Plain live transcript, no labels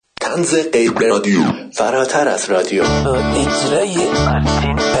طنز غیر رادیو، فراتر از رادیو، اجرای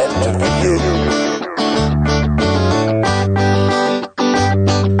آرتین پرتویان.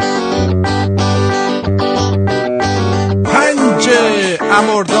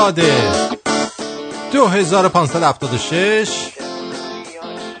 مرداد 2576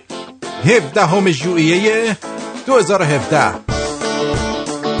 17 ژوئیه 2017.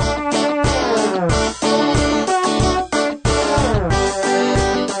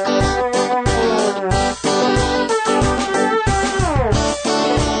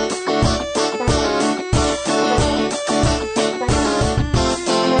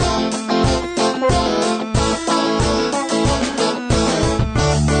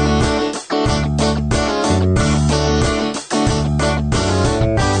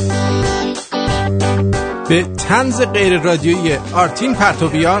 به طنز غیر رادیویی آرتین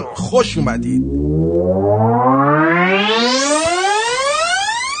پرتویان خوش اومدید.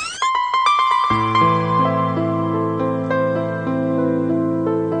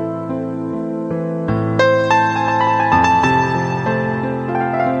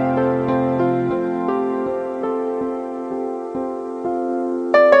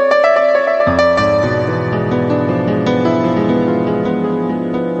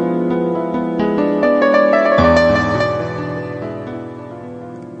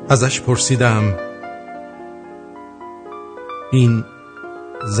 ازش پرسیدم این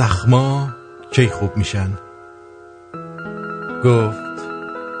زخما کی خوب میشن؟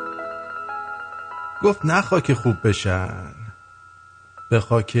 گفت نخوا که خوب بشن،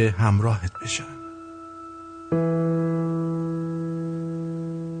 بخوا که همراهت بشن.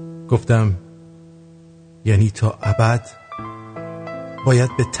 گفتم یعنی تا ابد باید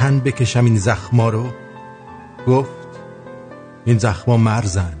به تن بکشم این زخما رو؟ گفت این زخما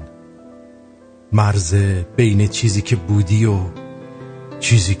مرز بین چیزی که بودی و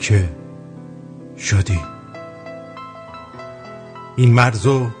چیزی که شدی. این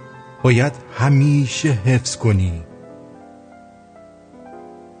مرزو باید همیشه حفظ کنی.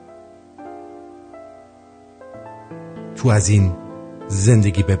 تو از این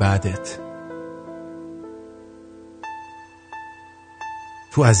زندگی به بعدت،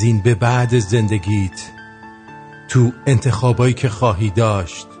 تو از این به بعد زندگیت، تو انتخابایی که خواهی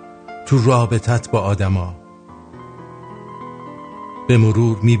داشت، تو رابطت با آدما، به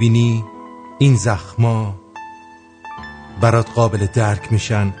مرور میبینی این زخما برات قابل درک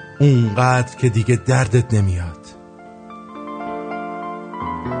میشن اونقدر که دیگه دردت نمیاد.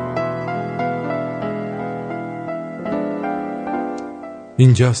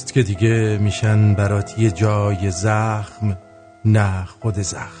 اینجاست که دیگه میشن برات یه جای زخم، نه خود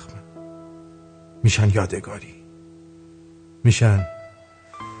زخم، میشن یادگاری، میشن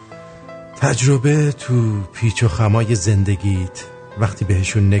تجربه تو پیچ و خمای زندگیت. وقتی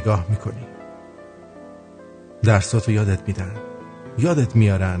بهشون نگاه میکنی درساتو یادت میدن، یادت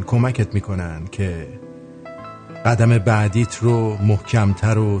میارن، کمکت میکنن که قدم بعدیت رو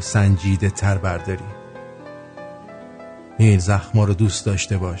محکمتر و سنجیده تر برداری. این زخما رو دوست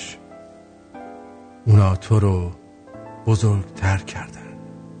داشته باش، اونا تو رو بزرگتر کردن.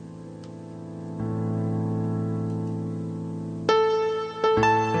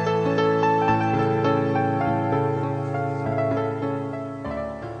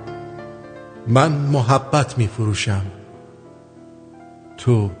 من محبت میفروشم،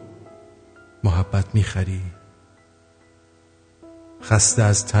 تو محبت میخری. خسته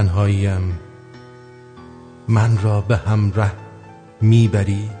از تنهاییم، من را به همراه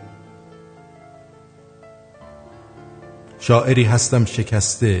میبری. شاعری هستم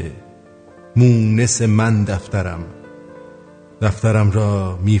شکسته، مونس من دفترم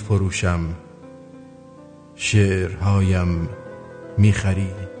را میفروشم، شعرهایم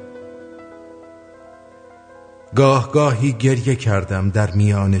میخری. گاهی گریه کردم در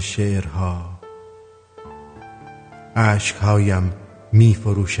میان شعرها، اشکهایم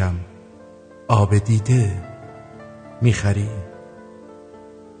میفروشم، آب دیده میخری.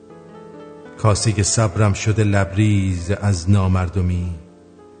 کاسه صبرم شده لبریز از نامردمی،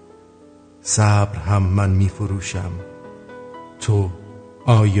 صبر هم من میفروشم، تو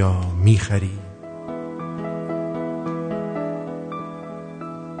آیا میخری؟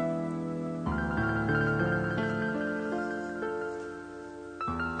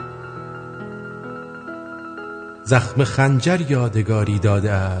 زخم خنجر یادگاری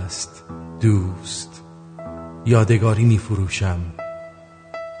داده است دوست، یادگاری میفروشم،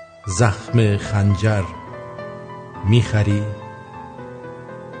 زخم خنجر میخری؟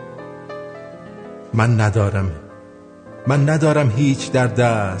 من ندارم هیچ در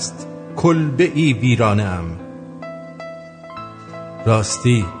دست، کلبه ای ویرانم.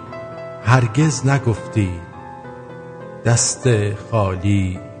 راستی هرگز نگفتی دست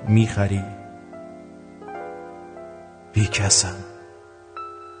خالی میخری. بی کسم،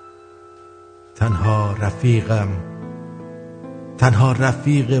 تنها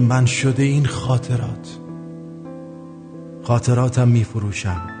رفیق من شده این خاطراتم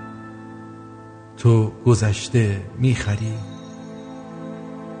میفروشم، تو گذشته میخری.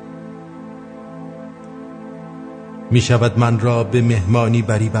 میشود من را به مهمانی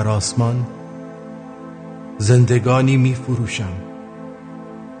بری بر آسمان، زندگانی میفروشم،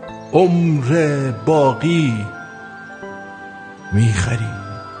 عمر باقی میخری.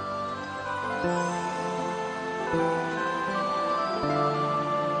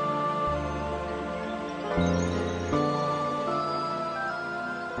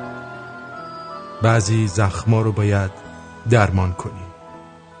 بعضی زخما رو باید درمان کنی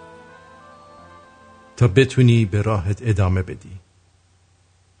تا بتونی به راهت ادامه بدی،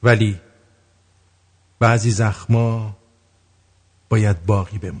 ولی بعضی زخما باید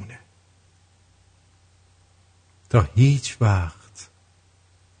باقی بمونه تا هیچ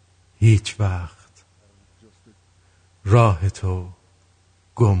وقت راهتو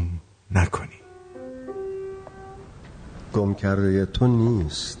گم نکنی. گم کرده تو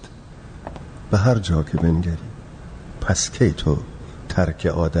نیست به هر جا که بنگری، پس کی تو ترک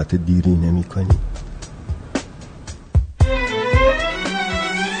عادت دیری نمی کنی؟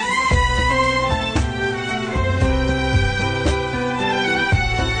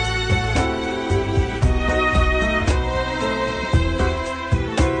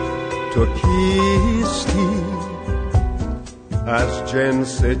 تو کیستی؟ از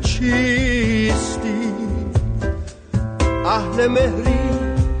جنس چیستی؟ اهل مهری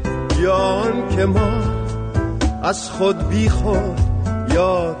یا آن که ما از خود بی خود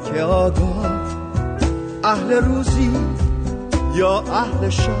یا که آگاه، اهل روزی یا اهل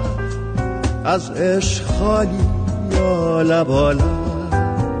شب، از عشق خالی یا لبالا.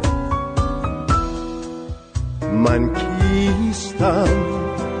 من کیستم؟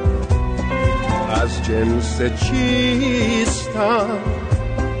 از جنس چیستم؟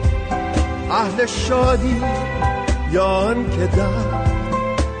 اهل شادی یا آن که در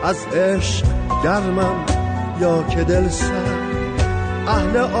از عشق گرمم یا که دل سر،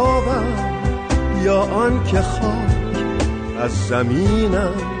 اهل آبم یا آن که خاک از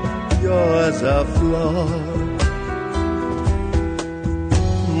زمینم یا از افلاک.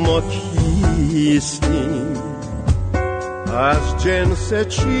 ما کیستیم؟ از جنس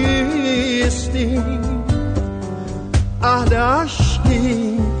چیستیم؟ اهل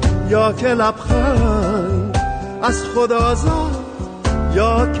عشقیم یا که لبخند از خود آزاد،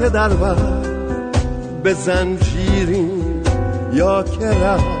 یا که در بر به زنجیریم، یا که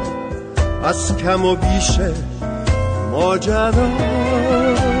رفت از کم و بیش ماجرا.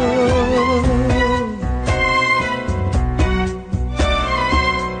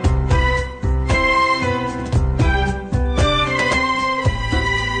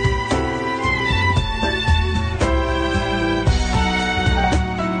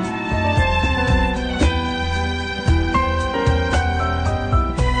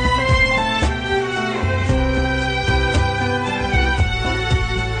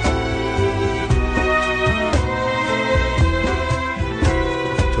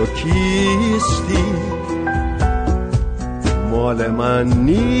 کیستی؟ مال من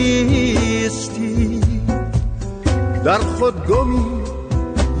نیستی؟ در خود گمی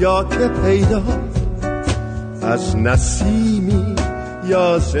یا که پیدا، از نسیمی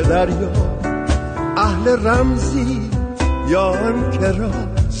یا ز دریا، اهل رمزی یا آن که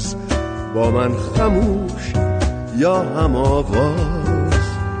راست، با من خموش یا هم آواز.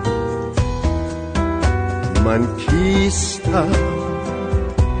 من کیستم؟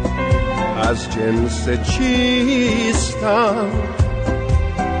 از جنس چیستم؟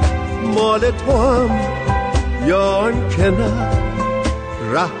 مال تو هم یا آن که نه،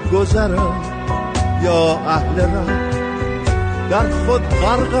 ره گذرم یا اهل ره، در خود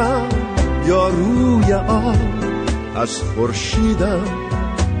غرقم یا روی آب، از خورشیدم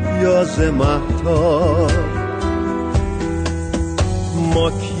یا ز مهتاب.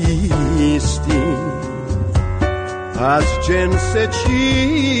 ما کیستیم؟ از جنس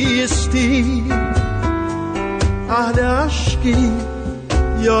چیستی؟ اهل عشقی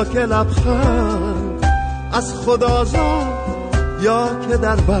یا که لبخند از خود آزاد، یا که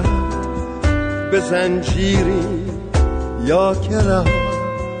در بند به زنجیری، یا که رها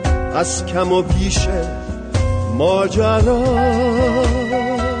از کم و بیش ماجرا.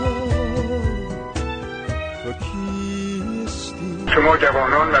 تو کیستی؟ شما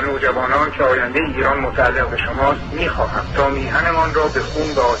جوانان و نوجوانان که آینده ایران متعلق به شماست میخواهم تا میهنمان را به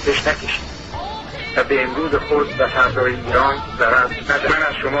خون و آتش نکشید و به امروز خود و فردای ایران ضرر ندهید. من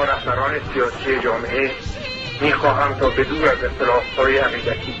از شما رهبران سیاسی جامعه میخواهم تا به دور از اختلاف‌های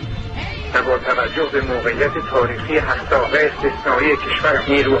عقیدتی و با توجه به موقعیت تاریخی حساس و استثنایی کشور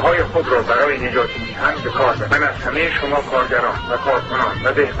نیروهای خود را برای نجات میهن به کار ببرید. من از همه شما کارگران و کارکنان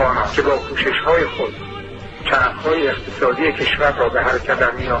و دهقانان که با کوشش‌های خود چرخ‌های اقتصادی کشور را به حرکت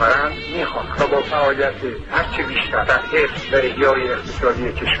در می‌آورند می‌خواهم تا با فعالیت هرچه بیشتر در حفظ و احیای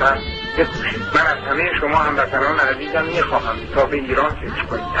اقتصادی کشور بکوشید. من از همه شما هموطنان عزیزم می‌خواهم تا به ایران فکر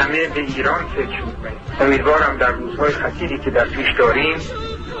کنید. همه به ایران فکر کنید. امیدوارم در روزهای خطیری که در پیش داریم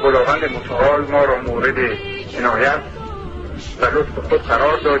خداوند متعال ما را مورد عنایت و لطف خود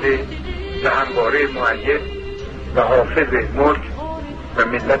قرار داده و همواره مؤید و حافظ ملک و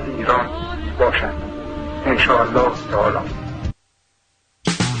ملت ایران باشد انشاءالله تعالی.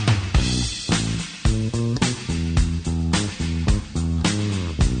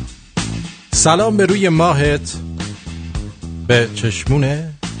 سلام به روی ماهت، به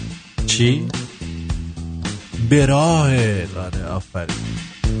چشمونه چی؟ به راهت. آره آفرین.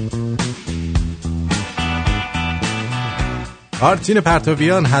 آرتین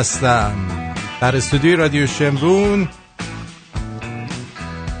پرتویان هستم در استودیوی رادیو شمرون،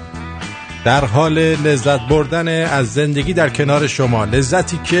 در حال لذت بردن از زندگی در کنار شما،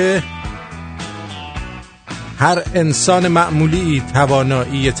 لذتی که هر انسان معمولی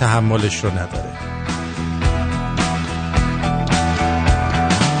توانایی تحملش رو نداره.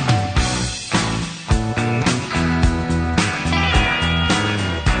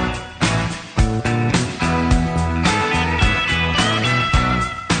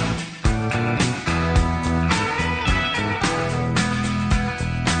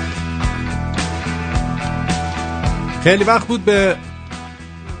 خیلی وقت بود به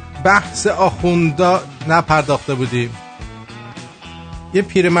بحث آخوندا نپرداخته بودیم. یه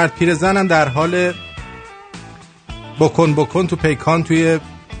پیرمرد پیرزن هم در حال بکن تو پیکان توی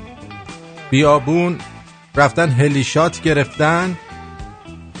بیابون رفتن هلیشات گرفتن.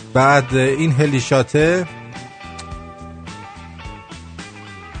 بعد این هلیشاته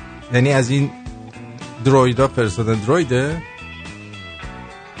یعنی از این درویدا فرستادن، درویده.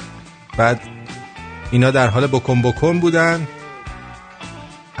 بعد اینا در حال بکن بودن.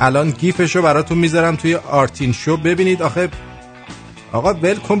 الان گیفشو براتون میذارم توی آرتین شو ببینید. آقا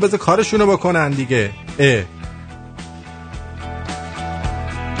ول کن، بذار کارشونو بکنن دیگه.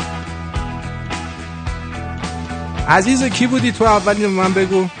 عزیز کی بودی تو اولی من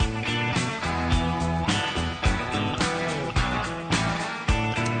بگو.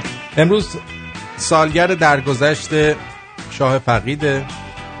 امروز سالگرد درگذشت شاه فقیده.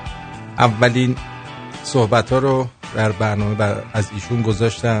 اولین صحبت‌ها رو در برنامه از ایشون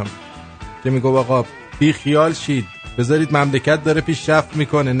گذاشتم که میگه آقا بی خیال شید، بذارید مملکت داره پیشرفت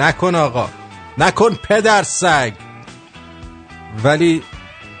میکنه، نکن آقا، نکن پدر سگ. ولی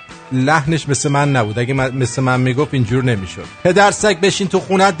لحنش مثل من نبود. اگه مثل من میگفت اینجور نمیشد. پدر سگ بشین تو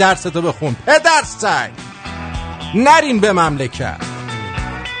خونه درستو بخون، پدر سگ نرین به مملکت.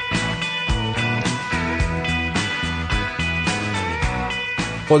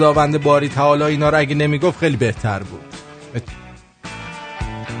 خداوند باری تعالی اینا رو اگه نمیگفت خیلی بهتر بود.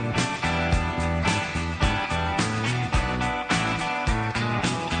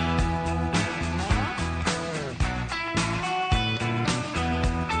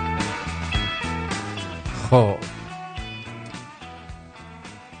 خب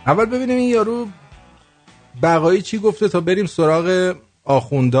اول ببینیم این یارو بقایی چی گفته تا بریم سراغ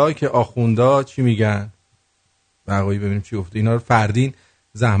آخوندا که آخوندا چی میگن. بقایی ببینیم چی گفته. اینا رو فردین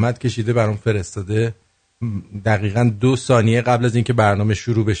زحمت کشیده برام فرستاده دقیقاً 2 ثانیه قبل از اینکه برنامه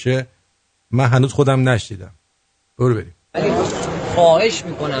شروع بشه. من هنوز خودم نشنیدم. برو بریم. خواهش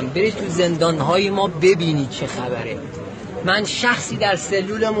میکنم برید تو زندانهای ما ببینید چه خبره. من شخصی در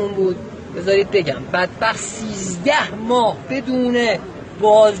سلولمون بود، بذارید بگم، بدبخت 13 ماه بدون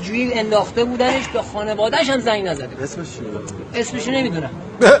بازجویی انداخته بودنش، به خانواده‌اش هم زنگ نزده. اسمشو نمیدونم.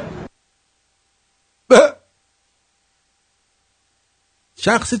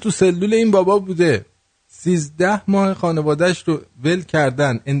 شخصی تو سلول این بابا بوده، 13 ماه خانواده‌اش رو ول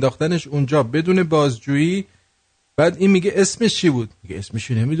کردن، انداختنش اونجا بدون بازجویی. بعد این میگه اسمش چی بود؟ میگه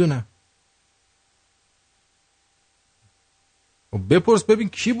اسمشو نمیدونم. و بپرس ببین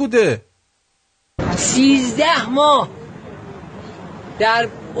کی بوده. 13 ماه در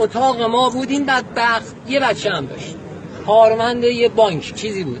اتاق ما بودیم. بدبخت یه بچه هم داشت، کارمند یه بانک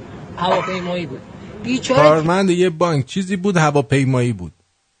چیزی بود، هواپیمایی بود. بیچاره کارمند یه بانک چیزی بود، هواپیمایی بود.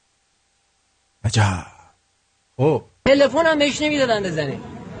 عجب. تلفن هم بهش نمیدادن بزنه.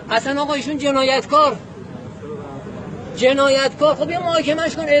 اصلا آقا ایشون جنایتکار. خب بیا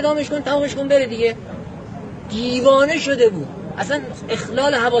محاکمش کن، اعدامش کن، تمامش کن بره دیگه. دیوانه شده بود، اصلا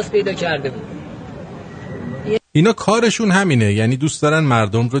اخلال حواس پیدا کرده بود. اینا کارشون همینه، یعنی دوست دارن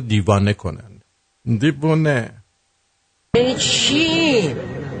مردم رو دیوانه کنن. دیوانه یعنی چی؟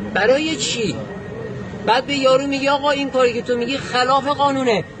 برای چی؟ بعد به یارو میگی آقا این کاری که تو میگی خلاف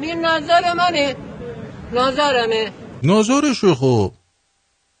قانونه، میگه نظر منه، نظرمه. نظرشو خوب،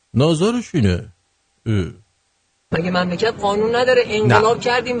 نظرشونه. مگه مملکت قانون نداره؟ انقلاب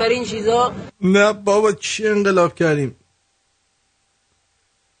کردیم برای این چیزا؟ نه بابا چی انقلاب کردیم؟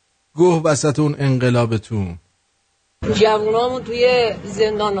 گوه وسط اون انقلابتون. جوونامون توی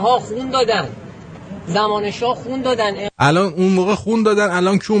زندانها خون دادن، زمان شاه خون دادن. الان اون موقع خون دادن،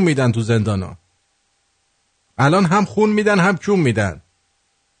 الان کون میدن تو زندانا. الان هم خون میدن هم کون میدن.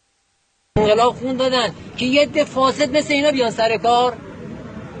 انقلاب خون دادن که یه عده فاسد مثل اینا بیان سر کار.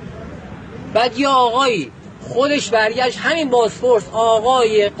 بعد یه آقایی خودش برگشت، همین بازپرس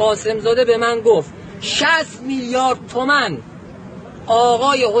آقای قاسم زاده به من گفت 60 میلیارد تومان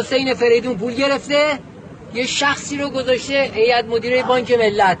آقای حسین فریدون پول گرفته، یه شخصی رو گذاشته هیئت مدیره بانک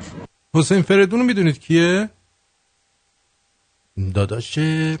ملت. حسین فریدون رو میدونید کیه؟ داداش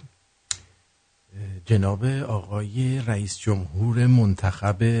جناب آقای رئیس جمهور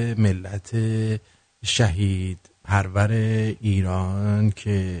منتخب ملت شهید پرور ایران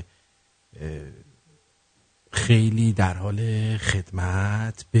که خیلی در حال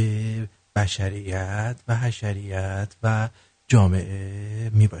خدمت به بشریت و حشریت و جامعه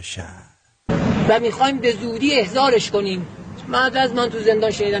می باشد و میخوایم به زودی احضارش کنیم. بعد از من تو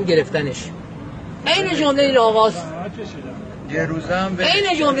زندان شنیدم گرفتنش. این جمله این آقاست. یه روزم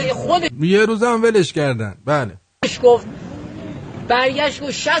این جمله خودش یه روزم ولش کردن. بله گفت، برگشت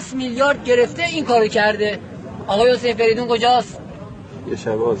و 60 میلیارد گرفته این کارو کرده. آقای حسین فریدون کجاست؟ یه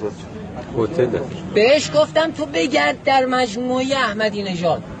شب آزاد هتل. بهش گفتم تو بگرد در مجموعه احمدی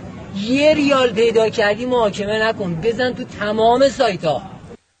نژاد، یه ریال پیدا کردی محاکمه نکن، بزن تو تمام سایت‌ها.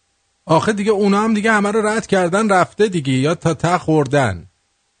 آخه دیگه اونا هم دیگه همه رو رد کردن رفته دیگه، یا تا خوردن.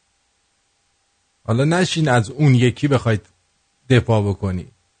 حالا نشین از اون یکی بخواید دفاع بکنی.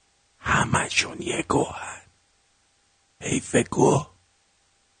 همشون یه گوهن، حیف گوه.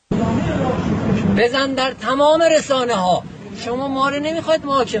 بزن در تمام رسانه ها. شما ما رو نمیخواید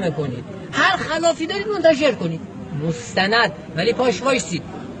محاکمه کنید، هر خلافی دارید منتشر کنید، مستند. ولی پاش وایسید.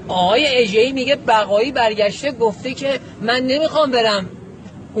 آقای اژه‌ای میگه بقایی برگشته گفته که من نمیخوام برم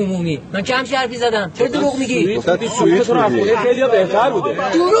عمومی. من که همچه حرفی زدم؟ چرا دروغ میگی؟ خیلی بهتر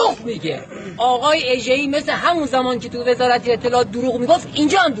بوده. دروغ میگه آقای اژه‌ای، مثل همون زمان که تو وزارت اطلاعات دروغ میگفت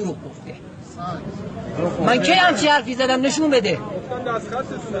اینجا هم دروغ گفته. من که همچه حرفی زدم؟ نشون بده.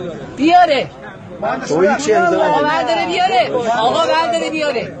 بیاره آقا برداره بیاره. آقا برداره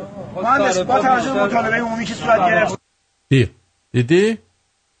بیاره. مهندس با توجه به مطالبه عمومی که صورت گرفت.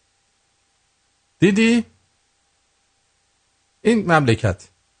 دیدی این مملکت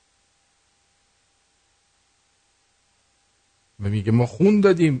میگه ما خون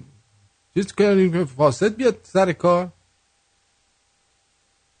دادیم، چیز کردیم که فاسد بیاد سر کار،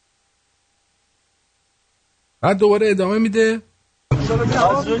 بعد دوباره ادامه میده.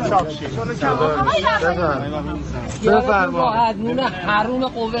 بفرما. نون حروم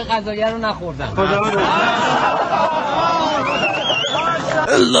قوه قضاییه رو نخوردم.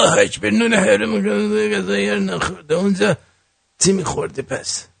 الله اکبر، نون حروم قوه قضاییه رو نخورده، اونجا تیمی خورده.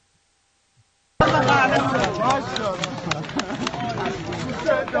 پس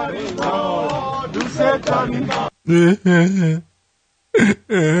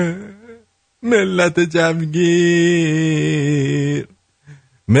ملت جوگیر،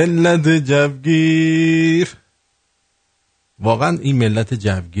 ملت جوگیر. واقعا این ملت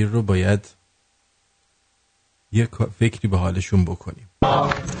جوگیر رو باید یه فکری به حالشون بکنیم.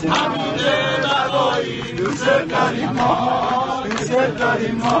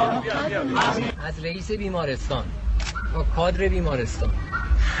 از رئیس بیمارستان و کادر بیمارستان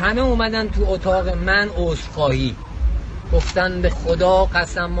همه اومدن تو اتاق من عذرخواهی، گفتن به خدا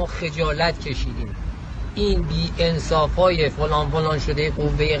قسم ما خجالت کشیدیم، این بی انصافای فلان فلان شده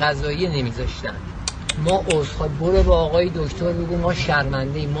قوه قضاییه نمیذاشتن. ما عذرخواهی، برو به آقای دکتر بگو ما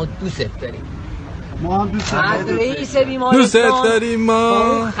شرمنده‌ایم، ما دوست داریم. ما هم دوست از رئیس بیمارستان دوست داریم،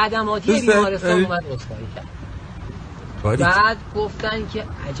 ما خدماتی بیمارستان اومد عذرخواهی کرد. بعد گفتن که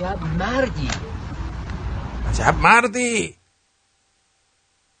عجب مردی، عجب مردی.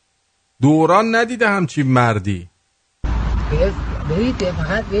 دوران ندیده همچین مردی. برید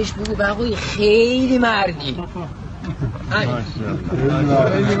فقط بهش بگو بقوی خیلی مردی.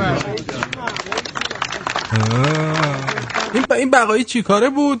 این بقایی چی کاره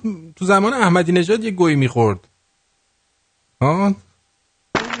بود؟ تو زمان احمدی نژاد یه گوی میخورد.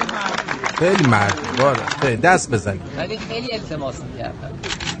 خیلی مرد باره، دست بزنید. ولی خیلی التماس میکردن،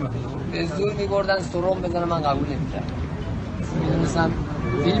 به زور میبردن سرم بزنن، من قبول نمیکردم. میدونستم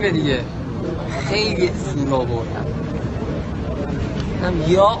فیلم دیگه خیلی زور آوردن،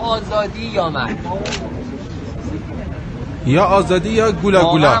 یا آزادی یا مرگ، یا آزادی یا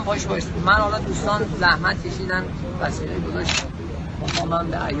گولا گولا. من حالا دوستان زحمت کشیدن وسیله گذاشتن، من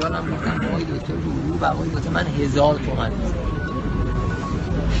به عیالم گفتم آقای دکتر رو و آقای دکتر من 1000 تومن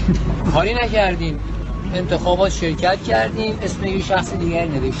کاری نکردیم، انتخابات شرکت کردیم، اسم یه شخص دیگر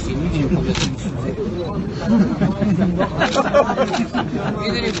نوشتیم، میدونیم کجاتون میسوزه،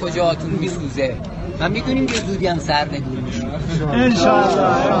 میدونیم کجاتون میسوزه و میدونیم که زودی هم سرنگون میشیم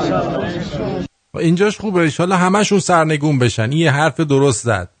انشالله. اینجاش خوبه، انشالله همشون سرنگون بشن. این یه حرف درست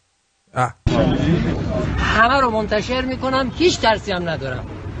زد. همه رو منتشر میکنم، هیچ ترسی هم ندارم.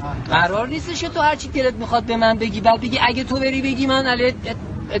 قرار نیستش تو هر چی دلت میخواد به من بگی، بعد بگی اگه تو بری بگی من علیه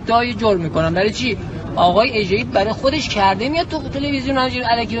ادعای جرم میکنم. برای چی؟ آقای اژه‌ای برای خودش کرده میاد تو تلویزیون همینجوری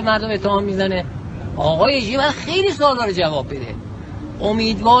الکی به مردم اتهام میزنه. آقای اژه‌ای باید خیلی سوالا رو جواب بده.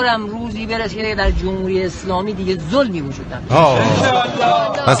 امیدوارم روزی برسه که در جمهوری اسلامی دیگه ظلمی وجود نداره.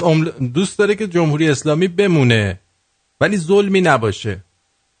 پس دوست داره که جمهوری اسلامی بمونه ولی ظلمی نباشه.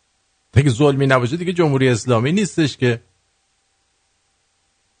 دیگه ظلمی نباشه دیگه جمهوری اسلامی نیستش که.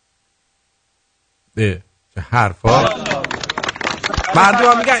 چه حرفا.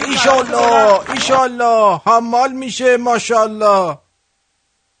 مردم میگن ایشالله ایشالله حمال میشه ماشالله.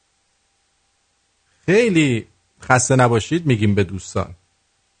 خیلی خسته نباشید میگیم به دوستان.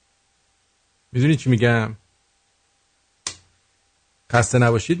 میدونی چی میگم؟ خسته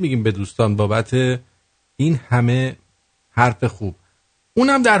نباشید میگیم به دوستان بابت این همه حرف خوب،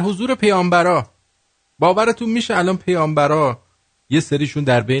 اونم در حضور پیامبرا. باورتون میشه الان پیامبرا یه سریشون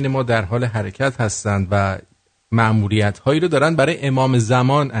در بین ما در حال حرکت هستند و مأموریت هایی رو دارن برای امام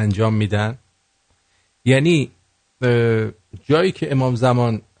زمان انجام میدن. یعنی جایی که امام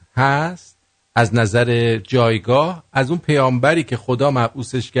زمان هست از نظر جایگاه از اون پیامبری که خدا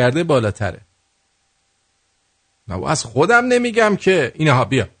مبعوثش کرده بالاتره. من از خودم نمیگم که اینها.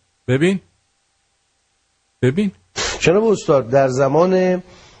 بیا ببین جناب استاد، در زمان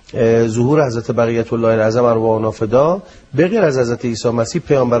ظهور حضرت بقیت الله الاعظم ارواح نافدا به غیر از حضرت عیسی مسیح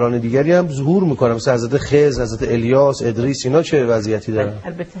پیامبران دیگری هم ظهور میکنن، مثل حضرت خضر، حضرت الیاس، ادریس، اینا چه وضعیتی دارن؟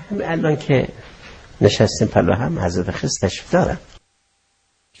 البته همین الان که نشستیم پلو هم حضرت خضر تشریف دارن.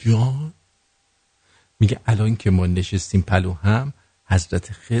 جان میگه الان که ما نشستیم پلو هم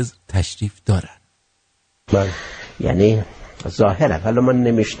حضرت خضر تشریف دارن. بله. یعنی ظاهره حالا ما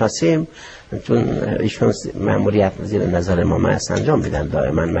نمیشناسیم، چون ایشون مأموریت زیر نظر ما انجام میدن،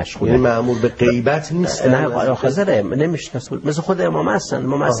 دائما مشغوله. یعنی مأمور به غیبت نیست. نه حاضره، نمیشناسیم، مثل خود امام هستن،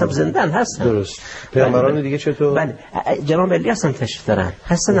 امام زندان هستن. درست. پیامبران دیگه چطور؟ بله جناب الیاس هم تشریف دارن،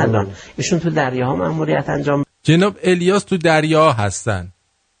 هستن الان. ایشون تو دریاها مأموریت انجام. جناب الیاس تو دریا هستن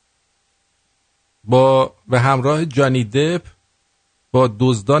با به همراه جانی دپ با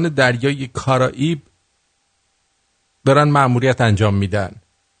دزدان دریای کارائیب دارن مأموریت انجام میدن.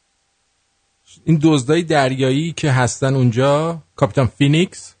 این دزدای دریایی که هستن اونجا، کاپیتان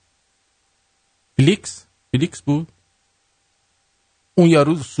فیلیکس بود، اون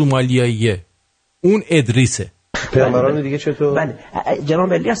یارو سومالیاییه، اون ادریسه. پیامبران دیگه چطور؟ بله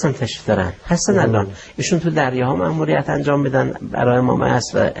جناب الیاس هم تشریف دارن، هستن الان. ایشون تو دریاها مأموریت انجام میدن برای امام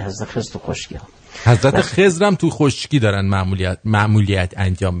هست و حضرت خضر تو خشکی ها. حضرت خضر هم تو خشکی دارن مأموریت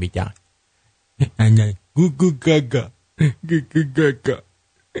انجام میدن. گو گاگا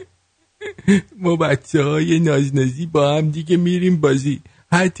ما بچه های نازنازی با هم دیگه میریم بازی،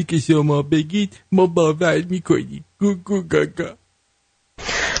 حتی که شما بگید ما باور میکنیم. گو گاگا.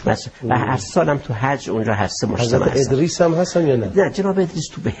 و هر سالم تو حج اونجا هسته مجتمع هستن. حضرت ادریس هم هستن یا نه؟ نه جناب ادریس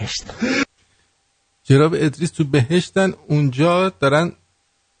تو بهشت. جناب ادریس تو بهشتن، اونجا دارن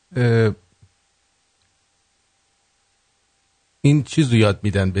این چیزو یاد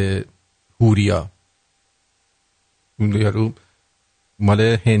میدن به هوریا. اون یارو مال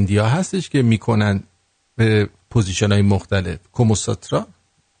هندیا هستش که میکنن به پوزیشن های مختلف،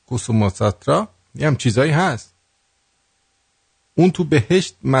 کوسوماساترا یه هم چیزایی هست. اون تو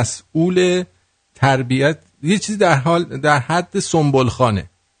بهشت مسئول تربیت، یه چیزی در حد سنبل خانه.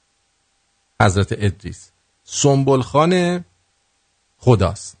 حضرت ادریس سنبل خانه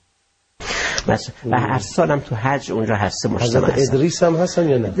خداست. و هر سالم تو حج اونجا هسته مجتمع هستن. حضرت ادریس هم هستن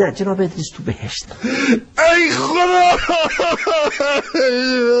یا نه؟ نه جناب ادریس تو بهشت. ای خدا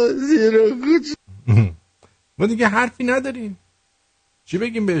ما دیگه حرفی نداریم، چی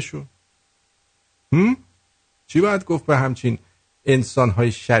بگیم بهشون؟ چی باید گفت به همچین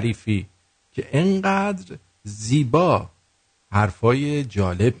انسان‌های شریفی که انقدر زیبا حرفای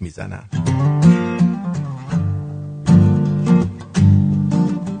جالب میزنن؟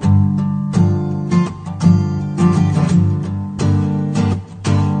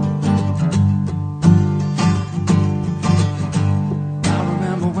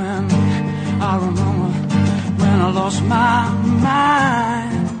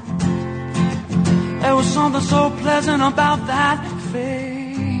 Something so pleasant about that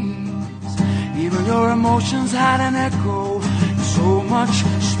face. Even your emotions had an echo in so much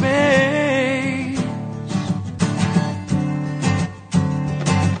space.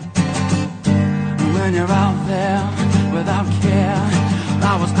 When you're out there without care,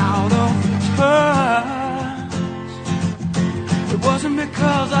 I was out of touch. It wasn't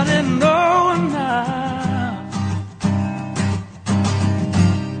because I didn't know enough.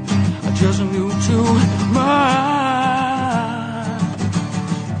 I just knew too much.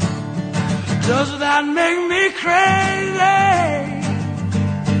 Does that make me crazy?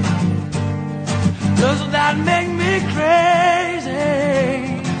 Does that make me crazy?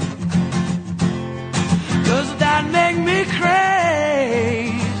 Does that make me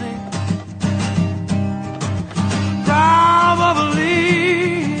crazy? Probably.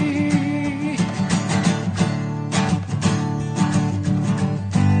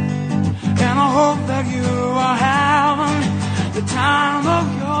 And I hope that you are having the time of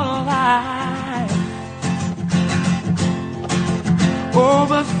your life. Oh,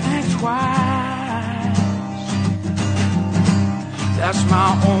 but think twice. That's my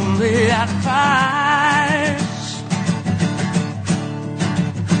only advice.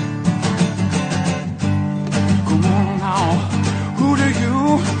 Come on now, who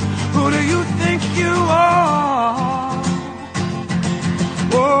do you think you are?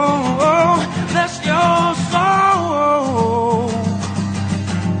 Oh, oh, that's your soul.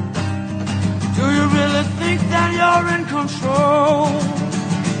 Do you really think that you're in control?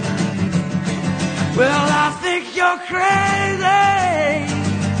 Well, I think you're crazy.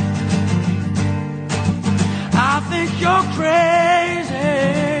 I think you're crazy.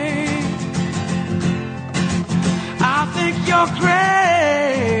 I think you're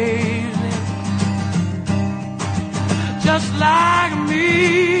crazy. Just like me.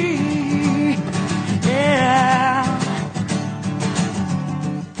 Yeah.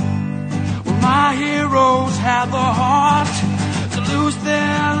 Well, my heroes have the heart to lose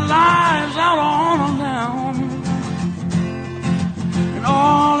their lives out on a limb. And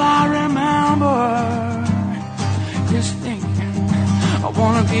all I remember is thinking I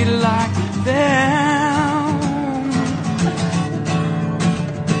wanna be like them.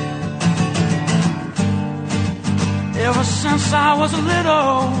 Ever since I was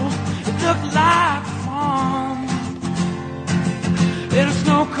little, it looked like fun. It's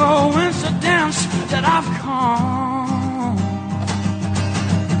no coincidence that I've come.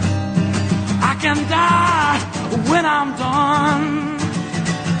 I can die when I'm done.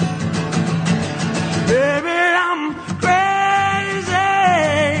 Baby, I'm crazy.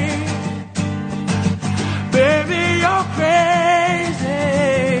 Baby, you're crazy.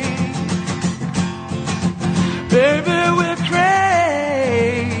 Baby, we're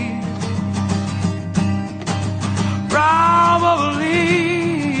crazy. Probably.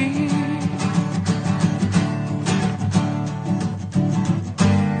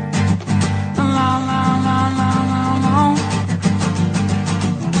 La la la la la la.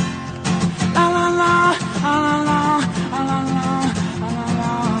 La la la la la la la la.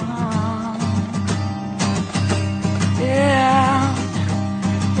 Yeah.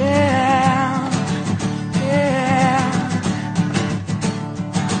 Yeah.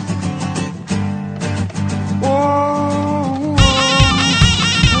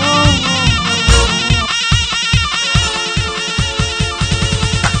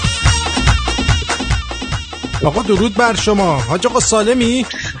 آقا درود بر شما. حاج آقا سالمی؟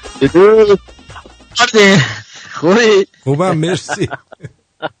 درود. آرتین خوبی؟ خوبم مرسی.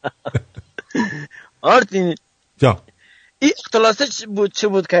 آرتین جا این اختلاسه چه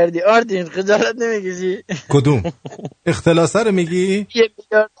بود کردی آرتین؟ خجالت نمیکشی؟ کدوم اختلاسه رو میگی؟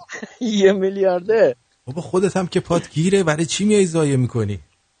 1 میلیارده. بابا خودت هم که پات گیره، برای چی میای ضایع میکنی؟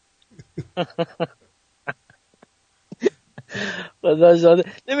 خدا شاده.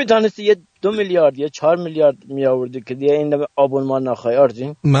 نمیتونستی یه 2 میلیارد یا 4 میلیارد می آوردی که دیگه این آبونمان نخوای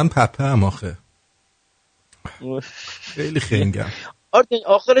آرتین؟ من پپه هم آخه خیلی خنگم. آرتین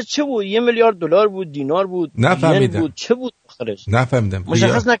آخرش چه بود؟ 1 میلیارد دلار بود، دینار بود، نفهمیدم بود، چه بود آخرش؟ نفهمیدم.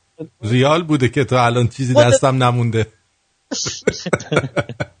 مشخص ریال بوده که تو الان چیزی دستم نمونده.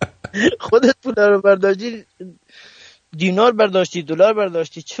 خودت پول رو برداشتی، دینار برداشتی، دلار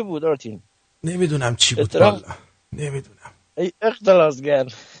برداشتی، چه بود آرتین؟ نمیدونم چی بود والا، نمیدونم. ای اختلاسگر.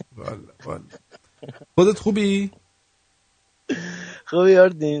 والا خودت خوبی؟ خوبی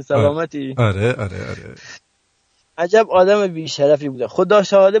آرتین؟ سلامتی؟ آره. عجب آدم بیشرفی بوده. خدا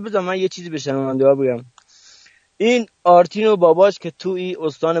شاهده. بذار من یه چیزی به شنونده‌ها بگم. این آرتین و باباش که تو این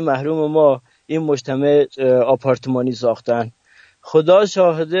استان محروم ما این مجتمع آپارتمانی ساختن، خدا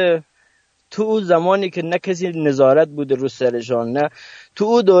شاهده تو اون زمانی که نه کسی نظارت بوده رو سرشان، نه تو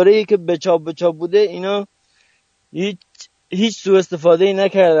اون دوره‌ای که بچاب بوده، اینا هیچ سوء استفاده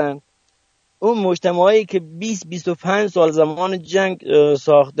نکردن. اون مجتمعایی که 20-25 سال زمان جنگ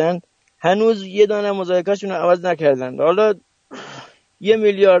ساختن هنوز یه دانه مزایکاشون رو عوض نکردن. حالا 1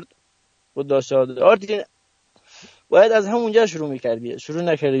 میلیارد خدا شاهده. آرتین باید از همونجا شروع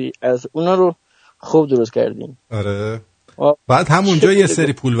نکردی، از اونا رو خوب درست کردیم. آره بعد همونجا یه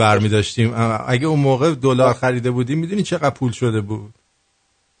سری پول برمی داشتیم. اگه اون موقع دلار خریده بودیم میدونی چقدر پول شده بود؟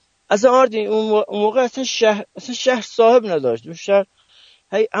 اصلا آرتین اون موقع اصلا شهر صاحب نداشت. اون شهر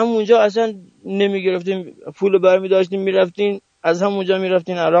همونجا اصلا نمیگرفتیم، پول برمی داشتیم میرفتین، از همونجا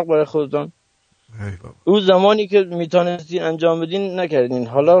میرفتین عراق برای خودتون. اون زمانی که میتونستین انجام بدین نکردین.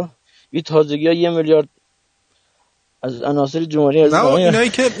 حالا این تازگی‌ها 1 میلیارد از عناصر جمهوری از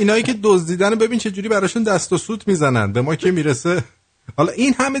اینایی که دزدیدن ببین چه جوری براشون دست و سوت میزنن، به ما که میرسه. حالا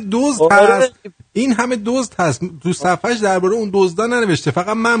این همه دزد هست تو صفحش درباره اون دزدا ننوشته،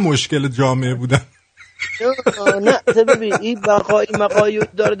 فقط من مشکل جامعه بودم. نه ببین این مقایی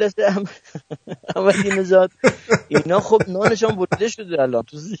داره دست احمدی نژاد، اینا خب نانشان بریده شده الان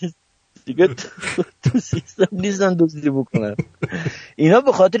دیگه تو سیستم نیستن دزدی بکنن. اینا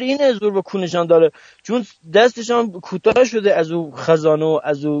به خاطر این زور به کونشان داره، چون دستشان کوتاه شده از او خزانه و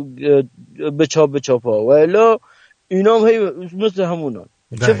از او بچاپا، و الا اینا هم مثل همونان.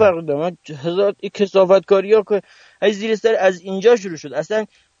 چه فرق داره؟ هزار کثافتکاری ها که زیر سر از اینجا شروع شد. اصلا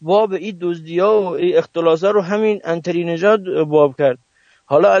باب این دزدی‌ها و این اختلاس‌ها رو همین انتری نژاد باب کرد.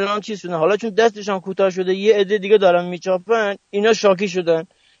 حالا الان چی شده؟ حالا چون دستشان کوتاه شده یه عده دیگه دارن میچاپن، اینا شاکی شدن،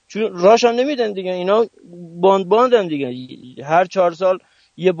 چون راش هم نمیدن دیگه. اینا باندن دیگه، هر 4 سال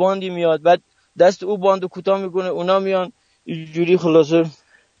یه باندی میاد، بعد دست او باندو کوتاه میکنه، اونا میان اینجوری. خلاصه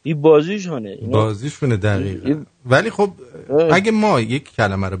این بازیشونه دقیقاً. ولی خب اگه ما یک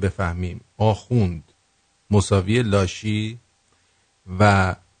کلمه رو بفهمیم، آخوند مساوی لاشی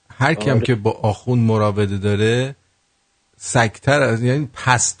و هر کم که با آخوند مراوده داره سگتر از، یعنی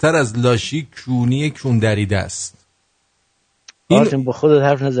پستر از لاشی، کون دریده است. آرتین با خودت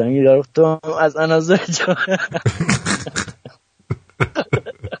حرف نزنی یارو، تو از عناصر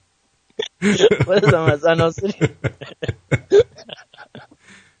خودت هم از عناصری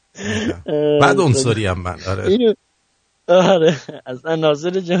بعد عنصری هم من. آره از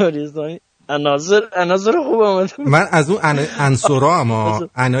عناصر جمهوری اسلامی عناصر خوب آمد. من از اون عنصرا، اما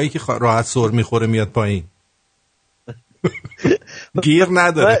عنایی که راحت سر میخوره میاد پایین گیر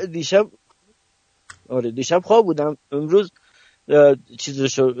نداره. دیشب خواب بودم، امروز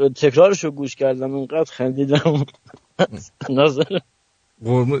تکرارشو گوش کردم، اینقدر خندیدم.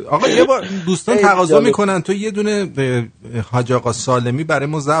 آقا یه بار دوستان تقاضا میکنن تو یه دونه حاج آقا سالمی برای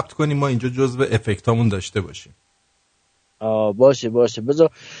ما ضبط کنیم، ما اینجا جزو افکتامون داشته باشیم. باشه بذار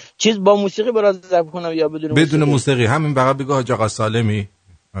چیز با موسیقی برات ضبط کنم یا بدون موسیقی؟ همین فقط بگو حاج آقا سالمی.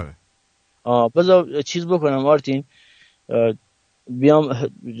 آره بذار چیز بکنم آرتین،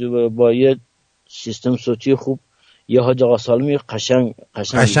 بیام با یه سیستم صوتی خوب یه حاج آقا سالمی قشنگ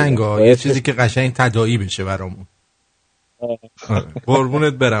یه چیزی که قشنگ تداعی بشه برامون.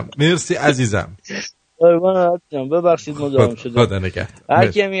 قربونت برم، مرسی عزیزم. ببخشید مزاحم شدم. خدا نگهدار. هر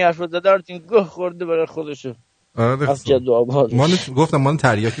کی می حرف زد آرتین گوه خورده برای خودشو. من گفتم من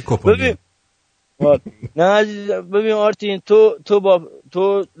تریاکی کپونی. نه ببین آرتین،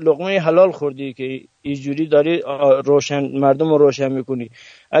 تو لقمه حلال خوردی که اینجوری داری مردم رو روشن میکنی.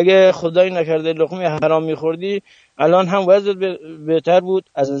 اگه خدایی نکرده لقمه حرام میخوردی الان هم وضعیت بهتر بود،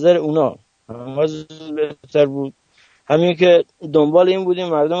 از نظر اونا هم وضعیت بهتر بود. همین که دنبال این بودیم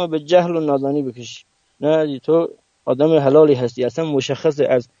مردم رو به جهل و نادانی بکشی. نه تو آدم حلالی هستی، اصلا مشخصه.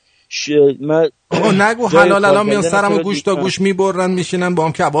 از نگو حلال، الان میان سرمو گوش تا گوش میبرن میشینن با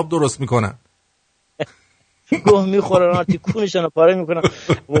هم کباب درست میکنن. گوه میخورن آرتی، کونشان رو پاره میکنن.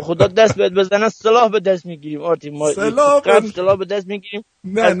 و خدا دست بهت بزنن سلاح به دست میگیریم آرتی، ما سلاح به دست میگیریم.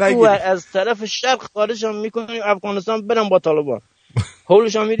 از طرف شرق خارجشان میکنیم افغانستان برن با طالبان،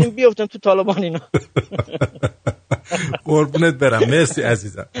 حولشان میدیم بیافتن تو طالبان اینا. قربونت برم، مرسی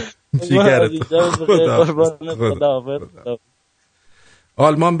عزیزم. جیگرت. خدا.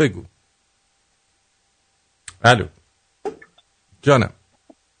 آلمان بگو. الو جانم.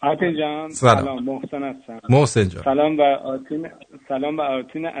 آرتین جان سلام، محسن هستم. محسن جان سلام به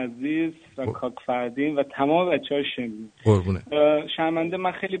آرتین عزیز و کاکفردین و تمام بچه‌های شمرون. قربونه. شرمنده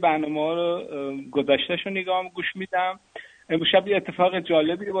من خیلی برنامه‌ها رو گذشته‌شو گوش میدم. امشب یه اتفاق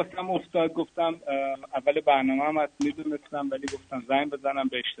جالبی واسم افتاد، گفتم اول برنامه‌ام از میدونستم ولی گفتم زنگ بزنم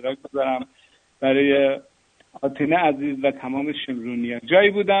به اشتراک بذارم برای آرتین عزیز و تمام شمرونیان. جایی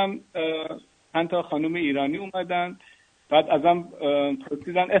بودم چند تا خانم ایرانی اومدن، بعد ازم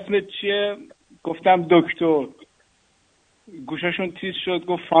پرسیدن اسمت چیه؟ گفتم دکتر. گوشاشون تیز شد،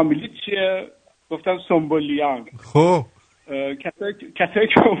 گفت فامیلی چیه؟ گفتم سنبولیان. خب کسایی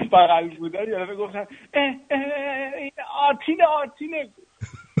که اون بغل بودن یادم گفتن آرتینه.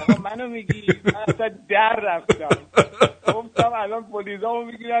 منو میگی؟ من اصلا در رفتم. گفتم الان پلیزامو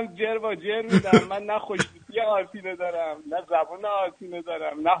میگیرم جر با جر میدم. من نه خوشبیتی آرتینه دارم، نه زبون آرتینه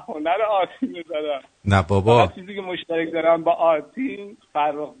دارم، نه هنر آرتینه دارم. نه بابا. چیزی که مشترک دارم با آرتین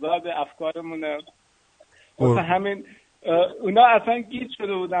فرخزاد افکارمونه. واسه همین اونا اصلا گیج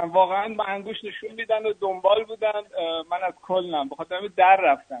شده بودن، واقعا با انگوش نشون میدن و دنبال بودن. من از کلنم، بخاطر همین در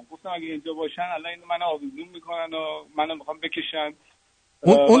رفتم. گفتم اگه اینجا باشن الان اینو منو آویزون میکنن و منو میخوام بکشن.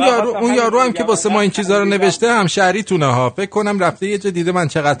 اون یارو هم که واسه ما این چیزا رو نوشته هم شهریتونه ها. فکر کنم رفته یه جا دیده من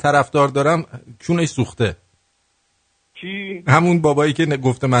چقدر طرفدار دارم، چونش سوخته. کی؟ همون بابایی که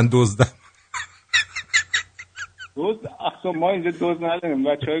گفته من دزدم. اصلا ما اینجا دوز نداریم،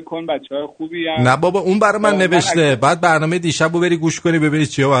 بچهای کن بچهای خوبی هم. نه بابا اون برای من نوشته. بعد برنامه دیشبو بری گوش کنی ببینی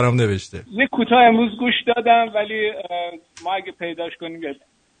چیا برام نوشته. یه کوتاه امروز گوش دادم ولی ما اگه پیداش کنیم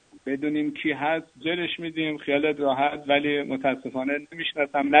بدونیم کی هست جرش میدیم، خیالت راحت. ولی متاسفانه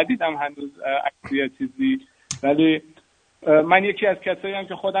نمیشناسم، ندیدم هنوز عکسی چیزی. ولی من یکی از کسایی هم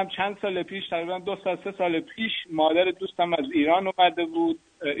که خودم چند سال پیش، تقریبا 2-3 سال پیش، مادر دوستم از ایران اومده بود،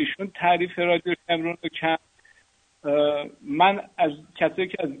 ایشون تعریف رادیو شمرون رو کرد. من از کسایی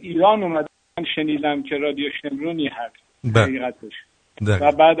که از ایران اومدن شنیدم که رادیو شمرونی هست حقیقتش.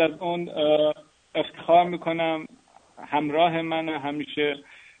 و بعد از اون افتخار میکنم همراه من، همیشه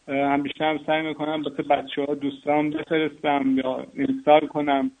هم سعی میکنم واسه بچه‌ها دوستام بفرستم یا اینستال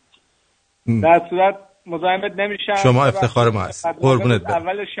کنم. در صورت مزاحمت نمیشم. شما افتخار ما هست. قربونت برم.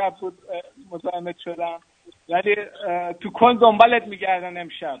 اول شب بود مزاحمت شدم ولی تو کل دنبالت میگردن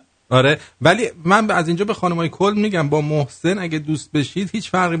امشب. آره ولی من از اینجا به خانمای کل میگم با محسن اگه دوست بشید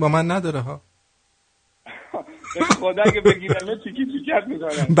هیچ فرقی با من نداره ها. خدا اگه بگیرم تیکی تیکت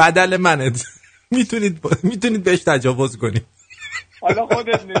میکنم. بدل منت. میتونید بهش تجاوز کنید. حالا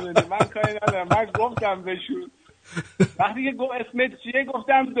خودت میدونی، من کاری ندارم. من گفتم بشون وقتی که گفت اسمت چیه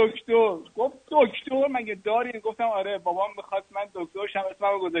گفتم دکتر. گفت دکتر مگه داری؟ گفتم آره بابام میخواست من دکتر شم،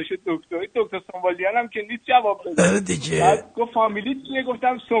 اسمم گذاشته دکتر. دکتر سنبولیان هم که نیست جواب بده دیگه. بعد گفت فامیلی چیه؟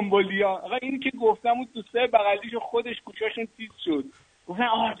 گفتم سنبولیان. آقا اینی که گفتم اون دوسته بغلیش خودش گوشاشون تیز شد، گفتن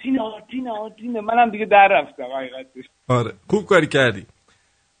آرتین. منم دیگه در رفتم حقیقتش. آره خوب کاری کردی.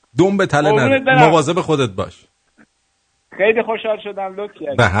 دم به تله نده، مواظب خودت باش. خیلی خوشحال شدم لطف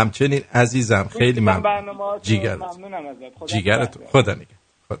کردی. و همچنین عزیزم خیلی ممنونم. ممنونم ازت. جیگرت. خدا نگه.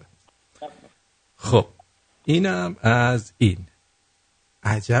 خدا. خب اینم از این.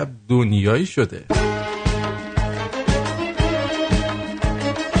 عجب دنیایی شده.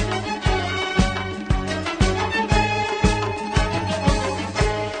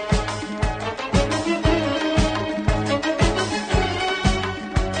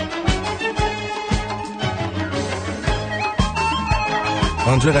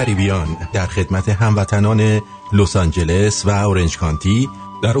 آنجا غریبیان در خدمت هموطنان لس آنجلس و اورنج کانتی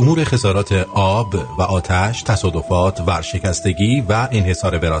در امور خسارات آب و آتش، تصادفات، ورشکستگی و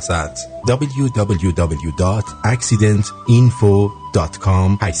انحصار وراثت.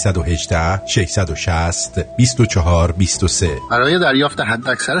 www.accidentinfo.com 818 660 2423. برای دریافت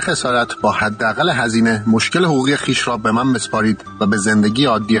حداکثر خسارت با حداقل هزینه مشکل حقوقی خیش را به من بسپارید و به زندگی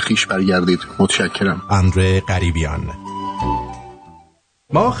عادی خیش برگردید. متشکرم. اندره غریبیان.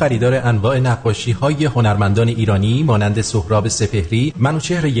 ما خریدار انواع نقاشی‌های هنرمندان ایرانی مانند سهراب سپهری،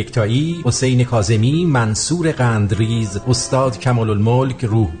 منوچهر یکتایی، حسین کاظمی، منصور قندریز، استاد کمال‌الملک،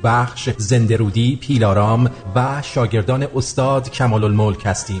 روح بخش، زنده‌رودی، پیلارام و شاگردان استاد کمال‌الملک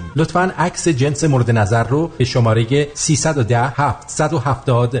هستیم. لطفاً عکس جنس مورد نظر رو به شماره 310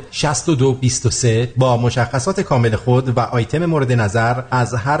 770 6223 با مشخصات کامل خود و آیتم مورد نظر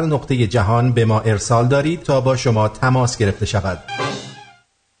از هر نقطه جهان به ما ارسال دارید تا با شما تماس گرفته شود.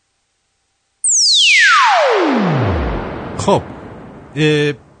 خب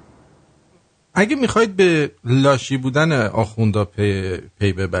اگه میخواید به لاشی بودن آخوندا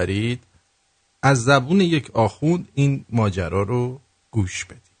پی ببرید، از زبون یک آخوند این ماجرا رو گوش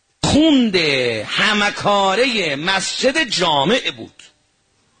بدید. آخوند همکاره مسجد جامع بود،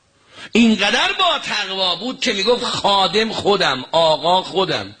 اینقدر با تقوا بود که میگفت خادم خودم، آقا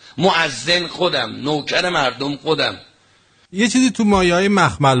خودم، مؤذن خودم، نوکر مردم خودم. یه چیزی تو مایه‌های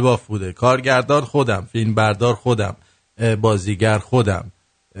مخمل باف بوده، کارگردان خودم، فیلم بردار خودم، بازیگر خودم،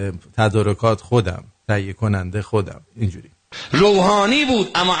 تدارکات خودم، تهیه کننده خودم، اینجوری. روحانی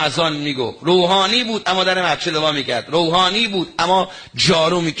بود اما اذان میگفت، روحانی بود اما در مسجد وا میکرد، روحانی بود اما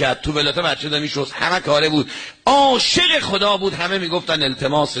جارو میکرد، تو ولات مسجد میشست، همه کاره بود، عاشق خدا بود. همه میگفتن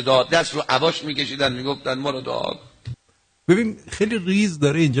التماس دعا، دست رو عباش میکشیدن میگفتن ما رو دعا. ببین خیلی ریز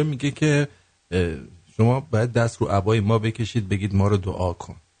داره اینجا، میگه که شما باید دست رو عبای ما بکشید بگید ما رو دعا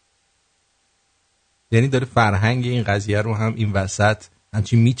کن. یعنی داره فرهنگ این قضیه رو هم این وسط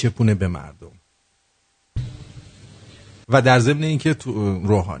همچین میچپونه به مردم. و در ضمن این که تو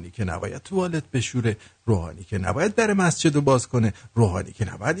روحانی که نباید توالت بشوره، روحانی که نباید در مسجد رو باز کنه، روحانی که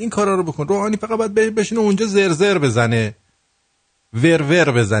نباید این کارا رو بکنه، روحانی فقط باید بشینه اونجا زرزر بزنه،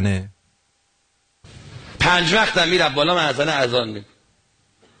 ور بزنه. 5 وقت هم میره بالا مأذن اذان میگه.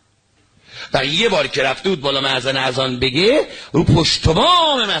 و یه بار که رفته بود بالا مأذن اذان بگه، رو پشت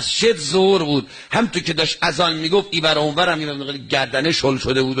بام مسجد زور بود، همونطور که داشت اذان میگفت ایور اونورم یه گردنه شل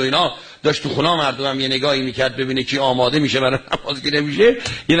شده بود و اینا، داشت تو خونه مردمم یه نگاهی میکرد ببینه کی آماده میشه برای نماز که نمیشه.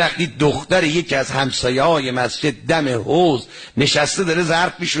 یه وقتی دختر یکی از همسایه‌های مسجد دم حوض نشسته داره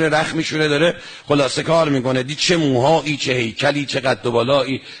ظرف میشونه، رخ میشونه، داره خلاصه کار میکنه، دید چه موهایی، چه هیکلی، چه قد و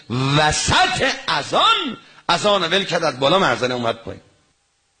بالایی، وسط اذان ول کرد، از بالا مأذن اومد پایین.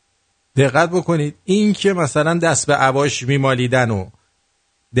 دقت بکنید، این که مثلا دست به عباش میمالیدن و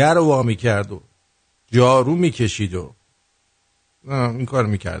در وا میکرد و جارو میکشید و این کار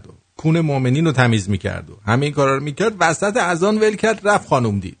میکرد و کون مؤمنین رو تمیز میکرد و همه این کارا رو میکرد، وسط اذان ول کرد رفت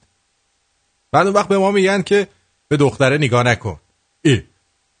خانوم دید. بعد اون وقت به ما میگن که به دختره نگاه نکن،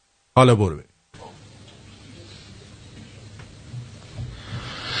 حالا برو بری.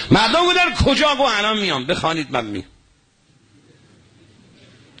 مردم بودن کجا؟ گو الان میام بخوانید من میام.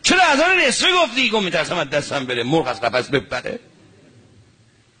 چرا اذان نصفه گفتی؟ گفت میترسم از دستم بره، مرغ از قفس بپره.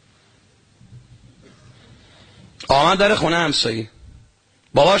 آمد در خونه همسایه،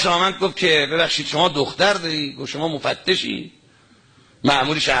 باباش آمد گفت که ببخشید شما دختر داری؟ گفت شما مفتشی؟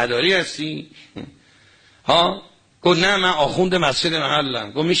 مأمور شهرداری هستی؟ ها؟ گفت نه من آخوند مسجد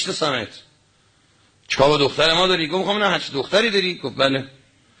محلم. گفت میشناسمت. چیکار با دختر ما داری؟ گفت میخوام ببینم هر دختری داری؟ گفت بله.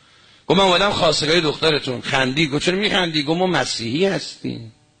 گفت من اومدم خواستگاری دخترتون. خندی. گفت چرا میخندی؟ گفت ما مسیحی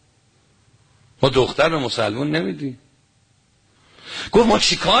هستیم، ما دختر به مسلمون نمیدیم. گفت ما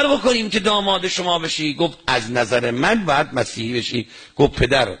چی کار بکنیم که داماد شما بشی؟ گفت از نظر من باید مسیحی بشی. گفت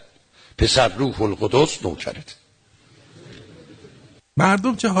پسر روح القدس نوکرت.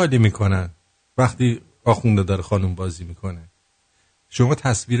 مردم چه حالی میکنن وقتی آخونده داره خانوم بازی میکنه؟ شما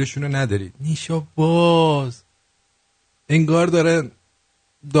تصویرشونو ندارید، نیشا باز انگار داره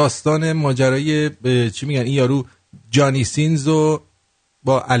داستان ماجرای چی میگن این یارو جانی سینزو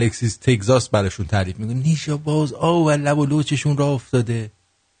با الکسیس تگزاس براشون تعریف میکنه. نیشا باز و لب و لوچشون را افتاده.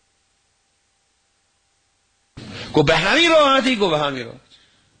 گو به همین راحتی. گو به همین راحت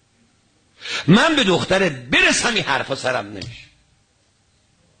من به دخترت برسم این حرفا سرم نمیشه.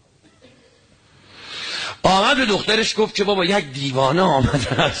 آمد به دخترش گفت که بابا یک دیوانه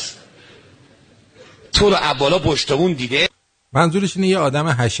آمده است تو رو از بالا پشت بون دیده. منظورش اینه یه آدم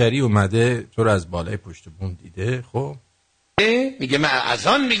حشری اومده تو رو از بالای پشت بون دیده. خب میگه من از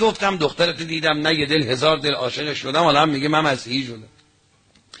آن میگفتم دخترت دیدم، نه یه دل 1000 دل عاشق شدم، حالا هم میگه من مسیحی شدم.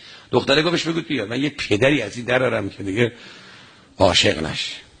 دختره گفتش بگو بیاد من یه پدری از این درارم که دیگه عاشق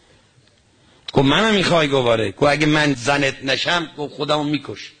نشه. گفت منم میخوای گواره؟ گفت اگه من زنت نشم گفت خودمو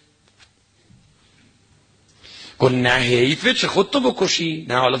میکش. گفت نه حیفه، چه خودتو بکشی؟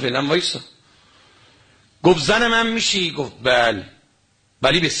 نه حالا فعلا وایسا. گفت زن من میشی؟ گفت بله،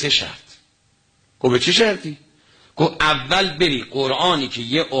 ولی به 3 شرط. گفت به چه شرطی؟ گفت اول بری قرآنی که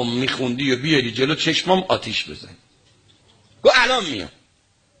یه میخوندی و بیاری جلو چشمام آتیش بزن. گفت الان میام.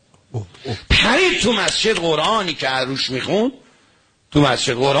 پرید تو مسجد قرآنی که عروش میخوند، تو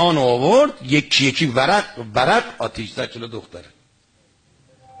مسجد قرآن رو آورد، یکی یکی ورق آتیش زد جلو دختره.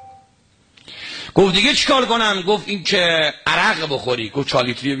 گفت دیگه چیکار کنم؟ گفت این که عرق بخوری. گفت 4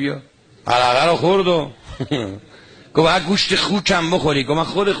 لیتری بیا. عرق رو خورد و گفت بعد گوشت خوکم بخوری. گفت من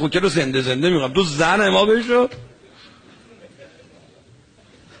خود خوکه رو زنده میگم، تو زن ما بشو.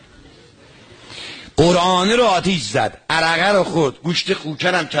 قرآنه رو آتیش زد، عرقه رو خورد، گوشت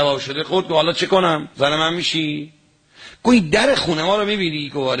خوکرم کباب شده خورد. گفت حالا چه کنم؟ زن من میشی؟ گفت این در خونه ما رو میبینی؟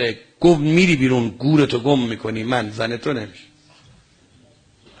 گفت آره. گفت میری بیرون گورتو گم میکنی، من زن تو نمیشه.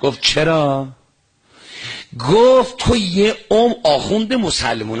 گفت چرا؟ گفت تو یه آخوند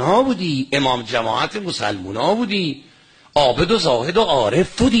مسلمون ها بودی، امام جماعت مسلمون ها بودی، عابد و زاهد و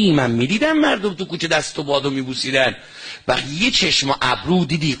عارف بودی، من میدیدم مردم تو کوچه دست و بادو میبوسیدن و یه چشم و ابرو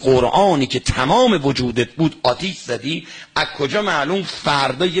دیدی قرآنی که تمام وجودت بود آتیش زدی. از کجا معلوم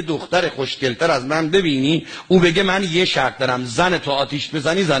فردا یه دختر خوشگلتر از من ببینی او بگه من یه شرط دارم، زن تو آتیش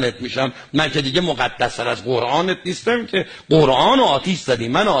بزنی زنت میشم، من که دیگه مقدس‌تر از قرآنت نیستم که قرآن و آتیش زدی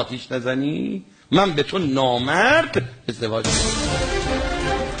من آتیش نزنی، من به تو نامرد ازدواج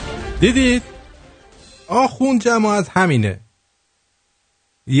دیدید آخوند جماعت همینه،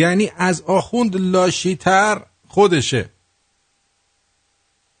 یعنی از آخوند لاشی تر خودشه.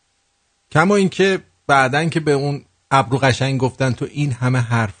 کما اینکه بعدن که به اون ابرو قشنگ گفتن تو این همه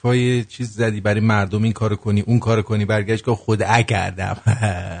حرفای چیز زدی برای مردم، این کارو کنی اون کارو کنی، برگشت که خود کردم.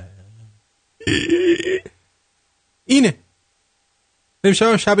 اینه.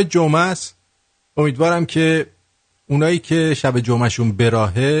 امشب شب جمعه است، امیدوارم که اونایی که شب جمعهشون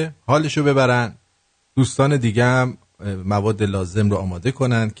براهه حالشو ببرن، دوستان دیگه هم مواد لازم رو آماده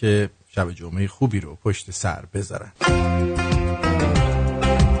کنن که شب جمعه خوبی رو پشت سر بذارن.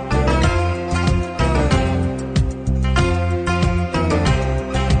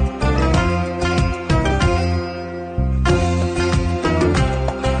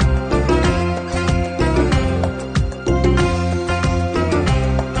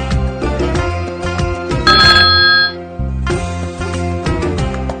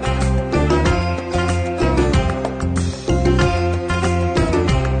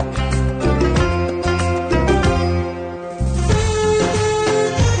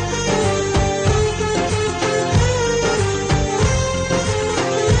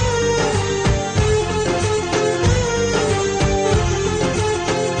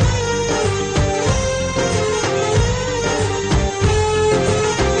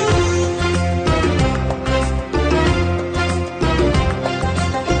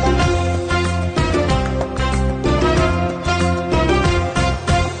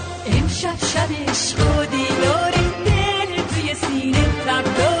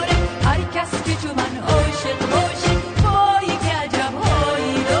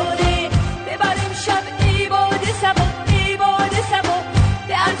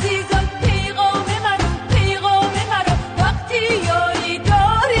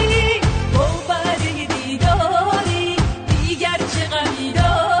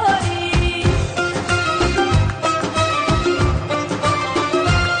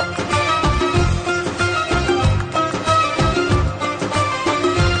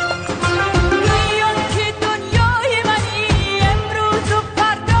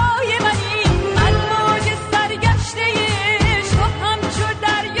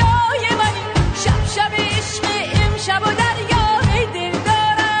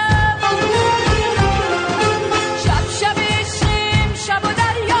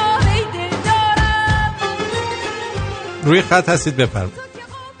 روی خط هستید بفرمایید.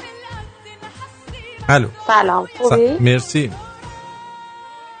 الو سلام، خوبی؟ مرسی.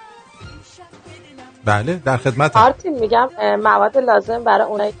 بله در خدمتم. آرتین میگم مواد لازم برای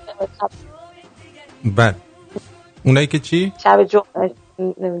اونایی که بله اونایی که چی؟ شب جمعه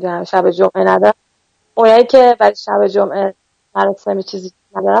نمیدونم شب جمعه ندارم، اونایی که برای شب جمعه مراسمی چیزی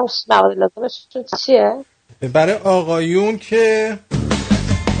ندارم، مواد لازمشون چیه؟ برای آقایون که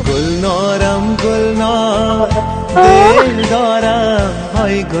گلنارم گلنار دل دارم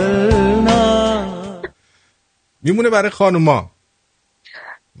های گلنار. میمونه برای خانوما.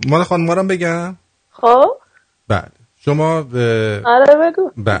 مال خانوما رو بگم؟ خب بله شما آره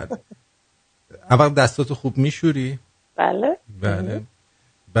بگو. بله اول دستاتو خوب میشوری؟ بله بله.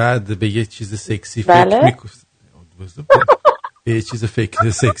 بعد به یه چیز سکسی بله. فکر میکنی، به یه چیز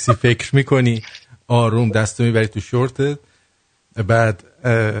سکسی فکر میکنی، آروم دستو میبری تو شورتت، بعد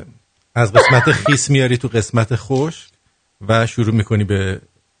از قسمت خیس میاری تو قسمت خشک و شروع میکنی به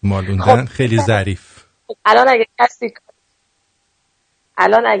مالوندن. خیلی ظریف. الان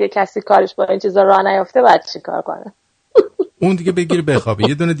اگه کسی کارش با این چیزا راه نیافته باید چی کار کنه؟ اون دیگه بگیره بخوابه،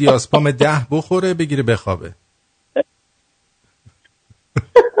 یه دونه دیاسپام 10 بخوره بگیره بخوابه.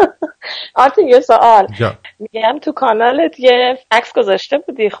 آرتین یه سوال میگم، تو کانالت یه عکس گذاشته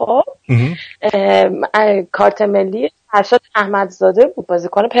بودی خب کارت ملی ارشاد احمدزاده بود،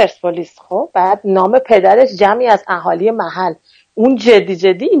 بازیکن پرسپولیس، خب بعد نام پدرش جمعی از اهالی محل، اون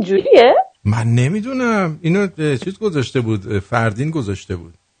جدی اینجوریه؟ من نمیدونم، اینو چیز گذاشته بود، فردین گذاشته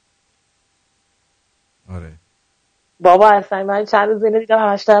بود. آره بابا اصلا من چند روز اینو دیدم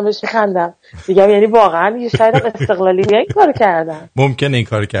همش دارم بهش میخندم دیگه، یعنی واقعا یه شاید استقلالیه این کارو کردن، ممکنه این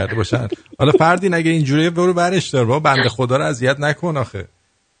کارو کرده باشن. حالا فردین اگه اینجوریه برو برش دار، بابا بنده خدا رو اذیت نکن آخه.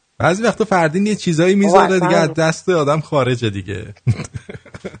 بعضی وقتا فردین یه چیزایی میذاره دیگه از دست آدم خارجه دیگه.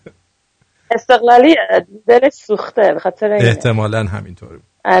 استقلالی دلش سوخته به خاطر اینه. احتمالاً همینطوره.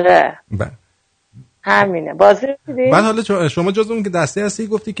 آره بله همینه. بازی دیدی؟ بعد حالا شما جز اون که دسته هستی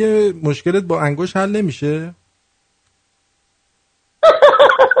گفتی که مشکلت با انگشت حل نمیشه.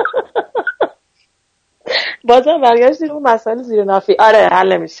 بازم برگشتی اون مسائل زیر نافی. آره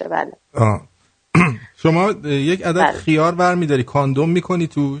حل نمیشه. بله شما یک عدد خیار برمی‌داری کاندوم میکنی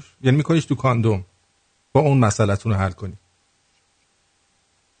توش، یعنی میکنیش تو کاندوم با اون مسئله‌تون رو حل کنی.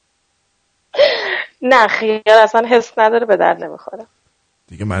 نه خیار اصلا حس نداره، به درد نمیخوره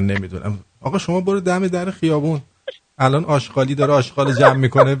دیگه. من نمیدونم آقا شما برو دم در خیابون، الان آشغالی داره آشغال جمع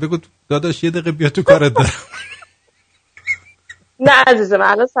میکنه، بگو داداش یه دقیقه بیا تو کارت دارم. نه عزیزم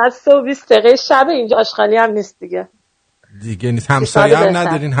الان ساعت 3:20 دقیقه شب، اینجا آشغالی هم نیست دیگه نیست. همسایه هم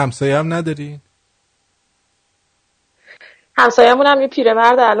ندارین؟ همسایه هم ندارین؟ همسایه‌مون هم یه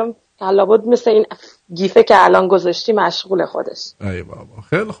پیرمرد الان لابد مثل این گیفه که الان گذاشتی مشغول خودش. ای بابا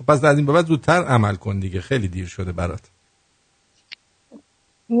خیلی خب، پس از این به بعد زودتر عمل کن دیگه، خیلی دیر شده برات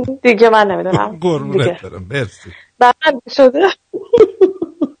دیگه. من نمیدونم قربونت برم. مرسی بعد شده.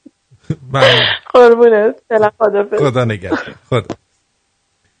 قربونت خدا نگهدار. خدا.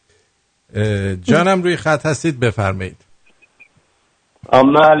 جانم روی خط هستید، بفرمایید.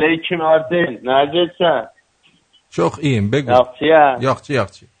 اما علیکم آرتین نرجسن شوخ این بگو. یاخچی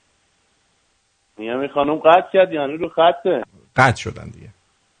میگم خانم قطع کرد یعنی رو خطه؟ قطع شدن دیگه.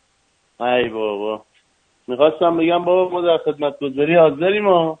 ای بابا میخواستم بگم بابا ما در خدمت گذاری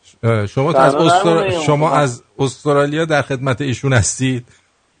حاضریم. شما از استرالیا در خدمت ایشون هستید؟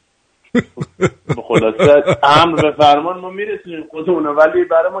 خلاصه امر به فرمان ما میرسونیم خودمونه، ولی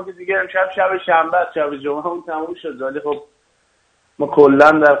برای ما که دیگه شب شنبه شب جمعه اون تموم شد، ولی خب ما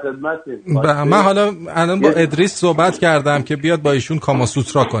کلا در خدمتیم. من حالا الان با ادریس صحبت کردم که بیاد با ایشون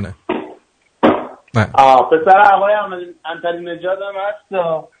کاماسوترا کنه. پسر آقای انتری نجات هم هست،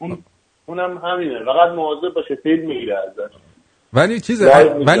 اونم همینه، فقط مواظب باشه فیلم میگیره ازش.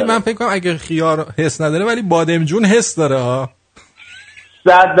 ولی من فکر کنم اگه خیار حس نداره ولی بادمجون حس داره ها.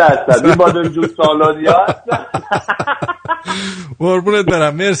 100% این بادمجون سالادی هست. قربونت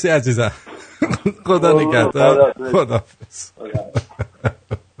برم. مرسی عزیزم. خدا نگهدار. خداحافظ.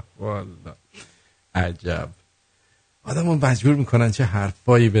 والله عجب آدمو مجبور میکنن چه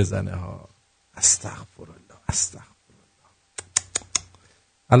حرفایی بزنه ها. استغفرالله.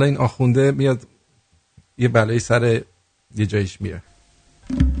 الان این آخونده میاد یه بلایی سر یه جایش میره.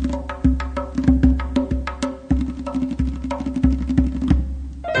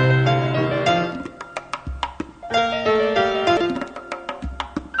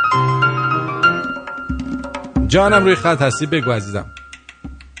 جانم روی خط هستی، بگو عزیزم.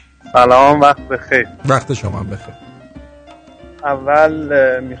 سلام، وقت بخیر. وقت شما هم بخیر.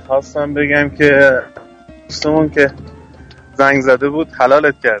 اول میخواستم بگم که دوستمون که زنگ زده بود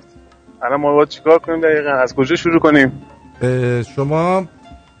حلالت کرد. الان ما باید چیکار کنیم دقیقا؟ از کجا شروع کنیم؟ شما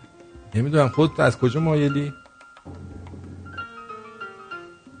نمیدونم خودت از کجا مایلی؟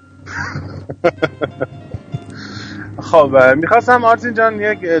 خب میخواستم آرتین جان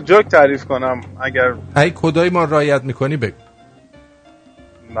یک جوک تعریف کنم، اگر ای کدای ما رعایت میکنی بگو.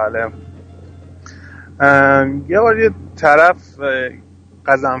 بله. یه بار یه طرف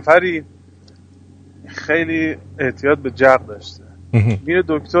قزنفری خیلی احتیاط به جغ داشته، میره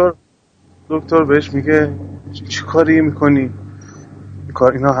دکتر بهش میگه چی کاری میکنی؟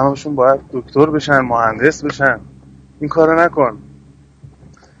 اینا همشون باید دکتر بشن، مهندس بشن، این کارو نکن.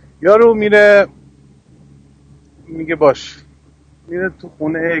 یارو میره میگه باش، میره تو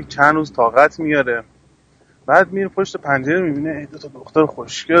خونه چند روز طاقت میاره، بعد میره پشت پنجره میبینه دو تا دختر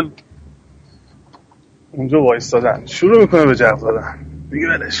خوشگل اونجا وایستادن، شروع میکنه به جغ زدن. میگه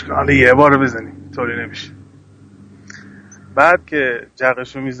ولش کن حالا یه بار بزنیم طوری نمیشه. بعد که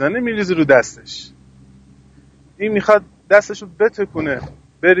جغشو میزنه میریزه رو دستش، این میخواد دستشو بتکونه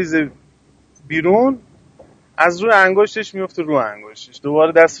بریزه بیرون، از روی انگشتش میفته رو انگشتش،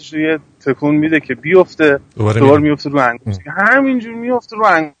 دوباره دستشو یه تکون میده که بیفته، دوباره میفته رو انگشتش، همینجور میفته رو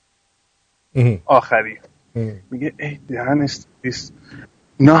انگشت آخری. میگه ای دهنش بیست،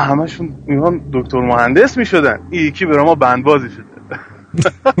 اینا همشون میگن دکتر مهندس میشدن، این یکی برای ما بندبازی شده.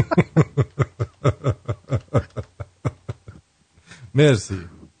 مرسی.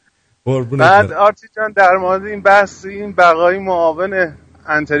 بعد آرتی جان در مورد این بحث این بقایی معاون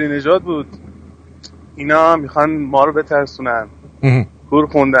انتری نجات بود، اینا میخوان ما رو بترسونن، کور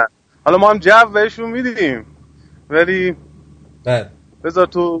خوندن. حالا ما هم جو بهشون میدیم، ولی بذار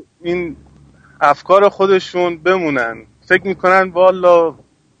تو این افکار خودشون بمونن، فکر میکنن والا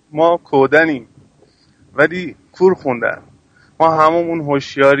ما کودنیم، ولی کور خوندن. ما هممون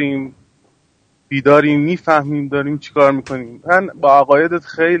هوشیاریم، بیداریم، میفهمیم داریم چیکار میکنیم. من با عقایدت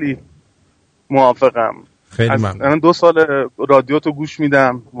خیلی موافقم. خیلی ممنون. من 2 سال رادیو تو گوش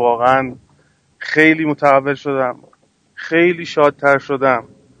میدم، واقعا خیلی متحول شدم، خیلی شادتر شدم،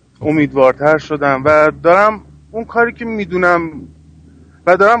 امیدوارتر شدم و دارم اون کاری که میدونم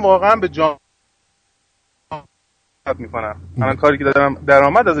و دارم واقعا به جان میکنم. من کاری که دارم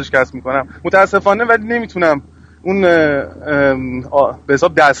درآمد ازش کسب میکنم متاسفانه، ولی نمیتونم اون به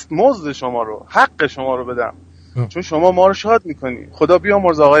حساب دستمزد شما رو، حق شما رو بدم، چون شما ما رو شاد میکنی. خدا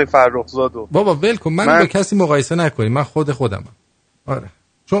بیامرز آقای فرخزادو. بابا ول کن، من با کسی مقایسه نکنی، من خودمم. آره،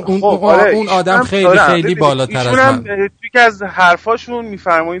 چون اون اون آدم خیلی خیلی بالاتر از من. توی از حرفاشون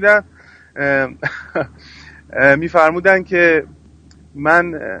میفرمودن که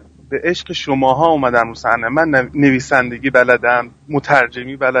من به عشق شماها اومدم رو صحنه. من نویسندگی بلدم،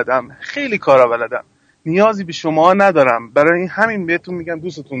 مترجمی بلدم، خیلی کارا بلدم، نیازی به شماها ندارم، برای این همین بهتون میگم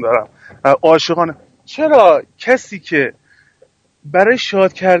دوستتون دارم و عاشقانه. چرا کسی که برای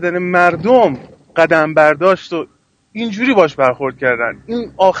شاد کردن مردم قدم برداشت و اینجوری باش برخورد کردن،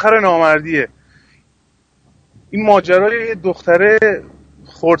 این آخر نامردیه. این ماجرای دختره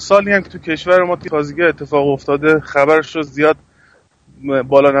خردسالی هم که تو کشور ما تازگی اتفاق افتاده، خبرش رو زیاد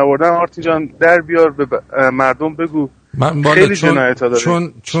بالا نبردن. آرتین جان در بیار، به مردم بگو. من خیلی جنایت ها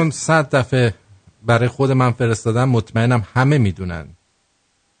داره. چون 100 دفعه برای خود من فرستادم، مطمئنم همه میدونن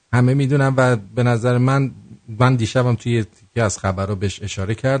و به نظر من دیشبم توی یکی از خبرها بهش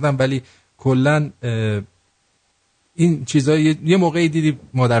اشاره کردم، ولی کلا این چیزایی یه موقعی دیدی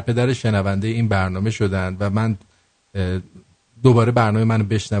مادر پدر شنونده این برنامه شدن و من دوباره برنامه منو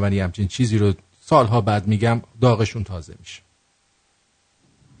بشنون یه همچین چیزی رو سالها بعد میگم، داغشون تازه میشه.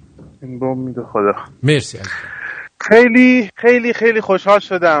 این بوم میده خدا. مرسی عزیزم. خیلی خیلی خیلی خوشحال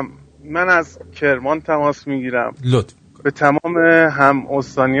شدم. من از کرمان تماس میگیرم. لطف. به تمام هم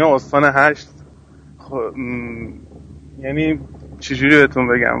استانیا، استان 8 یعنی چجوری بهتون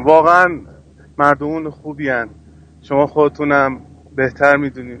بگم، واقعا مردمون خوبی هن. شما خودتونم بهتر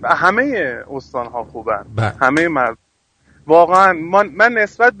میدونید و همه استانها خوبن. همه مردم واقعا من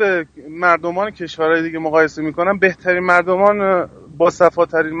نسبت به مردمان کشورهای دیگه مقایسه میکنم، بهترین مردمان، با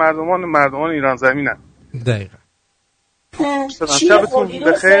صفاترین مردمان ایران زمینن. دقیقاً. شبتون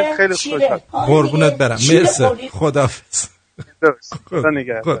بخیر. خیلی خوشحال. قربونت برم. مرسی. خداحافظ. خدا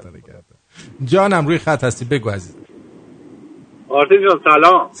نگهدار. جانم روی خط هستی، بگو عزیز. آرتین جان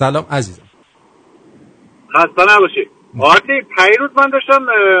سلام. سلام عزیزم. خسته نباشی. آرتین پیروز من داشتم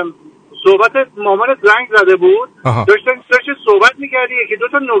صحبت مامانت زنگ زده بود، داشتی صحبت میکردی، یکی دو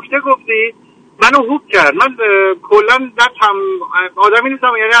تا نکته گفتی منو هوب کرد. من کلا آدمی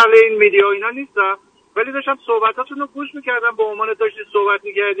نیستم، یعنی اهل این میدیا اینا نیستم، ولی داشتم صحبتاتون رو گوش میکردم. با مامانت داشتی صحبت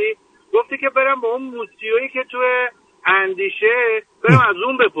میکردی، گفتی که برم با اون موسیویی که تو اندیشه برم از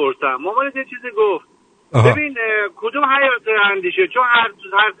اون بپرسم. مامانت یه چیزی گفت. ببین کدوم حیات اندیشه، چون هر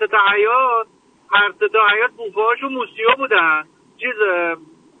سه تا حیات بوفه‌هاشون موسیو بودن. چیز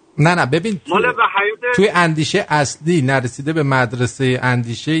نه ببین توی اندیشه اصلی نرسیده به مدرسه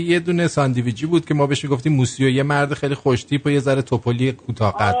اندیشه یه دونه ساندویچی بود که ما بهش میگفتیم موسیو، یه مرد خیلی خوش تیپ و یه ذره توپلی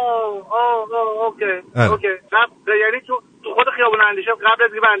کوتاه قد. اوکی. یعنی تو خود خیابون اندیشه قبل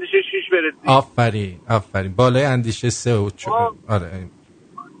از اینکه به اندیشه 6 برسی. آفرین بالای اندیشه 3 و آره.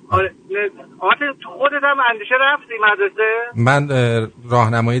 تو خودت هم اندیشه رفتی مدرسه؟ من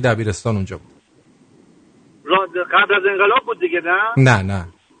راهنمایی دبیرستان اونجا بود. قبل از انقلاب بود دیگه نه؟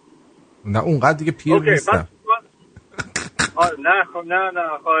 نه اونقدر دیگه پیر نیستم. نه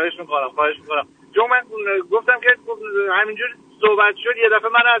خواهش میکنم. چون من گفتم که همینجور صحبت شد، یه دفعه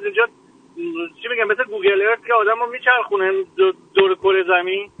من از اینجا چی میگم مثل گوگل ارت که آدمو میچرخونه دور کره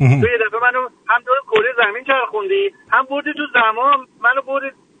زمین، تو یه دفعه منو هم دور کره زمین چرخوندی، هم بردی تو زمان، منو بردی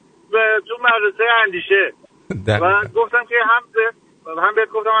تو مدرسه اندیشه و گفتم که هم بهت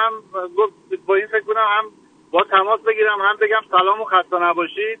گفتم، هم با این فکر کنم هم با تماس بگیرم، هم بگم سلام و خسته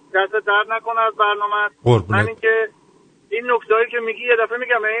نباشید، دست درد نکنه از برنامه. همین که این نکتهایی که میگی یه دفعه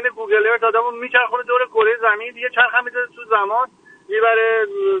میگم این گوگل ارت آدمو میچرخونه دور کره زمین، یه چرخ هم میذاره تو زمان، میبره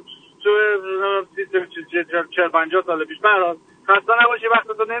تو 40-50 سال پیش. برات خسته نباشی،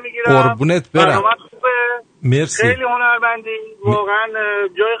 وقتتو نمیگیرم. قربونت برم. برنامه خوبه. مرسی. خیلی هنرمندی، واقعا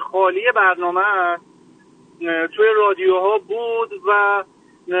جای خالی برنامه توی رادیوها بود و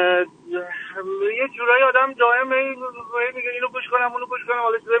یه جورایی آدم دائم میگه اینو گوش کنم اونو گوش کنم،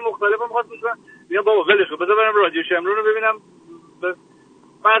 حالا چیزای مختلفم میخواد گوش کنم، میگم بابا ولش کن بذار برم رادیو شمرون رو ببینم.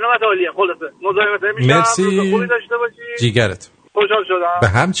 برنامه عالیه. خلاصه مزاحمت نمیشم. مرسی. خوبی داشته باشی. جیگرت. خوشحال شدم. به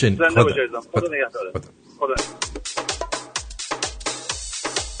همچنین. خدا نگهدار. خدا.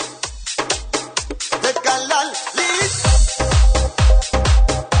 Te cala listo.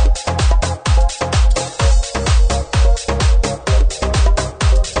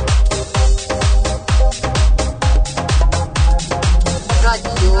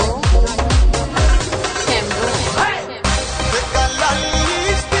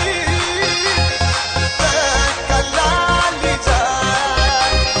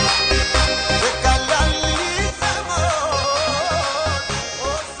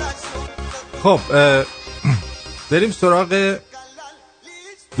 خب بریم سراغ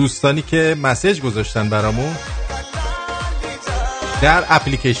دوستانی که مسیج گذاشتن برامون در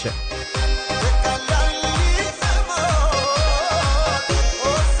اپلیکیشن.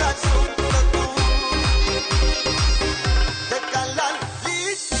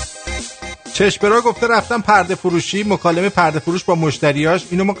 چشبرا گفته رفتم پرده فروشی، مکالمه پرده فروش با مشتریاش،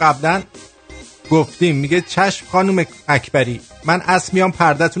 اینو ما قبلا گفتیم. میگه چشم خانم اکبری، من میام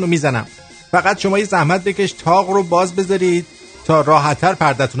پرده‌تون رو میزنم، فقط شما یه زحمت بکش تاق رو باز بذارید تا راحت‌تر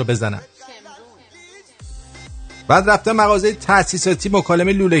پرده‌تون رو بزنم. بعد رفتم مغازه تأسیساتی،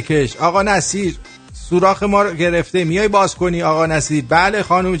 مکالمه لوله کش. آقا نصیر سوراخ ما رو گرفته، میای باز کنی؟ آقا نصیر بله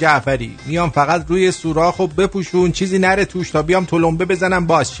خانم جعفری، میام فقط روی سوراخو بپوشون چیزی نره توش تا بیام تلمبه بزنم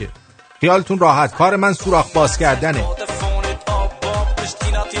باز شه. خیالتون راحت، کار من سوراخ باز کردنه.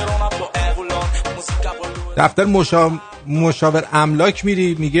 دفتر مشاور املاک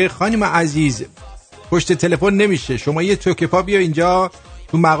میری، میگه خانم عزیز پشت تلفن نمیشه، شما یه توکه پا بیا اینجا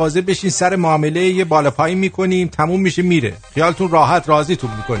تو مغازه بشین سر معامله، یه بالا پایین میکنیم تموم میشه میره. خیالتون راحت،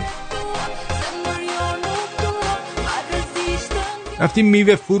 راضیتون میکنیم. رفتیم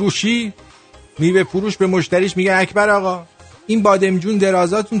میوه فروشی، میوه فروش به مشتریش میگه اکبر آقا این بادمجون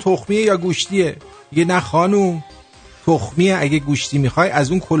درازاتون تخمیه یا گوشتیه؟ میگه نه خانوم تخمیه، اگه گوشتی میخوای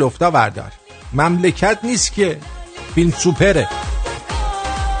از اون کلفتا بردار، مملکت نیست که، فیلم سوپره.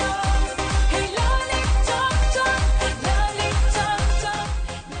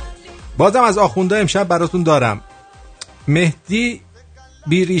 بازم از آخونده امشب براتون دارم. مهدی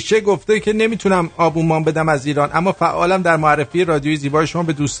بیریشه گفته که نمیتونم آبونمان بدم از ایران، اما فعالم در معرفی رادیوی زیبای شما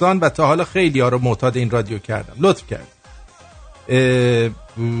به دوستان و تا حالا خیلی ها رو معتاد این رادیو کردم. لطف کرد.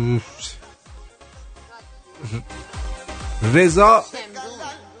 رضا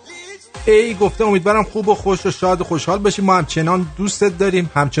ای گفته امیدوارم خوب و خوش و شاد و خوشحال باشی، ما همچنان دوستت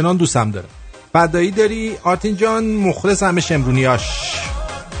داریم، همچنان دوستم دارم. فدایی داری آرتین جان، مخلص همه شمرونیاش.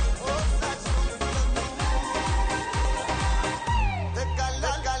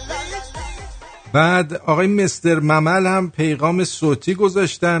 بعد آقای مستر ممل هم پیغام صوتی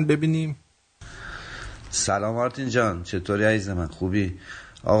گذاشتن، ببینیم. سلام آرتین جان، چطوری عزیز من؟ خوبی؟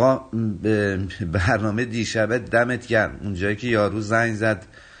 آقا برنامه دیشبه دمت گرم، اونجایی که یارو زنگ زد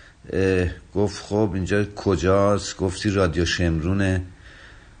گفت خب اینجا کجاست؟ گفتی رادیو شمرونه.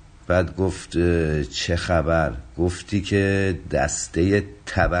 بعد گفت چه خبر؟ گفتی که دسته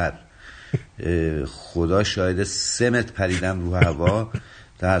تبر. خدا شاید سمت پریدم رو هوا.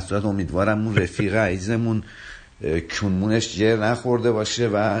 در صورت امیدوارم اون رفیق عزیزمون کونمونش جر نخورده باشه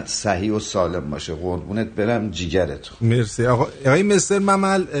و صحیح و سالم باشه. قربونت برم جیگرت. مرسی آقای مستر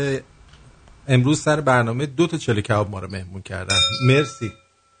ممل. امروز سر برنامه 2 تا چله کباب ما رو مهمون کردن. مرسی.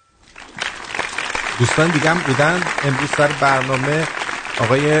 دوستان دیگه هم بودن امروز سر برنامه.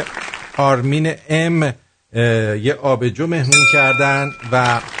 آقای آرمین ام یه آبجو مهمون کردن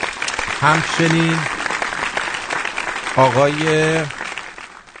و همچنین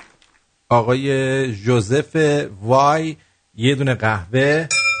آقای جوزف وای یه دونه قهوه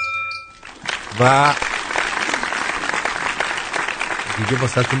و دیگه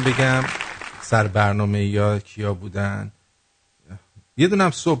واسهتون بگم سر برنامه یا کیا بودن. یه دونه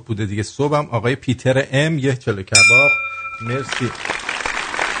هم صبح بوده دیگه، صبح هم آقای پیتر ام یه چلو کباب. مرسی.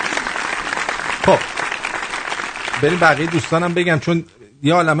 خب بریم بقیه دوستانم بگم، چون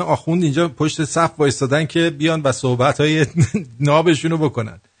یه عالمه آخوند اینجا پشت صف وایستادن که بیان و صحبت‌های نابشونو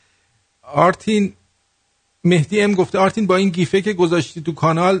بکنن. آرتین مهدی ام گفته آرتین با این گیفه که گذاشتی تو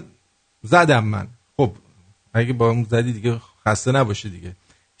کانال زدم من. خب اگه با اون زدی دیگه خسته نباشه دیگه.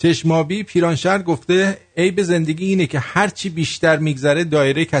 چشمابی پیرانشهر گفته عیب زندگی اینه که هرچی بیشتر میگذره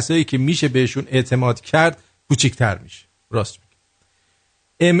دایره کسایی که میشه بهشون اعتماد کرد کوچیک‌تر میشه. راست میگه.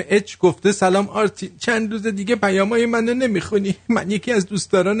 ام اچ گفته سلام آرتین، چند روز دیگه پیامای منو نمیخونی، من یکی از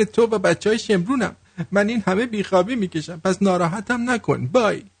دوستداران تو و بچهای شمرونم، من این همه بیخوابی میکشم پس ناراحتم نکن،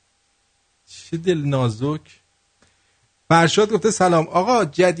 بای. چه دل نازک. فرشاد گفته سلام آقا،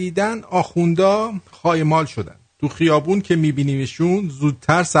 جدیدن آخوندا خایمال شدن، تو خیابون که میبینیمشون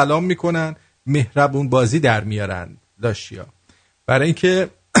زودتر سلام میکنن، مهربون بازی در میارن لاشیا، برای اینکه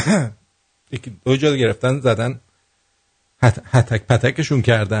یکی 2 جا گرفتن زدن هتک پتکشون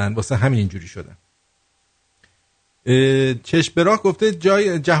کردن، واسه همین اینجوری شدن. چشبراه گفته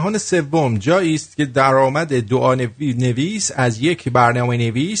جهان سوم جایی است که درآمد دعا نویس از یک برنامه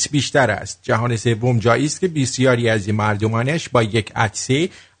نویس بیشتر است. جهان سوم جایی است که بسیاری از مردمانش با یک عطسه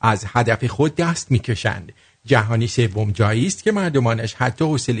از هدف خود دست میکشند. جهان سوم جایی است که مردمانش حتی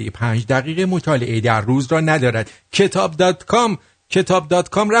حوصله 5 دقیقه مطالعه در روز را ندارد. کتاب.com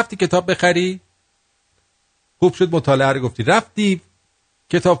رفتی کتاب بخری؟ خوب شد مطالعه رو گفتی. رفتی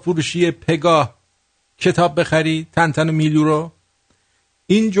کتاب فروشی پگاه کتاب بخری تن و میلیو رو.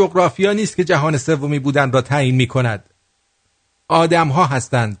 این جغرافیا نیست که جهان سومی بودن را تعیین می‌کند. آدم‌ها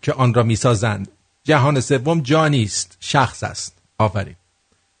هستند که آن را می‌سازند. جهان سوم جا نیست، شخص است. آفرین.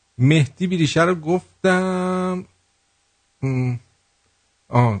 مهدی بیریشه رو گفتم.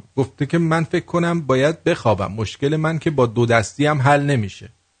 گفته که من فکر کنم باید بخوابم. مشکل من که با دو دستی هم حل نمیشه.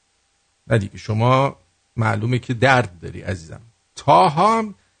 نه دیگه، شما معلومه که درد داری عزیزم. تاها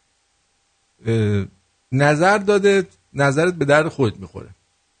هم نظر داده، نظرت به درد خودت میخوره.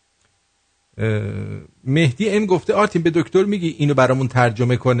 مهدی ام گفته آرتین به دکتر میگی اینو برامون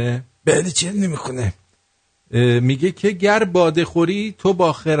ترجمه کنه؟ بله چه نمیخونه. میگه که گر باده خوری تو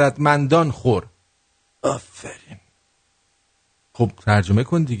با خردمندان خور. آفرین. خب ترجمه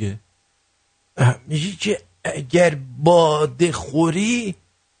کن دیگه. میگه که اگر باده خوری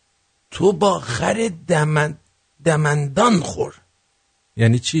تو با خر دمندان خور.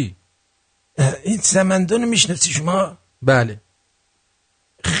 یعنی چی؟ این سمندان میشناسی شما؟ بله.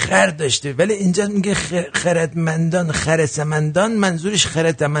 خر داشته ولی اینجا میگه خردمندان، خر سمندان، منظورش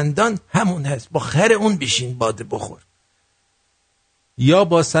خردمندان همون هست. با خر اون بشین باده بخور. یا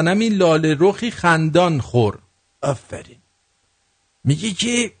با صنمی لاله رخی خندان خور. آفرین. میگه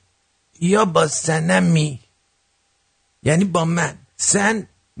که یا با صنمی یعنی با من،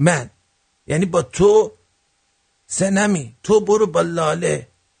 من یعنی با تو، صنمی تو برو با لاله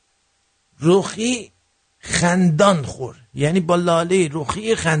رخی خندان خور، یعنی با لاله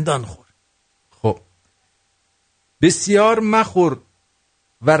رخی خندان خور. خب بسیار مخور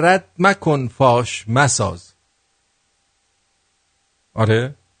و رد مکن فاش مساز.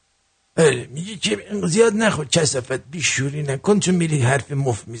 آره میگه که زیاد نخور، کثافت بیشوری نکن چون میری حرف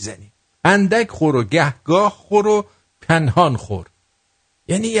مفت میزنی. اندک خور و گهگاه خور و پنهان خور،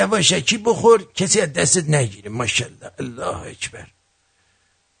 یعنی یواشکی بخور کسی از دستت نگیره. ماشاءالله الله اکبر.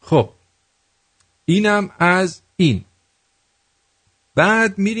 خب اینم از این.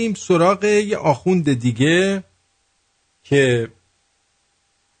 بعد میریم سراغ یه آخوند دیگه که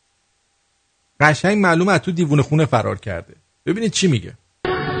قشنگ معلومه تو دیوونه خونه فرار کرده. ببینید چی میگه.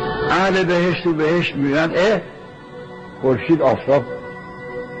 اهل بهشت و بهشت میگن خورشید آفتاب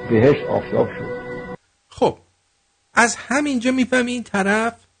بهشت آفتاب شد. خب از همینجا میفهمی این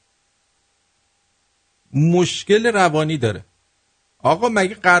طرف مشکل روانی داره. آقا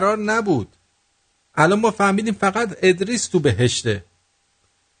مگه قرار نبود؟ الان ما فهمیدیم فقط ادریس تو بهشته.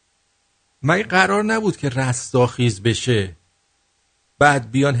 مگه قرار نبود که رستاخیز بشه،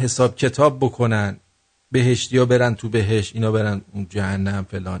 بعد بیان حساب کتاب بکنن، بهشتی ها برن تو بهشت، اینا برن اون جهنم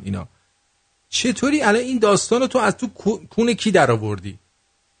فلان اینا؟ چطوری الان این داستانو تو از تو کون کی در آوردی؟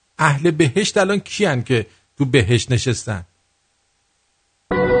 اهل بهشت الان کیان که تو بهشت نشستن؟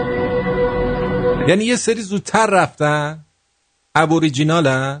 یعنی یه سری زودتر رفتن؟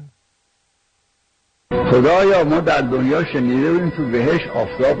 ابوریجینالن؟ خدایا ما در دنیا شنیده بودیم تو بهشت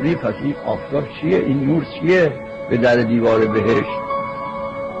آفتاب نیست، پس این آفتاب چیه؟ این نور چیه به در دیوار بهشت؟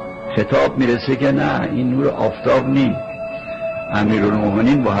 خطاب میرسه که نه این نور آفتاب نیست.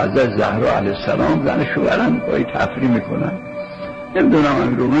 امیرالمومنین با حضرت زهرا علیه السلام زن شوهرن با تفریح میکنن. نمیدونم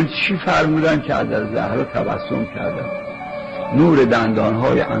امیرالمومنین چی فرمودن که حضرت زهرا تبسم کردن. نور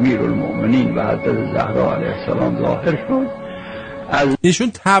دندانهای امیرالمومنین و حضرت زهرا علیه السلام ظاهر شد.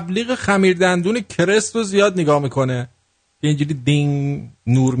 ایشون تبلیغ خمیر دندون کرست رو زیاد نگاه میکنه که اینجوری دینگ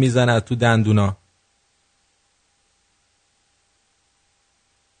نور میزنه تو دندونا.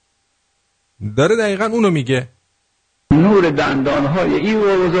 داره دقیقا اونو میگه. نور دندانهای این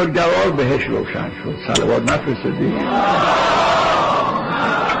و بزرگوار بهش روشن شد. صلوات نفرستدی؟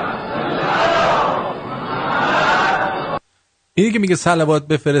 اینی که میگه صلوات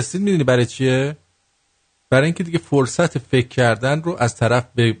بفرستید میدونی برای چیه؟ برای اینکه دیگه فرصت فکر کردن رو از طرف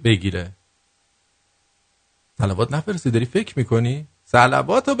بگیره. صلوات نفرستی داری فکر میکنی؟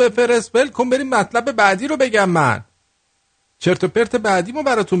 صلوات رو بفرست، بل کن بریم مطلب بعدی رو بگم. من چرت و پرت بعدیمو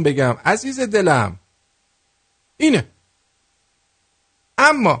براتون بگم عزیز دلم. اینه.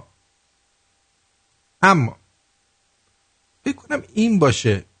 اما فکر کنم این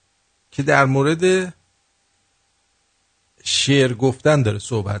باشه که در مورد شعر گفتن داره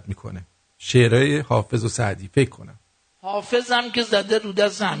صحبت میکنه. شعرهای حافظ و سعدی فکر کنم. حافظم که زده رو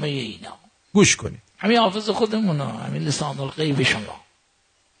دست همه اینا. گوش کنید. همین حافظ خودمونا، همین لسان الغیب شما،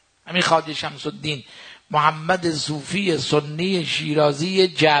 همین خواجه شمس الدین محمد صوفی سنی شیرازی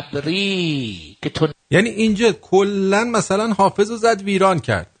جبری که یعنی اینجا کلن مثلا حافظ رو زد ویران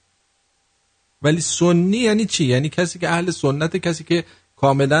کرد. ولی سنی یعنی چی؟ یعنی کسی که اهل سنت، کسی که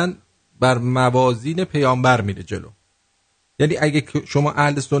کاملا بر موازین پیامبر میره جلو. یعنی اگه شما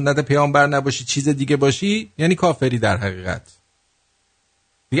اهل سنت پیامبر نباشی چیز دیگه باشی یعنی کافری در حقیقت.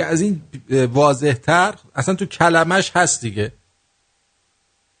 دیگه از این واضح تر اصلا تو کلمش هست دیگه.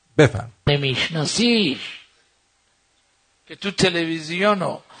 بفهم. نمیشناسیش که تو تلویزیون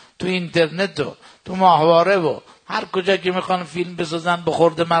و تو اینترنت و تو ماهواره و هر کجا که میخوان فیلم بسازن به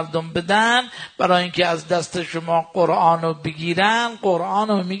خورد مردم بدن، برای اینکه از دست شما قرآنو بگیرن،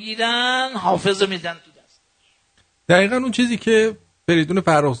 قرآنو میگیرن، حافظو میدن تو دست. دقیقاً اون چیزی که فریدون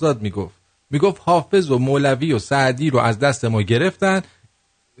فرخزاد میگفت حافظ و مولوی و سعدی رو از دست ما گرفتن،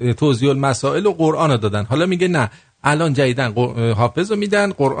 توضیح المسائل و قرآن رو دادن. حالا میگه نه، الان جدیدن حافظ رو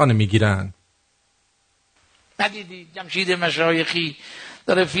میدن، قرآن رو میگیرن. ندیدی جمشید مشایخی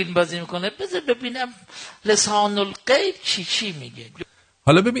داره فیلم بازی میکنه؟ بذار ببینم لسان الغیب چی میگه.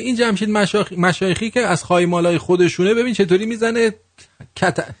 حالا ببین این جمشید مشایخی که از خایمالای خودشونه، ببین چطوری میزنه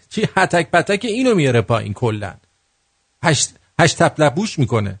هتک پتک اینو میاره پایین، کلن هشت تپلبوش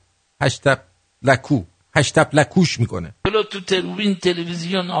میکنه، هشت تپلکوش میکنه. تو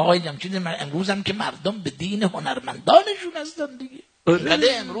تلویزیون آقای جمشید امروز هم که مردم به دین هنرمندانشون هستن دیگه. اینقدر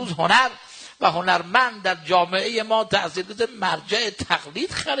امروز هنر و هنرمند در جامعه ما تأثیر گذار، مرجع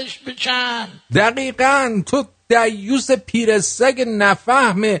تقلید خرش بچن. دقیقاً تو دیوس پیرسگ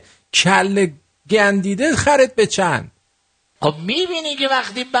نفهم کل گندیده خرد بچن. خب میبینی که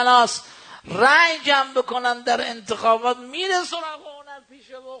وقتی بناس رأی جمع بکنن در انتخابات، میره سراغ هنر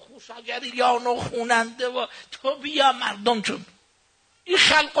پیشه و خوشگریان و خوننده و تو بیا مردم چون این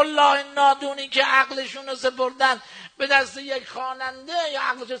خلق الله نادونی که عقلشون رو سپردن به دست یک خواننده یا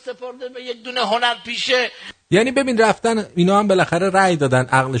عقلش سپرده به یک دونه هنر پیشه. یعنی ببین رفتن اینا هم بالاخره رأی دادن،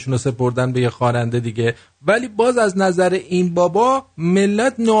 عقلشون رو سپردن به یک خواننده دیگه، ولی باز از نظر این بابا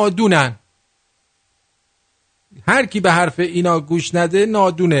ملت نادونن. هر کی به حرف اینا گوش نده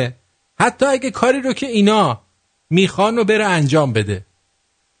نادونه، حتی اگه کاری رو که اینا میخوان رو بره انجام بده.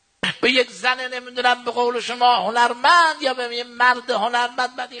 به یک زن نمیدونم به قول شما هنرمند یا به یک مرد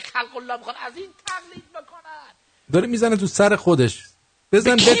هنرمند بعد این خلق الله بخوان از این تقلید بکنن، داره میزنه تو سر خودش.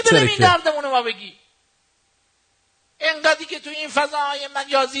 بزن به کی بتره این دردمونو ما بگی؟ اینقدری که تو این فضاهای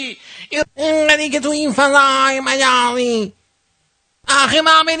مجازی آخه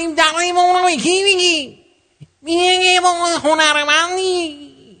ما بریم دقیمون رو به کی بگی؟ بینه با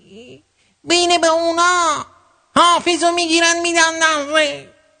هنرمندی بینه به اونا حافظ رو میگیرن میدن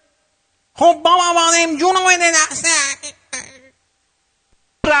دسته. خب بابا بادم جون رو بده دسته.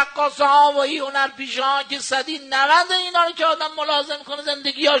 رقاصه ها و این هنر پیشه ها که 190 اینا رو که آدم ملازم کنه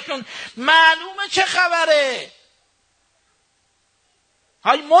زندگی هاشون معلومه چه خبره.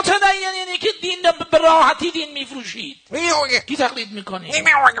 های متدینی که دین به راحتی دین میفروشید، کی تقلید میکنی؟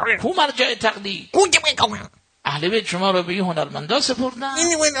 کو مرجع تقلید؟ اهل بیت شما رو به این هنرمندا سپردن.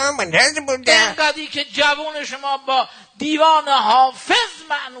 اینقدری که جوان شما با دیوان حافظ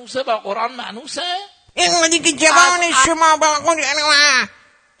معنوسه، با قرآن معنوسه. اینقدری که جوان شما با قرآن،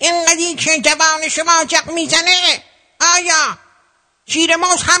 اینقدری که جوان شما جق میزنه، آیا شیر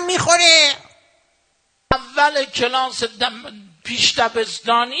ماست هم میخوره؟ اول کلاس پیش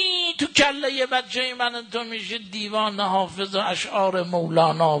دبستانی تو کله یه بچه من تو میشه دیوان حافظ و اشعار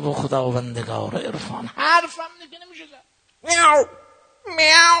مولانا و خداوندگار عرفان. حرفم دیگه نمیشه زد. میاو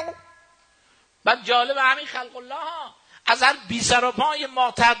میاو. بعد جالب همین خلق الله ها از هر بی سر و پای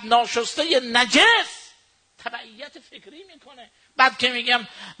معتاد ناشسته نجس تبعیت فکری میکنه. بعد که میگم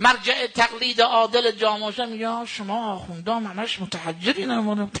مرجع تقلید عادل جامعه میگه شما آخوندام همش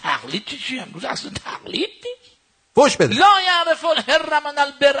متحجرین. تقلید چی؟ امروز اصلا تقلید نیست. فوش بده. لا یعرف الحر من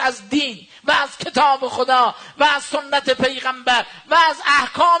البر، از دین و از کتاب خدا و از سنت پیغمبر و از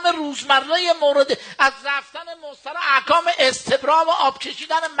احکام روزمره مورد، از رفتن مستر احکام استبرا و آب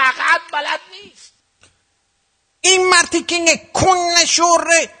کشیدن مقعد بلد نیست. این مرتی که کن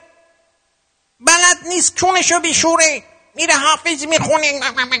نشوره بلد نیست کونشو بشوره، میره حافظ میخونه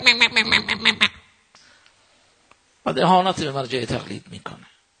بعد اهانت به مرجع تقلید میکنه،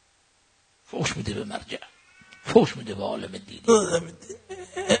 فوش میده به مرجع، فوش میده به عالم دینی.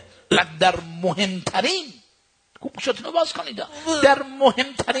 و در مهمترین گوشتونو باز کنید، در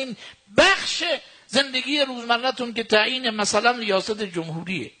مهمترین بخش زندگی روزمرتون که تعیین مثلا ریاست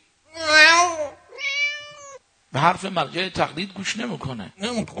جمهوریه، به حرف مرجع تقلید گوش نمیکنه.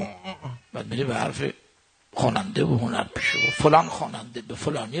 بعد میره به حرف خواننده و هنر پیشه و فلان خواننده به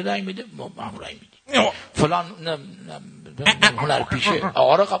فلانی رای میده، ما هم رای میدیم. فلان هنر پیشه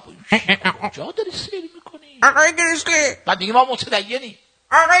آقا را قبول کجا داری سیر میکنی؟ آقای گرسله. بعد دیگه ما متدینی،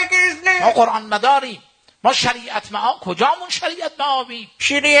 آقای گرسله، ما قرآن مداریم، ما شریعت معا. کجامون شریعت معابی؟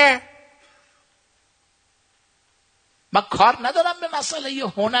 شریعه. من کار ندارم به مسئله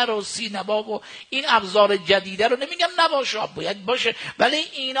هنر و سینما و این ابزار جدیده رو نمیگم نباشه، باید باشه، ولی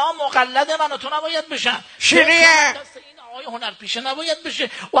اینا مقلد من و تو نباید بشن. شریعه. دست این آقای هنرپیشه نباید بشه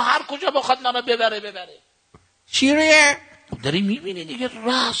و هر کجا بخواد منو ببره. چیه؟ داری میبینی دیگه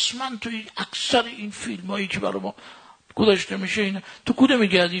رسما توی اکثر این فیلمایی که برای ما گذاشته میشه اینا تو کدوم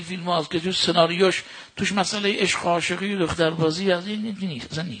میگه از این فیلم ها هست که تو سناریوش توش مسئله عشق عاشقی دختربازی از این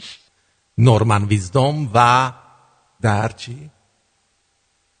نیست. نورمن ویزدوم و در چی؟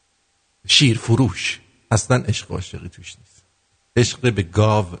 شیر فروش اصلا عشق عاشقی توش نیست. عشق به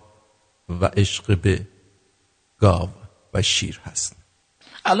گاو و عشق به گاو و شیر هست.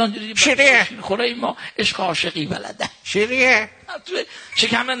 الان دیدی شیریه خوره ما عشق عاشقی بلده شیریه تو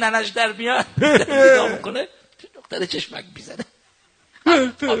شکم ننش در میاد نگاه میکنه دختر چشمک بیزنه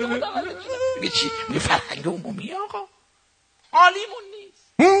میگه چی؟ میگه فرهنگ عمومی آقا حالیمون نیست.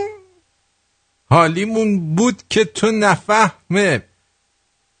 حالیمون بود که تو نفهمه.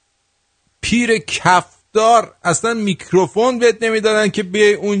 پیر کفدار اصلا میکروفون بهت نمیدادن که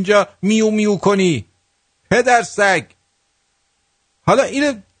بیای اونجا میو میو کنی پدر سگ. حالا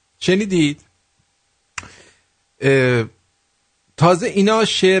اینو شنیدید؟ تازه اینا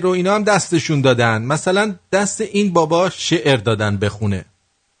شعر و اینا هم دستشون دادن. مثلا دست این بابا شعر دادن بخونه.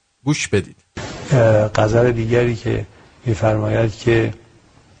 گوش بدید. غزل دیگری که میفرماید که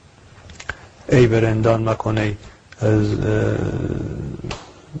ای برندان مکنه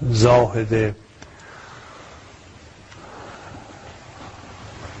زاهد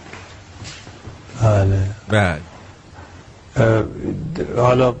بله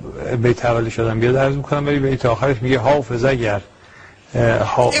حالا بیت اولی شدم بیاد عرض میکنم ولی بیت آخرش میگه حافظ اگر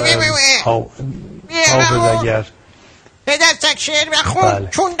حافظ اگر پدر تک شعر بخون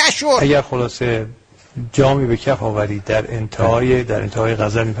چون نشد. اگر خلاصه جامی به کف آوری در انتهای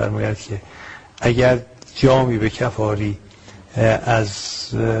غزل میفرماید که اگر جامی به کف آوری از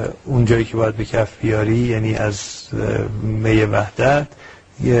اون جایی که باید به کف بیاری یعنی از می وحدت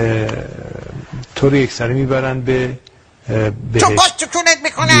تو رو یک سره میبرن به بهشت. تو باز سکونت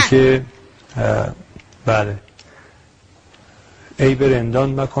میکنن که بله ای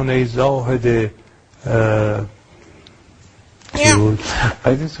برندان مکن ای زاهد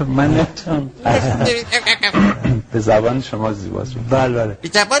من نمیتونم به زبان شما زیباست. بله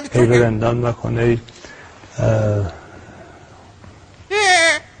ای برندان مکن ای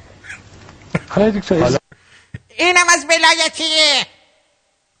اینم از ولایتیه.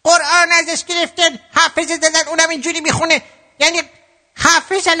 قرآن ازش گرفتن حافظ دادن اونم اینجوری میخونه. یعنی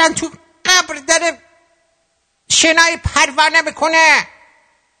حافظ الان تو قبر داره شنای پروانه میکنه.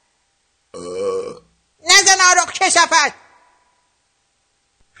 نزن آرق کسافت.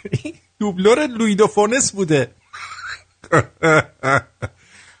 دوبلور لویدو فونس بوده.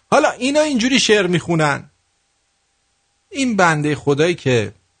 حالا اینا اینجوری شعر میخونن. این بنده خدایی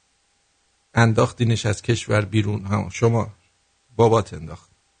که انداختینش از کشور بیرون هم شما بابات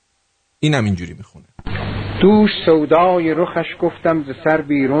انداخت اینم اینجوری میخونه. دوش سودای رخش گفتم ز سر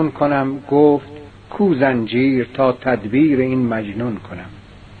بیرون کنم گفت کو زنجیر تا تدبیر این مجنون کنم.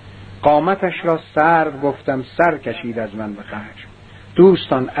 قامتش را سرو گفتم سر کشید از من به خشم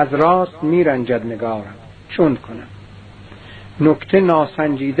دوستان از راست میرنجد نگارم چون کنم. نکته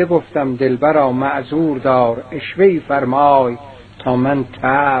ناسنجیده گفتم دلبرا معذور دار اشوهی فرمای تا من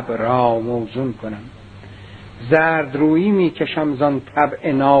طبع را موزون کنم. زرد رویی می کشم زان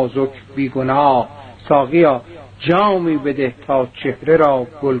طبع نازک بیگناه ساقیا جامی بده تا چهره را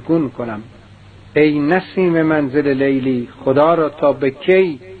گلگون کنم. ای نسیم منزل لیلی خدا را تا به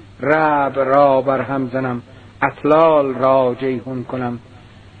کی ربع را برهم زنم اطلال را جیحون کنم.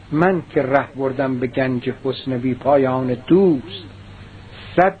 من که ره بردم به گنج حسن بی پایان دوست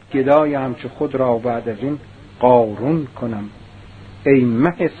 100 گدای همچو خود را بعد از این قارون کنم. ای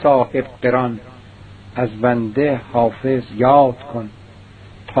مه صاحب قران از بنده حافظ یاد کن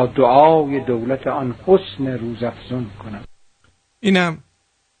تا دعای دولت آن حسن روزافزون کنم. اینم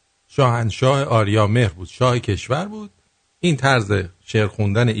شاهنشاه آریامهر بود، شاه کشور بود. این طرز شعر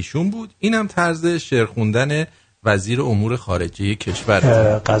خوندن ایشون بود. اینم طرز شعر خوندن وزیر امور خارجه کشور.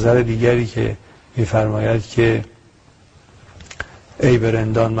 غزل دیگری که میفرماید که ای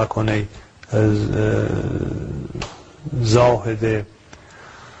برندان مکنه زاهد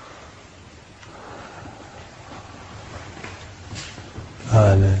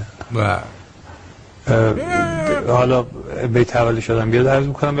حالا بیت اولی شدم بیاد عرض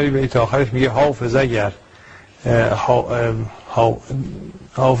میکنم ولی بیت آخرش میگه حافظ اگر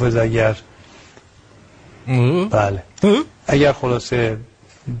حافظ اگر بله اگر خلاصه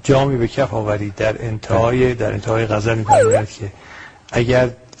جامی به کف آوری در انتهای غزل میفرماید که اگر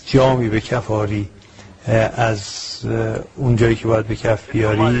جامی به کف آوری از اون جایی که باید به کف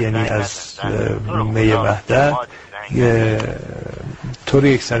بیاری یعنی از می وحدت تو رو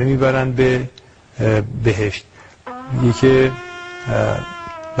یک سره میبرن به بهشت. میگه که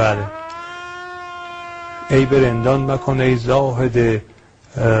بله ای برندان مکن ای زاهد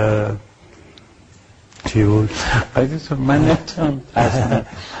چی بود؟ من نمیتونم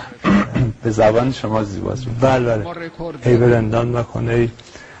به زبان شما زیباست. بله ای برندان مکن ای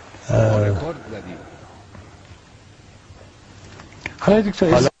حالا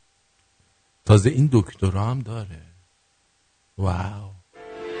تازه این دکترا هم داره. واو.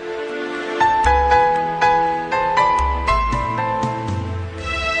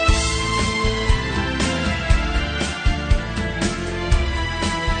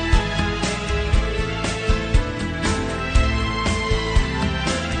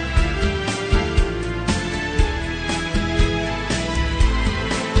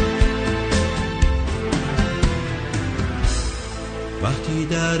 وقتی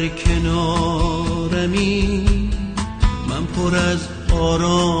در کنارمی من پر از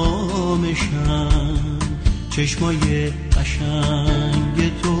آرامشم، چشمای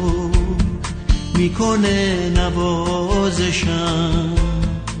قشنگ تو میکنه نوازشم.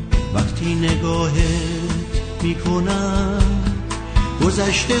 وقتی نگاهت میکنم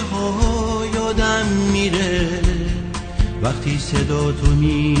گذشته ها یادم میره، وقتی صدا تو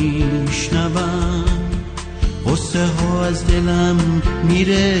میشنوم غصه ها از دلم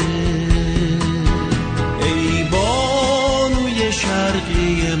میره. ای بانوی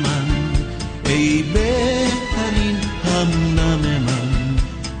شرقی من، ای بهترین همدم من،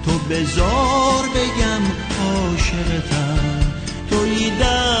 تو بذار بگم عاشقتم، توی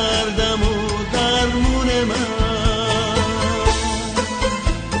دردم و درمون من.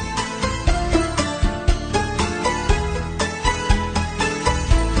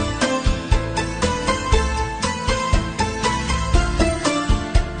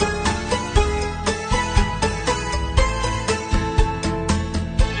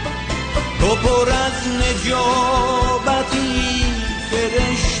 تو پر از نجابتی،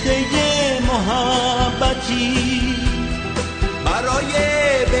 فرشته محبتی، برای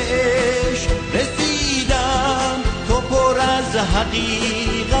بهش رسیدم. تو پر از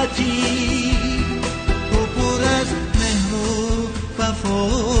حقیقتی، تو پر از مهر و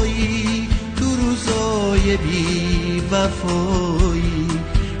وفایی، تو روزای بی وفایی.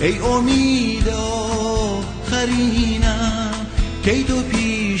 ای امید آخرینم کی تو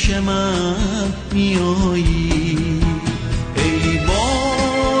پیش من میایی. ای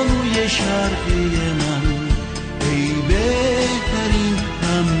بانوی شرقی من، ای بهترین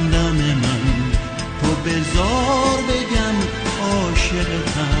همدم من، تو بذار بگم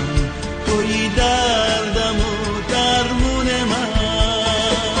عاشقتم، توی دردم و درمون من.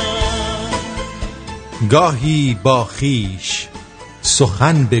 گاهی با خیش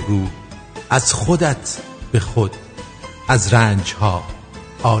سخن بگو از خودت به خود، از رنجها،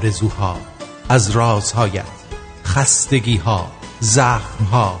 آرزوها، از رازهایت، خستگیها،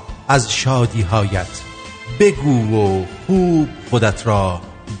 زخمها، از شادیهایت بگو و خوب خودت را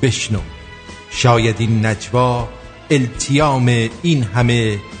بشنو. شاید این نجوا التیام این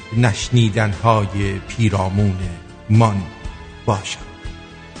همه نشنیدنهای پیرامون من باشد.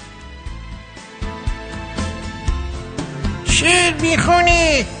 شعر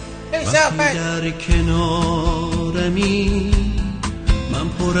میخونی وقتی در کنارمی من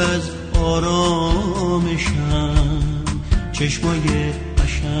پر از آرامشم، چشمای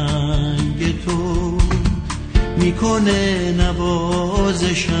قشنگ تو میکنه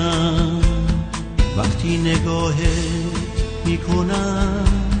نوازشم. وقتی نگاهت میکنم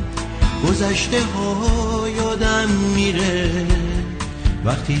گذشته ها یادم میره،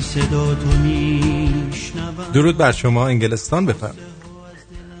 وقتی صدا تو میشنوم. درود بر شما. انگلستان بفرمایید.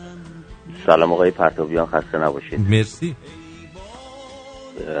 سلام آقای پرتویان، خسته نباشید. مرسی.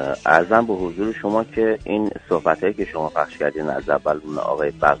 عرضم به حضور شما که این صحبتایی که شما پخش کردین از اول اون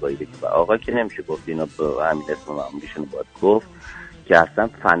آقای بقایی و آقا که نمیشه گفت اینا به همین اسم معمولیشون باید گفت که اصلا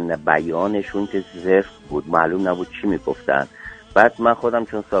فن بیانشون که صفر بود، معلوم نبود چی میگفتن. بعد من خودم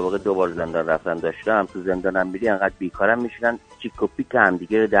چون سابقه 2 بار زندان رفتن داشتم، تو زندانم میری انقدر بیکارم میشینن چیک و پیک هم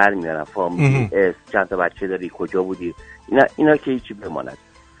دیگه رو در میارن، فامیلی چند تا بچه داری، کجا بودی، اینا که هیچی بماند.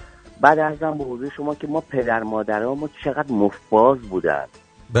 بعد ازم به حضور شما که ما پدر مادرها چقدر مفباز بودن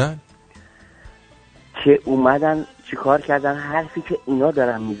که اومدن چیکار کردن، حرفی که اینا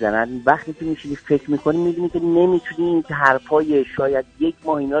دارن میزنن وقتی که میشینی فکر میکنی میبینی که نمیتونی این حرفای شاید 1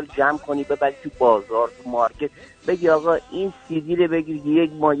 ماه اینا رو جمع کنی ببری تو بازار تو مارکت بگی آقا این سیدی رو بگیر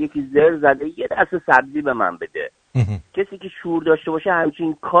 1 ماه یکی زر زده یه دسته سبزی به من بده. کسی که شعور داشته باشه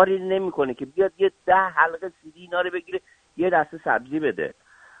همچین کاری نمیکنه که بیاد یه 10 حلقه سیدی اینا رو بگیره یه دسته سبزی بده.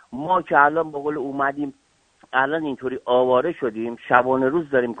 ما که الان به قول اومدیم الان اینطوری آواره شدیم، شبانه روز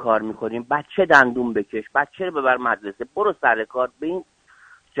داریم کار میکنیم، بچه دندون بکش، بچه رو ببر مدرسه، برو سر کار، به این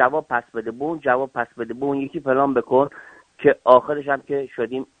جواب پس بده، به اون جواب پس بده، به اون یکی فلان بکن، که آخرش هم که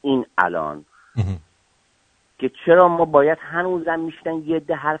شدیم این الان که چرا ما باید هنوزم میشنن یه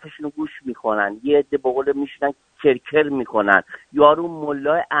عده حرفشون رو گوش میکنن، یه عده به قول میشنن کرکر میکنن. یارو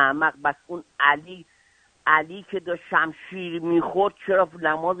ملای احمق، بس اون علی که داشت شمشیر میخورد چرا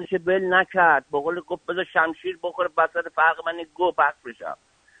نمازش بل نکرد؟ به قول گفت بذار شمشیر بخوره وسط فرق من گو پس بشم.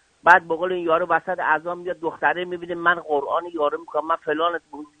 بعد به قول این یارو وسط اذان میاد دختره میبینه من قرآن یارو میکنم، من فلانت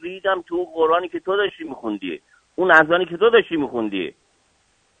ریدم تو قرآنی که تو داشتی میخوندی، اون اذانی که تو داشتی میخوندی.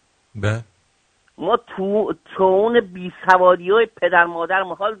 ما تو اون بیسوادی‌های پدر مادر،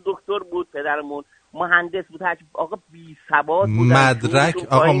 حال دکتر بود پدرمون، مهندس بود، آقا بیسواد بود،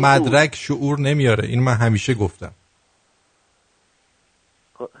 مدرک شعور نمیاره. این من همیشه گفتم.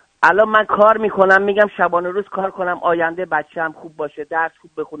 الان من کار میکنم، میگم شبانه روز کار کنم آینده بچه‌م خوب باشه، درس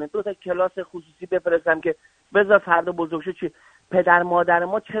خوب بخونه، 2 تا کلاس خصوصی بفرستم که بذار فردا بزرگ شه. چی پدر مادر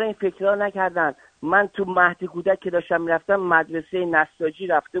ما چرا این فکرها نکردن؟ من تو مهد کودک که داشتم میرفتم مدرسه نساجی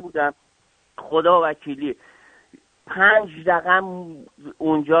رفته بودم، خدا وکیلی 5 رقم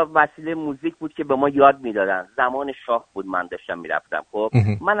اونجا وسیله موزیک بود که به ما یاد میدادن. زمان شاه بود من داشتم میرفتم. خب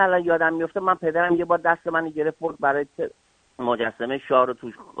من الان یادم میفته من پدرم یه بار دست منو گرفت برد برای مجسمه شاه رو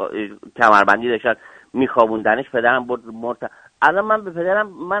تو کمربندی داشتن میخوابوندنش، پدرم برد مرد. الان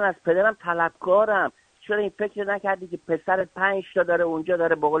من از پدرم طلبکارم. چرا این فکر نکردی که پسر 5 تا داره اونجا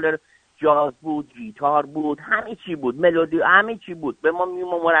داره به قول جاز بود، گیتار بود، همه چی بود، ملودی، همه چی بود. به ما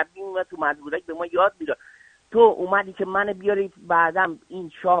مربی میومد تو مدرسه به ما یاد میداد. تو اومدی که من بیاری بعدم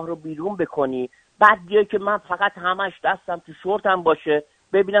این شاه رو بیرون بکنی، بعد بیای که من فقط همش دستم تو شورتم باشه،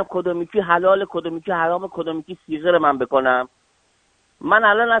 ببینم کدومیکی حلال، کدومیکی حرام، کدومیکی صیغه رو من بکنم. من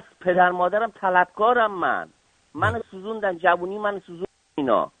الان از پدر مادرم طلبکارم. من سوزوندن، جوونی من سوزوندن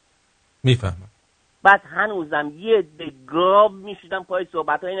اینا. میفهمم. بعد هنوزم یه دگاب میشیدم پای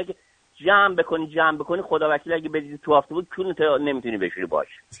صحبت ها اینا که جمع بکنی خدا وکیل اگه بزیدی تو هفته بود کونت نمیتونی بشوری باش.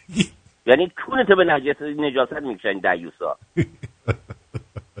 یعنی کونت به نجاست میکشن دیوسا.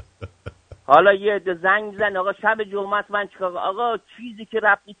 حالا یه عده زنگ میزنه آقا شب جمعه است من چیکار؟ آقا چیزی که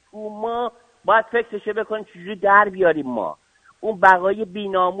رفتی تو ما باید فکرش بکنیم چجوری در بیاریم ما اون بقای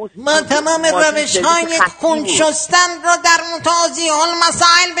بی‌ناموس. ما تمام روش‌های خون شستن را در توضیح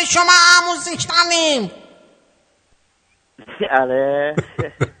المسائل به شما آموزش دادیم. آره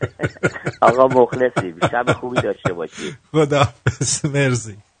آقا مخلصی، شب خوبی داشته باشی. خداحافظ.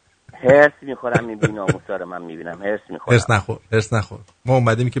 مرسی. هرس میخورم این بی‌ناموسا رو من میبینم، هرس میخورم. هرس نخور. ما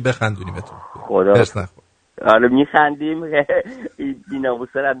اومدیم که بخندونیمتون. خدا هرس نخور. آره میخندیم این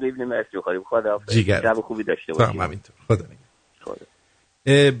بی‌ناموسا رو ببینیم هرس میخوریم. خداحافظ. شب خوبی داشته باشی. تمام همینطور. خدا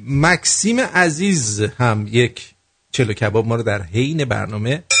مکسیم عزیز هم یک چلو کباب ما رو در حین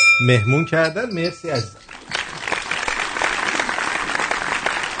برنامه مهمون کردن. مرسی عزیز.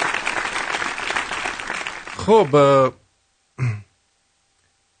 خب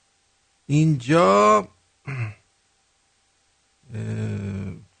اینجا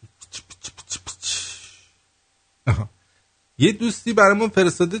یه دوستی برامون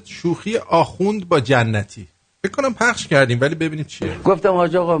فرستاده شوخی آخوند با جنتی. فکر کنم پخش کردیم ولی ببینیم چیه. گفتم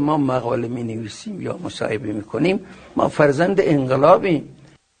حاج آقا ما مقاله می نویسیم یا مصاحبه می کنیم، ما فرزند انقلابیم.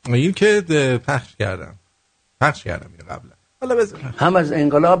 این که پخش کردم اینو قبلا. حالا بذار هم از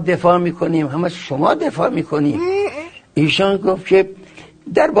انقلاب دفاع می کنیم هم از شما دفاع می کنیم. ایشان گفت که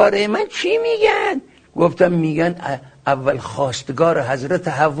درباره من چی میگن؟ گفتم میگن اول خواستگار حضرت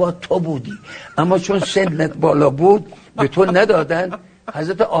حوا تو بودی، اما چون سنت بالا بود به تو ندادن،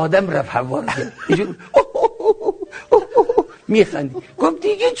 حضرت آدم رفت حوا رو گرفت. میخندی. گفت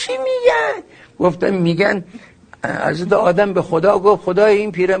دیگه چی میگن؟ گفتم میگن حضرت آدم به خدا گفت خدای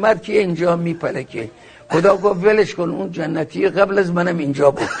این پیرمرد که اینجا میپلکه. خدا گفت ولش کن اون جنتی قبل از منم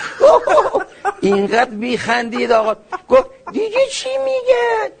اینجا بود. اینقدر میخندید آقا. گفت دیگه چی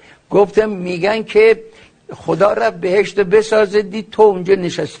میگن؟ گفتم میگن که خدا رب بهشت بسازه، دید تو اونجا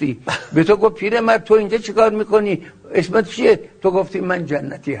نشستی، به تو گفت پیرمرد تو اینجا چیکار میکنی؟ اسمت چیه؟ تو گفتی من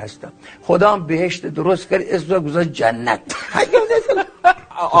جنتی هستم. خدا هم بهشت درست کرد اسم گذاشت جنت.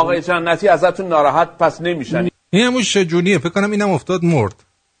 آقای جنتی ازتون ناراحت پس نمیشن. این همون شجونیه، فکر کنم اینم افتاد مرد.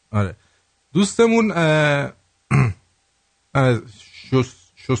 آره دوستمون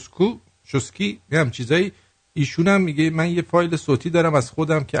شسکی هم چیزایی، ایشون هم میگه من یه فایل صوتی دارم از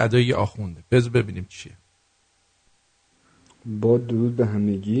خودم که ادای آخونده، بذار ببینیم چیه. با درود به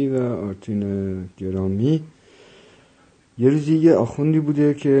همگی و آرتین گرامی. یه روزی یه آخوندی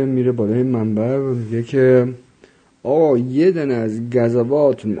بوده که میره بالای منبر و میگه که آقا یه دن از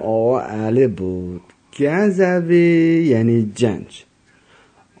گزواتون آقا علی بود، گزوه یعنی جنج.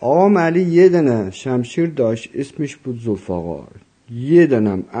 آقام علی یه دونه شمشیر داشت اسمش بود ذوالفقار، یه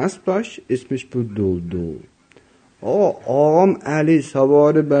دونم اسب داشت اسمش بود دلدل. آقام علی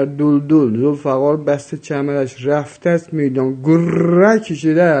سوار بر دلدل، ذوالفقار بسته چمنش رفته است میدان، گره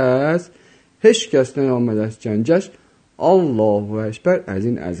کشیده است، هیچ کس نیامده است جنجش. الله اکبر. از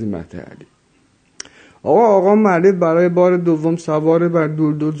این عظمت علی. آقام علی برای بار دوم سوار بر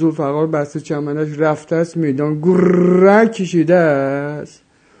دلدل، ذوالفقار بسته چمنش رفته است میدان، گره کشیده است،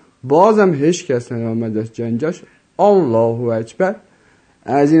 بازم هیچ کس نیامده است جنجش. الله اکبر.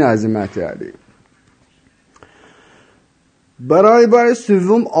 از این عظمت علی. برای بار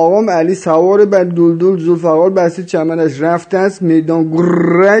سوم آقام علی سوار بر دلدل، ذوالفقار بسته چمنش رفته است میدان،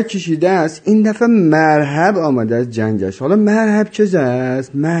 گره کشیده است. این دفعه مرهب آمده از جنگش. حالا مرهب چه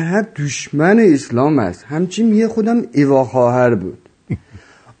است؟ مرهب دشمن اسلام است. همچین میگه خودم ایوا خواهر بود.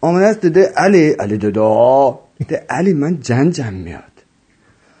 آمده است داده علی دادا، ده علی من جنجم میاد.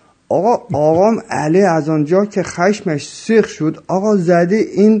 آقام علی از آنجا که خشمش سیخ شد، آقا زده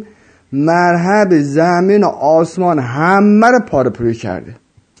این مرهب زمین و آسمان همه رو پاره پوره کرده.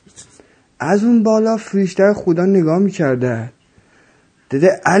 از اون بالا فرشته خدا نگاه میکرده،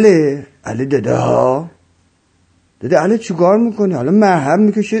 دیده علی دادا، دیده علی چیکار میکنه؟ حالا مرهب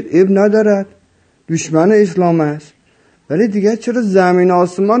میکشید اب ندارد، دشمن اسلام است، ولی دیگه چرا زمین و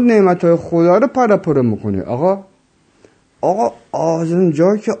آسمان نعمتهای خدا رو پاره پوره میکنه؟ آقا از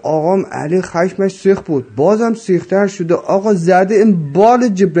اونجا که آقام علی خشمش سیخ بود، بازم سیختر شده. آقا زده این بال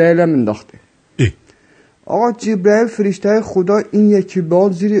جبرائیل هم انداخته. آقا جبرائیل فرشته خدا این یکی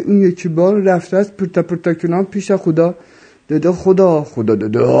بال زیر اون یکی بال رفته است پرتا کنان پیش خدا. داده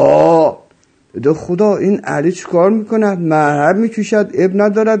خدا این علی چیکار میکند؟ مرهب میکشد اب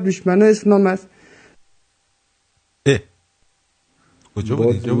ندارد، دشمن اسلام است. کجا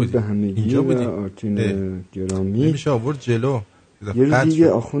بود؟ اینجا بودی؟ آرتین گرامی میشه آورد جلو. یه روز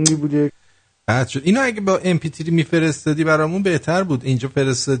دیگه آخوندی بوده قطع شد. اینو اگه با MP3 میفرستادی برامون بهتر بود. اینجا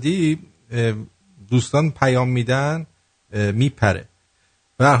فرستادی دوستان پیام میدن میپره.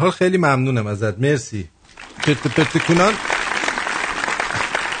 به هر حال خیلی ممنونم ازت، مرسی. پرت کنان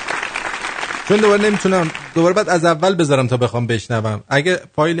چون دوباره نمیتونم بعد از اول بذارم تا بخوام بشنوم. اگه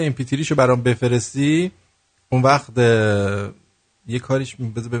فایل MP3 شو برام بفرستی اون وقت یه کاریش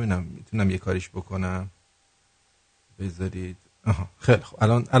بذار ببینم میتونم یه کاریش بکنم. بذارید خیلی خوب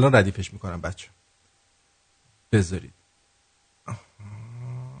الان ردیفش میکنم بچه. بذارید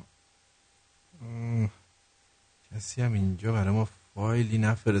کسی هم اینجا برای ما فایلی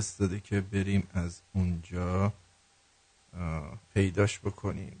نفرستاده که بریم از اونجا پیداش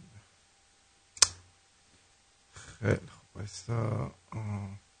بکنیم. خیلی خوب وایستا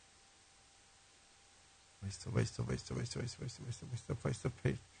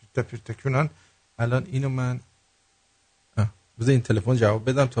الان اینو من بذار این تلفن جواب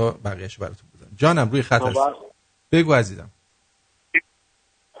بدم تا بقیه‌شو براتون بزنم. جانم روی خط هست. بگو عزیزم.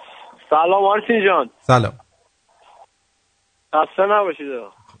 سلام آرتین جان. سلام. خسته نباشید.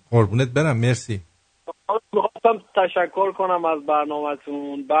 قربونت برم، مرسی. می‌خواستم تشکر کنم از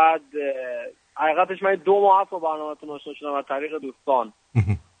برنامه‌تون. بعد حقیقتش من 2 ماه با برنامه‌تون آشنا شدم از طریق دوستان.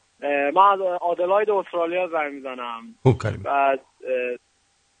 من از آدلاید استرالیا زنگ میزنم. خوب کردیم. بعد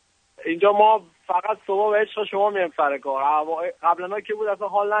اینجا ما فقط صبح به عشق شما میایم سر کار. قبلا که بود اصلا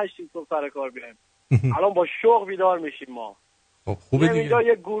حال نداشتیم صبح سر کار بیایم. الان با شوق بیدار میشیم ما. خب خوبه دیگه. اینجا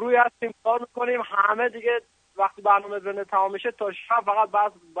یه گروهی هستیم کار میکنیم، همه دیگه وقتی برنامه زنده تمام میشه تا شب فقط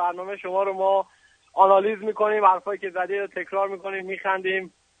بعد برنامه شما رو ما آنالیز میکنیم، حرفایی که زدی رو تکرار میکنیم،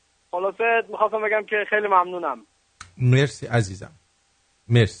 میخندیم. خلاصه میخواستم بگم که خیلی ممنونم. مرسی عزیزم،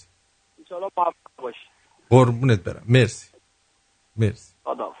 مرسی. ان شاء الله موفق باشی. قربونت برم، مرسی.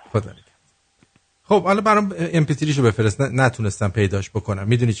 خدا. خب حالا برام MP3 شو بفرست. نتونستم پیداش بکنم.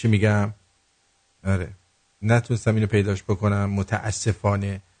 میدونی چی میگم؟ آره نتونستم اینو پیداش بکنم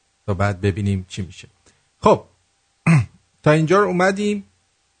متاسفانه، تا بعد ببینیم چی میشه. خب تا اینجا رو اومدیم،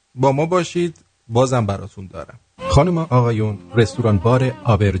 با ما باشید، بازم براتون دارم. خانم آقایون، رستوران بار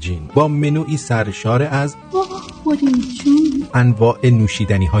آبرجین با منوی سرشار از انواع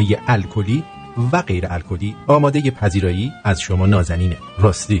نوشیدنی های الکلی و غیر الکلی آماده پذیرایی از شما نازنینه.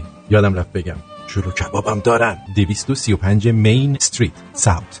 راستی یادم رفت بگم شروع کبابم دارن. 235 مین استریت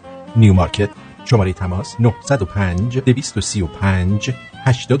ساوت نیو مارکت. شماره تماس 905 235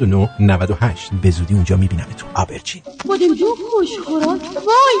 8998. به زودی اونجا میبینمتون. آبرجین بادمجون خوشخوراک،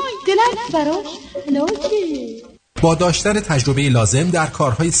 وای دلت براش لاکه. با داشتن تجربه لازم در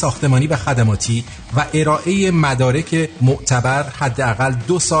کارهای ساختمانی و خدماتی و ارائه مدارک معتبر، حداقل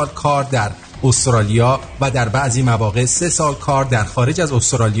 2 سال کار در استرالیا و در بعضی مواقع 3 سال کار در خارج از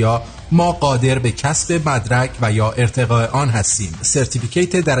استرالیا، ما قادر به کسب مدرک و یا ارتقاء آن هستیم.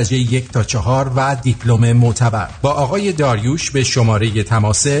 سرتیفیکیت درجه 1 تا 4 و دیپلم معتبر. با آقای داریوش به شماره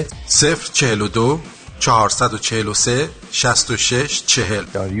تماس 042 443 66 40.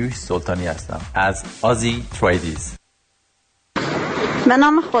 داریوش سلطانی هستم از آزی تریدیز. به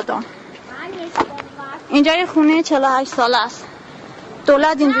نام خدا. اینجا یه خونه 48 ساله است.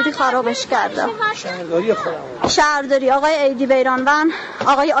 دولت اینجوری خرابش کرده. شهرداری آقای ایدی بیرانوند،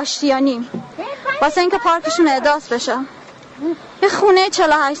 آقای آشتیانی، واسه اینکه پارکشون احداث بشه. یه خونه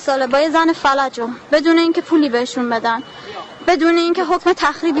 48 ساله با یه زن فلجو، بدون اینکه پولی بهشون بدن، بدون اینکه حکم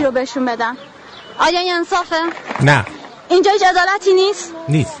تخریبی رو بهشون بدن. آیا این انصافه؟ نه. اینجا هیچ عدالتی نیست؟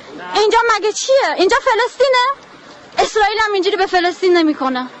 نیست. اینجا مگه چیه؟ اینجا فلسطینه؟ اسرائیل هم اینجوری به فلسطین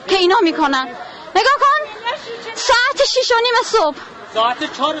نمیکنه که اینا میکنن. نگاه کن، ساعت 6:30 صبح،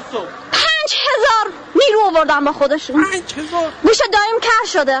 ساعت 4 صبح 5000 نیرو آوردن با خودشون. 5000 گوش دایم کر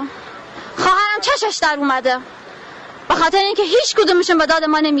شده. خواهرم چشش در اومده به خاطر اینکه هیچ کدومشون به داد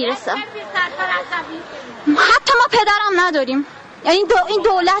ما نمیرسه. حتی ما پدرم نداریم. یعنی این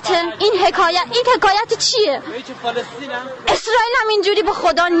دولت، این حکایت چیه؟ اسرائیل هم اینجوری به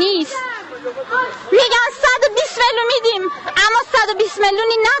خدا نیست. میگن 120 میلیون میدیم، اما 120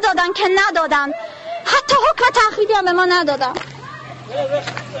 میلیونی ندادن که ندادن. حتی حکم تخریبی هم به ما ندادن.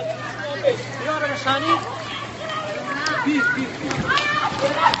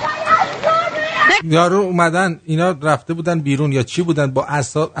 یارو اومدن اینا رفته بودن بیرون یا چی بودن، با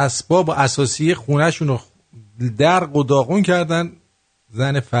اسباب و اساسی خونهشون رو درق و داغون کردن.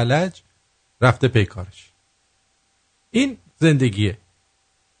 زن فلج رفته پیکارش. این زندگیه.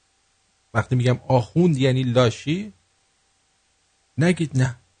 وقتی میگم آخوند یعنی لاشی، نگید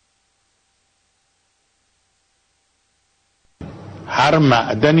نه. هر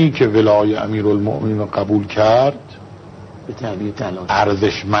معدنی که ولای امیرالمؤمنین قبول کرد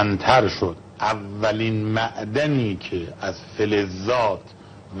ارزشمندتر شد. اولین معدنی که از فلزات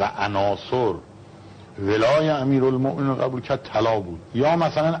و عناصر ولای امیرالمؤمنین قبول کرد طلا بود. یا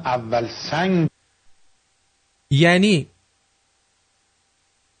مثلا اول سنگ. یعنی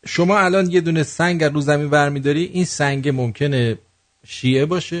شما الان یه دونه سنگ رو زمین برمی‌داری، این سنگ ممکنه شیعه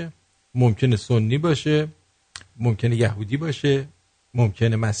باشه، ممکنه سنی باشه، ممکنه یهودی باشه،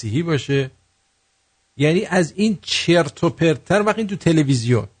 ممکنه مسیحی باشه. یعنی از این چرت و پرتر وقتی تو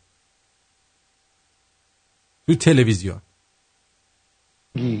تلویزیون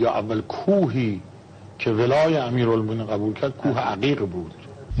یا اول کوهی که ولای امیرالمؤمنین قبول کرد کوه عقیق بود.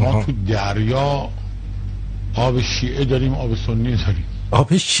 ما تو دریا آب شیعه داریم، آب سنی داریم.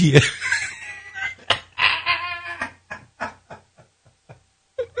 آب شیعه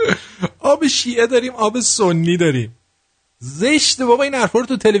آب شیعه داریم، آب سنی داریم. زشته بابا این حرفا رو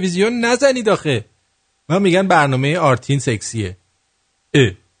تو تلویزیون نزنید آخه. من میگن برنامه آرتین سکسیه.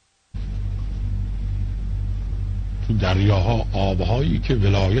 تو دریاها آبهایی که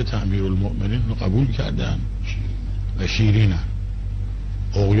ولایت امیرالمؤمنین رو قبول کردن و شیرینن،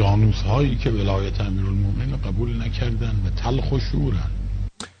 اقیانوس هایی که ولایت امیرالمؤمنین رو قبول نکردن و تلخ و شورن.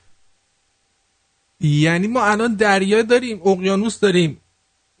 یعنی ما الان دریا داریم، اقیانوس داریم.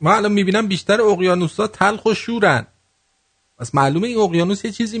 ما الان میبینم بیشتر اقیانوس ها تلخ و شورن. پس معلومه این اقیانوس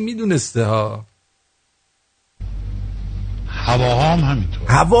یه چیزی میدونسته ها. هواها هم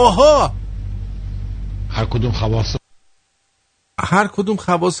همینطور. هواها هر کدوم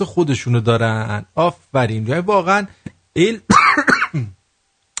خواص خودشونو دارن. آفرین. یعنی واقعا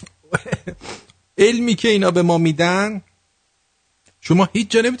علمی که اینا به ما میدن شما هیچ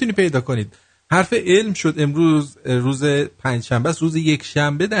جا نمیتونی پیدا کنید. حرف علم شد امروز، روز پنجشنبه است. روز یک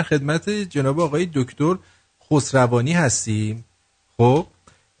شنبه در خدمت جناب آقای دکتر خسروانی هستیم. خب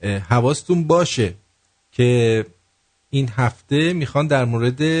حواستون باشه که این هفته میخوان در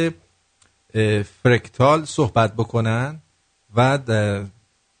مورد فرکتال صحبت بکنن و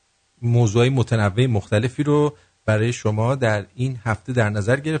موضوعی متنوع مختلفی رو برای شما در این هفته در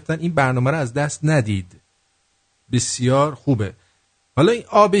نظر گرفتن. این برنامه رو از دست ندید، بسیار خوبه. حالا این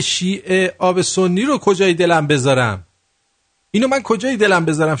آب شیعه، آب سنی رو کجای دلم بذارم؟ اینو من کجای دلم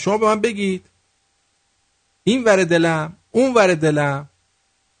بذارم؟ شما به من بگید. این ور دلم، اون ور دلم.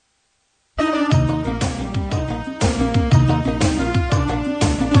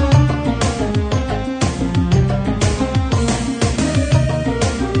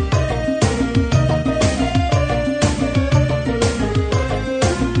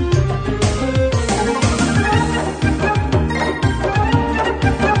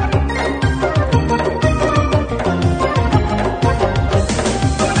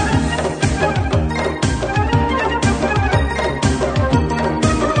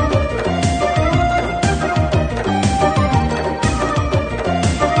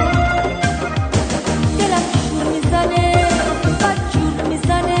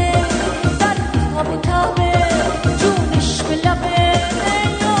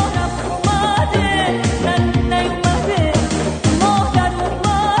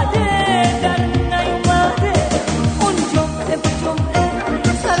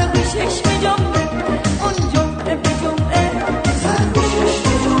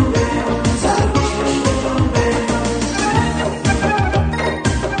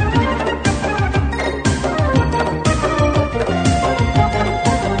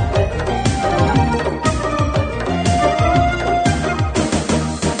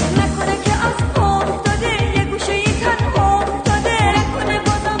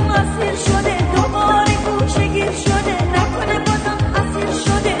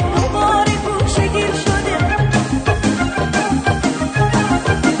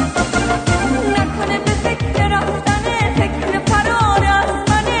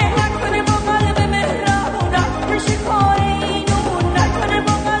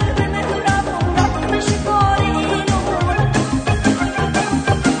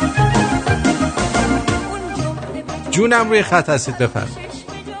 جونم روی خط هستید بفرمایید.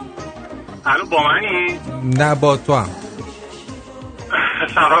 الو با منی؟ نه با تو هم.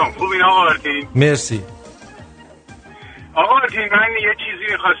 سلام خوبی آقا آرتین؟ مرسی. آقا آرتین من یه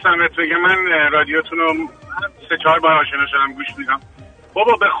چیزی میخواستم بهت بگم. من رادیوتون رو 3-4 بار آشنا شدم گوش میدم.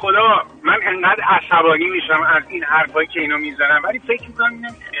 بابا به خدا من انقدر عصبانی میشم از این حرفایی که اینا میزنن، ولی فکر میکنم اینا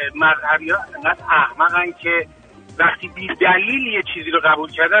مذهبی‌ها انقدر احمقن که وقتی بی دلیل یه چیزی رو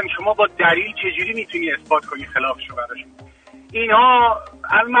قبول کردن، شما با دلیل چجوری میتونی اثبات کنی خلافشو براشون؟ اینها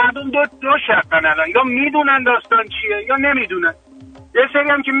از مردم دو شرطن الان، یا میدونن داستان چیه یا نمیدونن. یه سری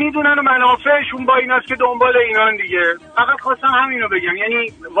هم که میدونن و منافعشون با ایناست که دنبال اینان دیگه. فقط خواستم همینو بگم،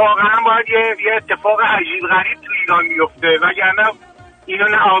 یعنی واقعا باید یه اتفاق عجیب غریب تو ایران بیفته، وگرنه اینا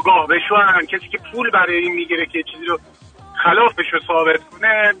نه آگاه بشن. کسی که پول برای این میگیره که چیزی رو خلافش رو ثابت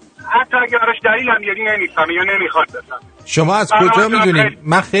کنه، حتی اگه براش دلیل هم بیاری نمیفهمه یا نمیخواد بفهمه. شما از کجا میدونید؟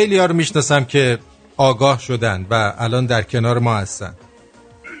 من خیلی ها رو میشناسم که آگاه شدن و الان در کنار ما هستن.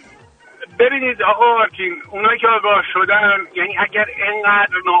 ببینید آقا آرتین، اونایی که آگاه شدن، یعنی اگر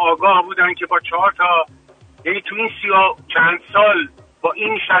اینقدر ناآگاه بودن که با 4 تا، یعنی تو این 30 چند سال با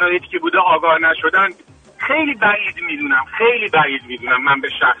این شرایطی که بوده آگاه نشدن، خیلی بعید میدونم من به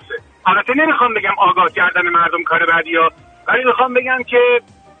شخصه. البته نمیخوام بگم آگاه کردن مردم کار بدیه، ولی میخوام بگم که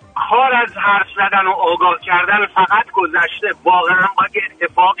کار از حرف زدن و آگاه کردن فقط گذشته. واقعا باید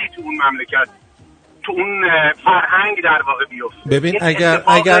اتفاقی تو اون مملکت، تو اون فرهنگ در واقع بیفته. ببین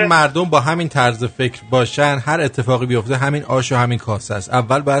اگر مردم با همین طرز فکر باشن، هر اتفاقی بیفته همین آش و همین کاسه است.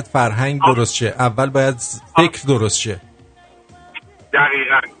 اول باید فرهنگ درست شه، اول باید فکر درست شه.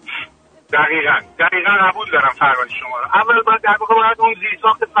 دقیقاً قبول دارم فرمان شما رو. اول باید در واقع اون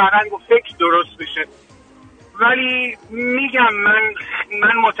زیرساخت فرهنگ و فکر درست بشه. ولی میگم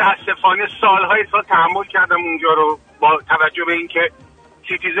من متاسفانه سالهای سال تحمل کردم اونجا رو، با توجه به اینکه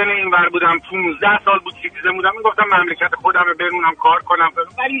سیتیزن اینور بودم، 15 سال بود سیتیزن بودم، میگفتم مملکت خودم رو برونم کار کنم،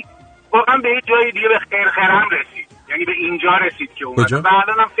 ولی واقعا به یه جای دیگه به خیرخرم رسید. یعنی به اینجا رسید که اومدم و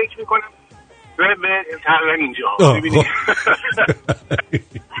الانم فکر میکنم به تقریبا اینجا. ببینید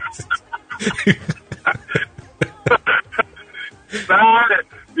بله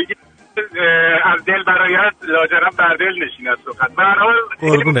دیگه از دل برایت لاجرم بر دل نشیند سخن. به هر حال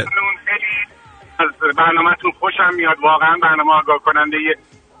خیلی از برنامه‌تون خوشم میاد، واقعا برنامه آگاه کننده‌ایه.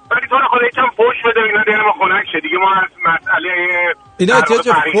 ولی تو رو خدا یکم فوش بده اینا دل ما خنک شه دیگه. ما از مسئله اینا احتیاج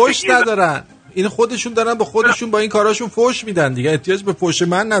فوش ندارن، این خودشون دارن به خودشون با این کاراشون فوش میدن دیگه، احتیاج به فوش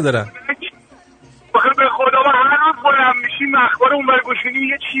من ندارن. بخیر به خدا ما هر روز بلند میشیم اخبار اون ور گوش میدیم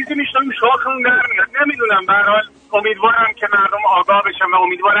یه چیزی میشنویم شاخمون در میاد. نمیدونم، به هر حال امیدوارم که مردم آگاه بشن و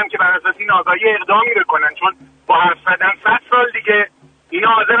امیدوارم که بر اساس این آگاهی اقدامی بکنن، چون با حرف زدن 100 سال دیگه اینا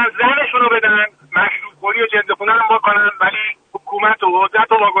حاضرن زنشون رو بدن، مشروب خوری و جنس خونه هم بکنن، ولی حکومت و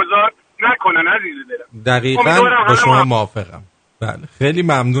قدرت رو واگذار نکنن. عزیز دلم دقیقاً با شما موافقم. بله خیلی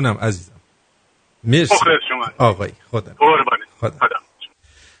ممنونم عزیزم. مرسی آقای. خدا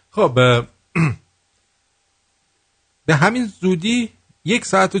خب به همین زودی 1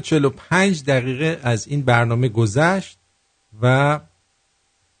 ساعت و 45 دقیقه از این برنامه گذشت و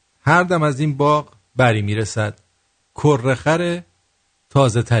هر دم از این باغ بری میرسد، کرخر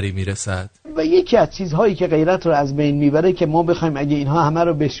تازه تری میرسد. و یکی از چیزهایی که غیرت رو از بین میبره که ما بخوایم اگه اینها همه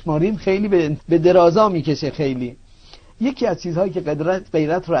رو بشماریم خیلی به درازا میکشه. خیلی یکی از چیزهایی که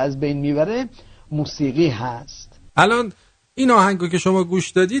غیرت رو از بین میبره موسیقی هست. الان این آهنگو که شما گوش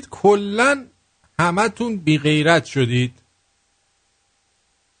دادید کلن همتون بی غیرت شدید.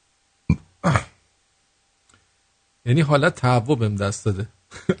 یعنی حالت تعو بهم دست داده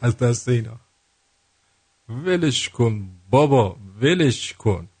از دست اینا. ولش کن بابا، ولش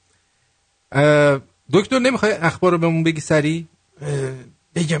کن. دکتر نمیخوای اخبار رو بهمون بگی سریع؟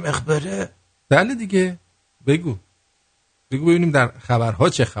 بگم اخباره؟ بله دیگه بگو ببینیم در خبرها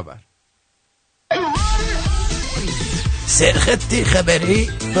چه خبر. سرخط خبری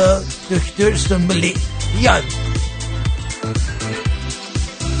با دکتر سنبولیان.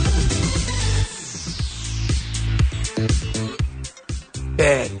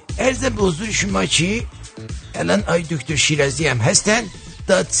 بله، عرض به حضور شما چی؟ الان آی دکتر شیرازی هم هستن.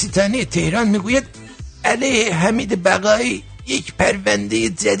 دادستانی تهران میگوید علیه حمید بقایی یک پرونده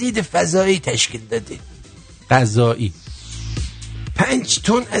جدید فضایی تشکیل داده. قضایی. 5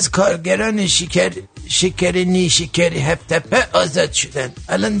 تن از کارگران شکر نیشکر هفتپه آزاد شدن.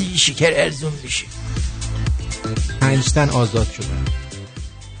 الان دیگه شکر ارزون میشه. 5 تن آزاد شدن.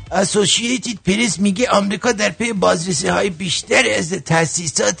 اسوسییتد پرس میگه آمریکا در پی بازرسی های بیشتر از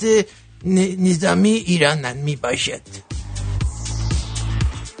تأسیسات نظامی ایران میباشد.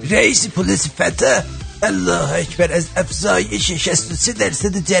 رئیس پلیس فتح الله اکبر از افزایش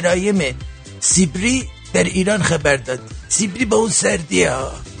 63% جرایم سیبری در ایران خبر داد. سیبری با اون سردی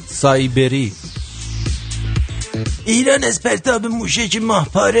ها، سایبری. ایران از پرتاب موشک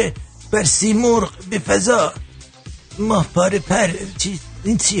ماهپاره بر سیمرغ به فضا. ماهپاره پر چی؟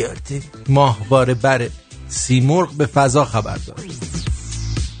 این چی آرتین؟ ماهواره بر سیمرغ به فضا خبر داد.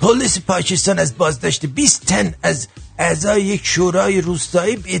 پلیس پاکستان از بازداشت 20 تن از اعضای یک شورای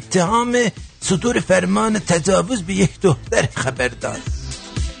روستایی به اتهام صدور فرمان تجاوز به یک دختر خبر داد.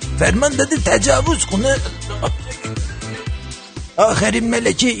 فرمان داده تجاوز کنه. آخرین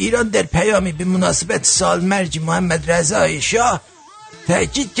ملکه ایران در پیامی به مناسبت سالمرگ محمد رضا شاه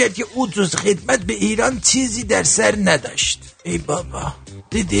تأکید کرد که او جز خدمت به ایران چیزی در سر نداشت. ای بابا،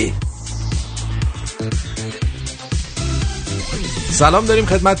 دیدی؟ سلام داریم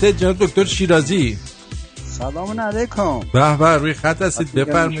خدمت جناب دکتر شیرازی. سلام علیکم. به به، روی خط هستید،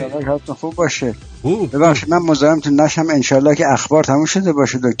 بفرمایید. انشالله حالتون خوب باشه. خوب. ببخشید من مزاحمتون نشم، انشالله که اخبار تموم شده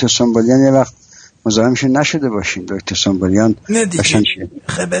باشه. دکتر سنبولیان یه وقت مزاحمشون نشده باشیم. دکتر سنبولیان نه دیگه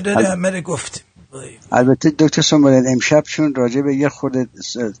خبره همه رو گفتیم. البته دکتر سنبولیان امشب چون راجع به یه خورده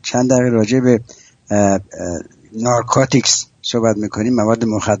چند دقیقه راجع به نارکوتیکس صحبت میکنیم، مواد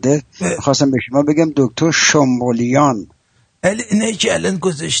مخدر، خواستم به شما بگم دکتر شنبولیان. اینه که الان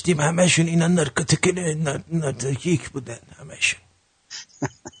گذاشتیم همشون اینا نارکوتیک بودن همشون.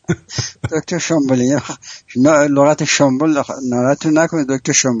 دکتر شنبولیان لغت شنبول ناراحتون نکنید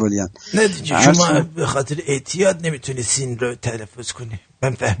دکتر شنبولیان. نه دیگه شما به خاطر اعتیاد نمیتونی سین رو تلفظ کنی.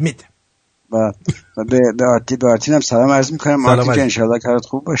 من فهمیدم. و به آرتین هم سلام عرض میکنم. آرتین جان انشاءالله کارت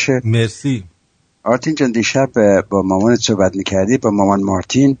خوب باشه. مرسی. آرتین جان دیشب با مامانت صحبت میکردی، با مامان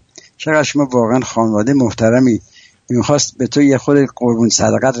مارتین. چقدر شما واقعا خانواده محترمی. میخواست به تو یه خود قربون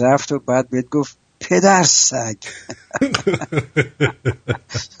صدقت رفت و بعد بهت گفت پدر سگ.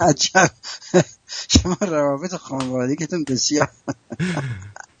 عجب شما روابط خانوادگیتون بسیار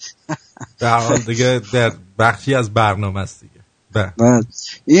در حال دیگه در بخشی از برنامه است دیگه.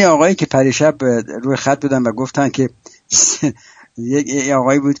 این آقایی که پریشب روی خط بودن و گفتن که یک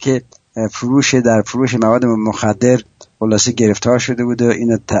آقایی بود که در فروش مواد مخدر خلاصه گرفتار شده بود و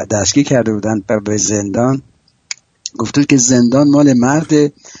اینو دستگیر کرده بودن به زندان. گفتن که زندان مال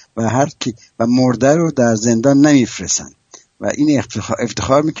مرده و هر کی و مرده رو در زندان نمیفرستن و این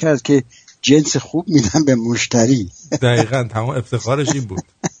افتخار میکرد که جنس خوب میدن به مشتری. دقیقاً تمام افتخارش این بود.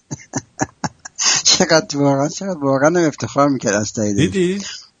 چقدر واقعا افتخار میکرد از تایید. دیدی؟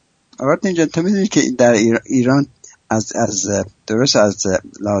 آرتین جان تو میدونی که در ایران از درست از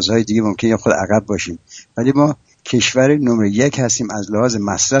لحاظهای دیگه ممکنه خود عقب باشیم، ولی ما کشور نمره 1 هستیم از لحاظ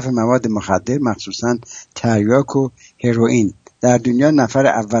مصرف مواد مخدر، مخصوصا تریاک و هروئین. در دنیا نفر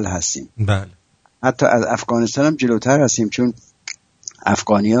اول هستیم. بله. حتی از افغانستان هم جلوتر هستیم، چون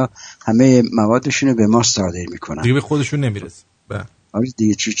افغانی‌ها همه موادشون رو به ما صادر میکنن. دیگه به خودشون نمیرسه. بله. آره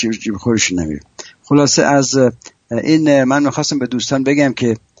دیگه چی به خودشون نمیره. خلاصه از این من میخواستم به دوستان بگم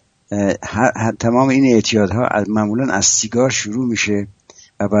که تمام این اعتیادها معمولا از سیگار شروع میشه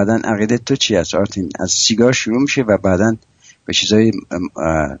و بعداً عقیده تو چی هست آرتین؟ از سیگار شروع میشه و بعداً به چیزای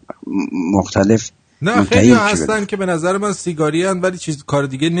مختلف. نه خیلی هستن که به نظر من سیگاری هن ولی کار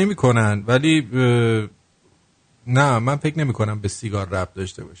دیگه نمی کنن، ولی نه من فکر نمی کنم به سیگار ربط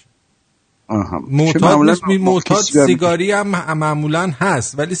داشته باشه. معتاد سیگاری هم معمولا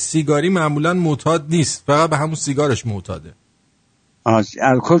هست ولی سیگاری معمولا معتاد نیست، فقط به همون سیگارش معتاده.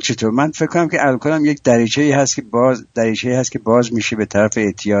 الکل چطور؟ من فکر کنم که الکل هم یک دریچه‌ای هست که باز میشه به طرف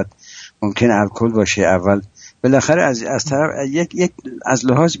اعتیاد. ممکن الکل باشه اول، بالاخره از طرف یک از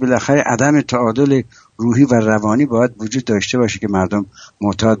لحاظ بالاخره عدم تعادل روحی و روانی باید وجود داشته باشه که مردم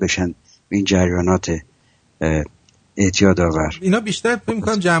معتاد بشن به این جریانات اعتیاد آور. اینا بیشتر فکر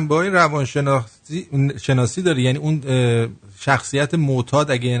می‌کنم جنبه‌های روانشناسی داره، یعنی اون شخصیت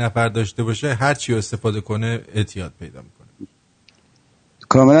معتاد اگه یه نفر داشته باشه هر چی رو استفاده کنه اعتیاد پیدا میکنه.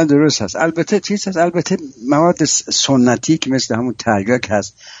 کاملا درست هست. البته چیز هست، البته مواد سنتی که مثل همون تریاک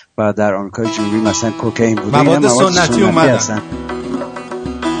هست و در آمریکای جنوبی مثلا کوکائین بوده، مواد سنتی اومدن.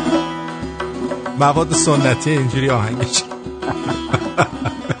 مواد سنتی اینجوری آهنگش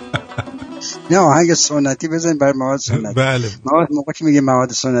نه آهنگ سنتی بزنید برای مواد سنتی. بله. موقع که میگه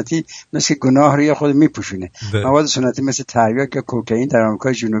مواد سنتی مثل گناه رو یا خود میپوشونه. مواد سنتی مثل تریاک یا کوکائین در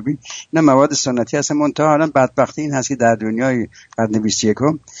آمریکای جنوبی نه مواد سنتی هستن. منتها الان بدبختی این هست که در دنیای قرن 21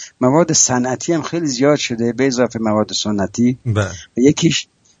 مواد صنعتی هم خیلی زیاد شده به اضافه مواد سنتی.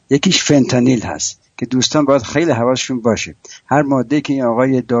 یکیش فنتانیل هست که دوستان باید خیلی حواسشون باشه. هر ماده که این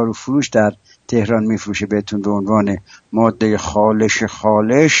آقای داروفروش در تهران میفروشه بهتون به عنوان ماده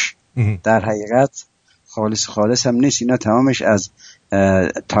خالش در حقیقت خالص هم نیست. اینا تمامش از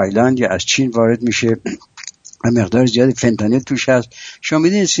تایلند یا از چین وارد میشه و مقدار زیادی فنتانیل توش هست. شما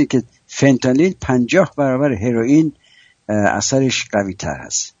میدونید که فنتانیل 50 برابر هروئین اثرش قوی تر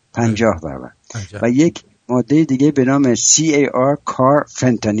هست. 50 برابر. و یک ماده دیگه به نام CAR کار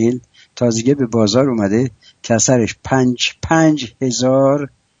فنتانیل تازگی به بازار اومده که اثرش 5000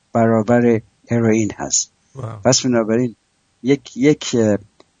 برابر هروئین هست. پس بنابراین یک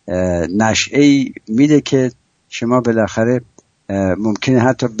نشعه میده که شما بالاخره ممکنه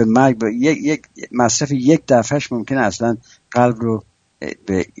حتی به مرگ یک مصرف یک دفعهش ممکنه اصلا قلب رو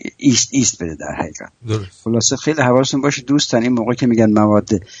به ایست بده در حقیقت. خلاصه خیلی حواستون باشه دوستان، این موقع که میگن مواد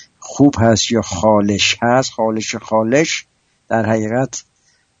خوب هست یا خالش هست، خالش در حقیقت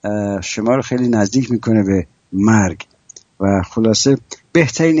شما رو خیلی نزدیک میکنه به مرگ. و خلاصه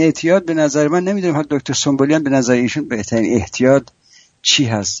بهترین احتیاط به نظر من، نمیدونم ها دکتر سنبولیان به نظر ایشون بهترین احتیاط چی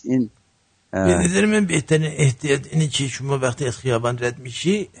هست؟ این به نظر من بهترین احتیاط اینه که شما وقتی از خیابان رد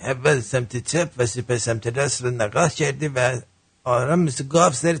میشی اول سمت چپ و سپس سمت راست رو نگاه کردی و آرام مثل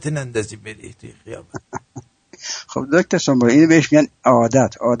گاو سرت نندازی بری توی خیابان. خب دکتر سنبولیان اینو بهش میگن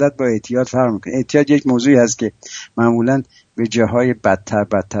عادت با احتیاط فرق میکنه. احتیاط یک موضوعی هست که معمولا به جاهای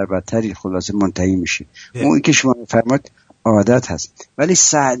بدتری خلاصه منتهی میشه. اون که شما فرمود عادت هست. ولی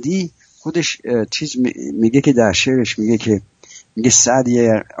سعدی خودش چیز میگه که در شعرش میگه سعدی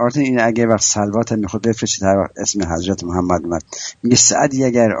آرتین این اگه وقت سلوات هم میخواد بفرستید هر وقت اسم حضرت محمد اومد، میگه سعدی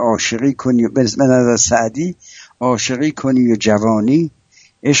اگر عاشقی کنی سعدی عاشقی کنی و جوانی،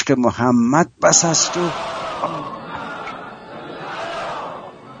 عشق محمد بس است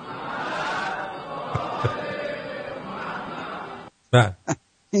و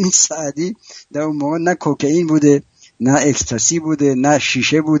این سعدی در اون موقع نه کوکائین بوده، نه اکستاسی بوده، نه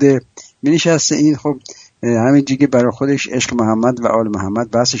شیشه بوده، می‌نشسته این خب همین دیگه برای خودش عشق محمد و آل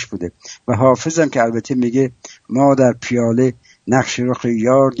محمد بسش بوده. و حافظم که البته میگه ما در پیاله نقش رخ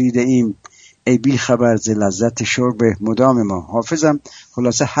یار دیده ایم، ای بی خبر ز لذت شرب مدام ما. حافظم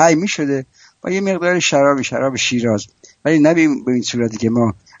خلاصه حی میشده با یه مقدار شراب شیراز، ولی نه به این صورتی که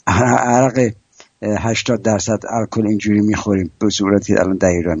ما عرق 80% الکل اینجوری میخوریم به صورتی که الان در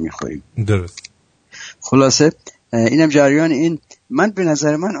ایران میخوریم. درست. خلاصه اینم جریان این. من به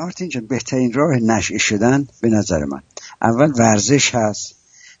نظر من آرتین جان بهترین راه نشئه شدن به نظر من اول ورزش هست،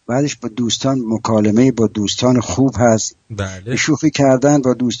 بعدش با دوستان مکالمه با دوستان خوب هست. بله. شوخی کردن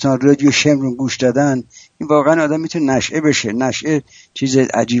با دوستان، رادیو شم رو گوش دادن، این واقعا آدم میتونه نشئه بشه. نشئه چیز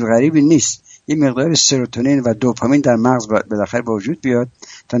عجیب غریبی نیست. یه مقدار سروتونین و دوپامین در مغز بالاخره به وجود بیاد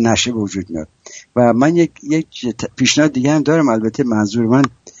تا نشئه به وجود میاد. و من یک پیشنهاد دیگه هم دارم، البته منظور من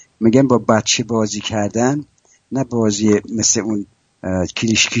میگم با بچه بازی کردن، نه بازی مثل اون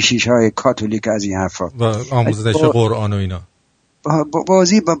کشیش های کاتولیک از این حرفا و آموزش قرآن و اینا.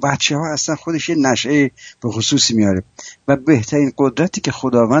 بازی با بچه ها اصلا خودش یه نشئه به خصوصی میاره و بهترین قدرتی که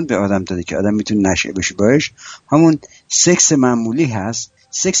خداوند به آدم داده که آدم میتونه نشئه بشه باش همون سکس معمولی هست.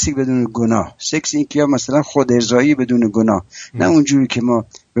 سکسی بدون گناه، سکس این که مثلا خود ارضایی بدون گناه، نه اونجوری که ما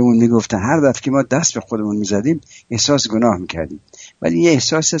به اون میگفتن هر دفعه که ما دست به خودمون میزدیم احساس گناه میکردیم، ولی یه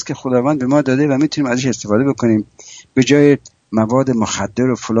احساسی است که خداوند به ما داده و میتونیم ازش استفاده بکنیم به جای مواد مخدر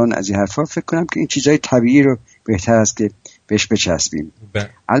و فلان از این حرفا. فکر کنم که این چیزای طبیعی رو بهتر است که بهش بچسبیم.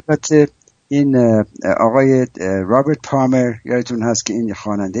 البته این آقای رابرت پالمر یادتون هست که این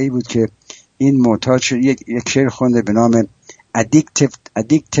خواننده‌ای بود که این معتاد شد، یک شعر خونده به نام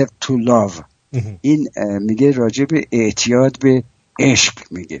addictive to love. این میگه راجع به اعتیاد به عشق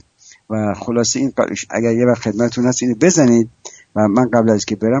میگه و خلاصه این اگر یه وقت خدمتتون هست اینو بزنید و من قبل از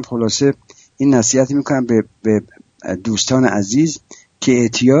که برم خلاصه این نصیحت میکنم به دوستان عزیز که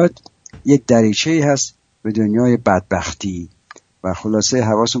اعتیاد یک دریچه‌ای هست به دنیای بدبختی و خلاصه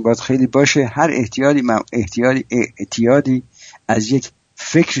حواستون باید خیلی باشه. هر اعتیادی از یک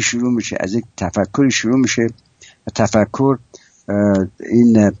فکر شروع میشه، از یک تفکری شروع میشه و تفکر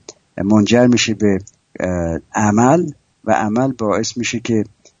این منجر میشه به عمل و عمل باعث میشه که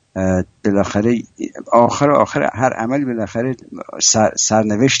بالاخره آخر هر عملی بالاخره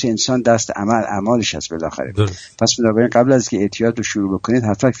سرنوشت انسان دست اعمالش هست بالاخره. پس بنابراین قبل از که اعتیاد رو شروع بکنید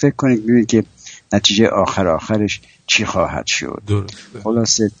حتما فکر کنید ببینید که نتیجه آخرش چی خواهد شد.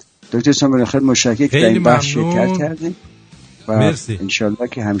 خلاصه دکتر سامبران خیلی متشکرم که در این بحث شرکت کردید و مرسی. انشالله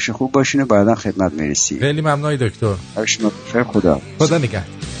که همیشه خوب باشین و بعدا خدمت میرسید. خیلی ممنونی دکتر. شما بخیر. خدا نگهدار.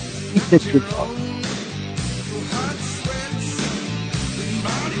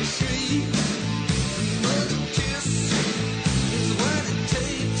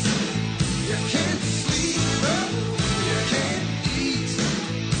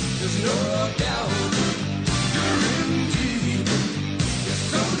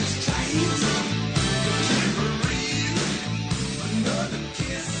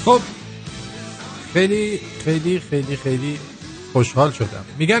 خب خیلی خیلی خیلی خیلی خوشحال شدم.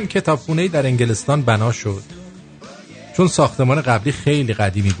 میگن کتابخونه‌ای در انگلستان بنا شد چون ساختمان قبلی خیلی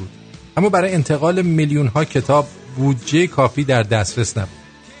قدیمی بود، اما برای انتقال میلیون‌ها کتاب بودجه کافی در دسترس نبود.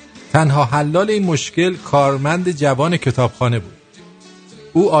 تنها حلال این مشکل کارمند جوان کتابخانه بود.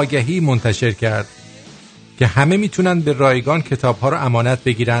 او آگهی منتشر کرد که همه میتونن به رایگان کتاب‌ها رو امانت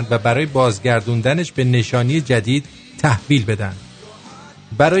بگیرند و برای بازگردوندنش به نشانی جدید تحویل بدن.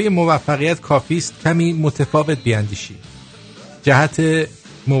 برای موفقیت کافی است کمی متفاوت بیاندیشی. جهت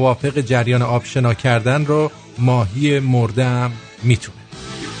موافق جریان آب شنا کردن رو ماهی مرده هم میتونه.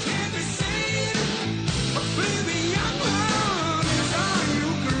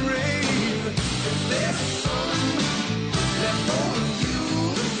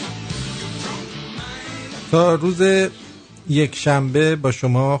 تا روز یک شنبه با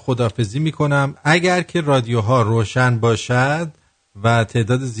شما خداحافظی میکنم. اگر که رادیوها روشن باشد و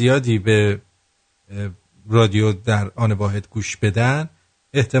تعداد زیادی به رادیو در آن واحد گوش بدن،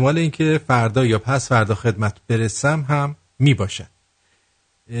 احتمال اینکه فردا یا پس فردا خدمت برسم هم می باشد.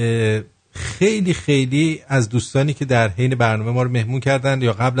 خیلی خیلی از دوستانی که در حین برنامه ما رو مهمون کردن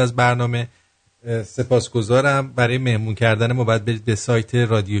یا قبل از برنامه سپاسگزارم. برای مهمون کردن ما باید برید به سایت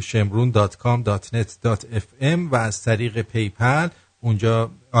radioshemrun.com.net.fm و از طریق پیپل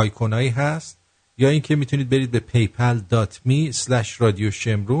اونجا آیکونایی هست، یا اینکه میتونید برید به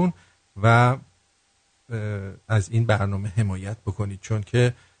paypal.me/radioshemrun و از این برنامه حمایت بکنید، چون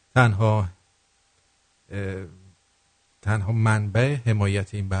که تنها منبع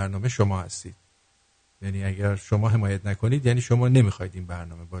حمایت این برنامه شما هستید. یعنی اگر شما حمایت نکنید یعنی شما نمیخواید این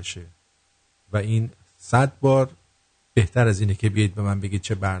برنامه باشه و این 100 بار بهتر از اینه که بیاید به من بگید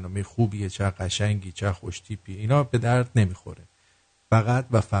چه برنامه خوبیه، چه قشنگی، چه خوشتیپی. اینا به درد نمیخوره. فقط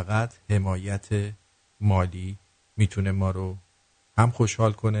و فقط حمایت مالی میتونه ما رو هم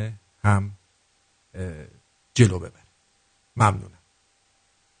خوشحال کنه هم جلو ببره. ممنونم.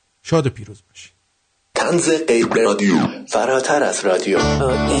 شاد و پیروز باشید. طنز غیر رادیو، فراتر از رادیو.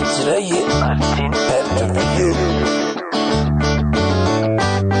 اجرای آرتین پرتویان.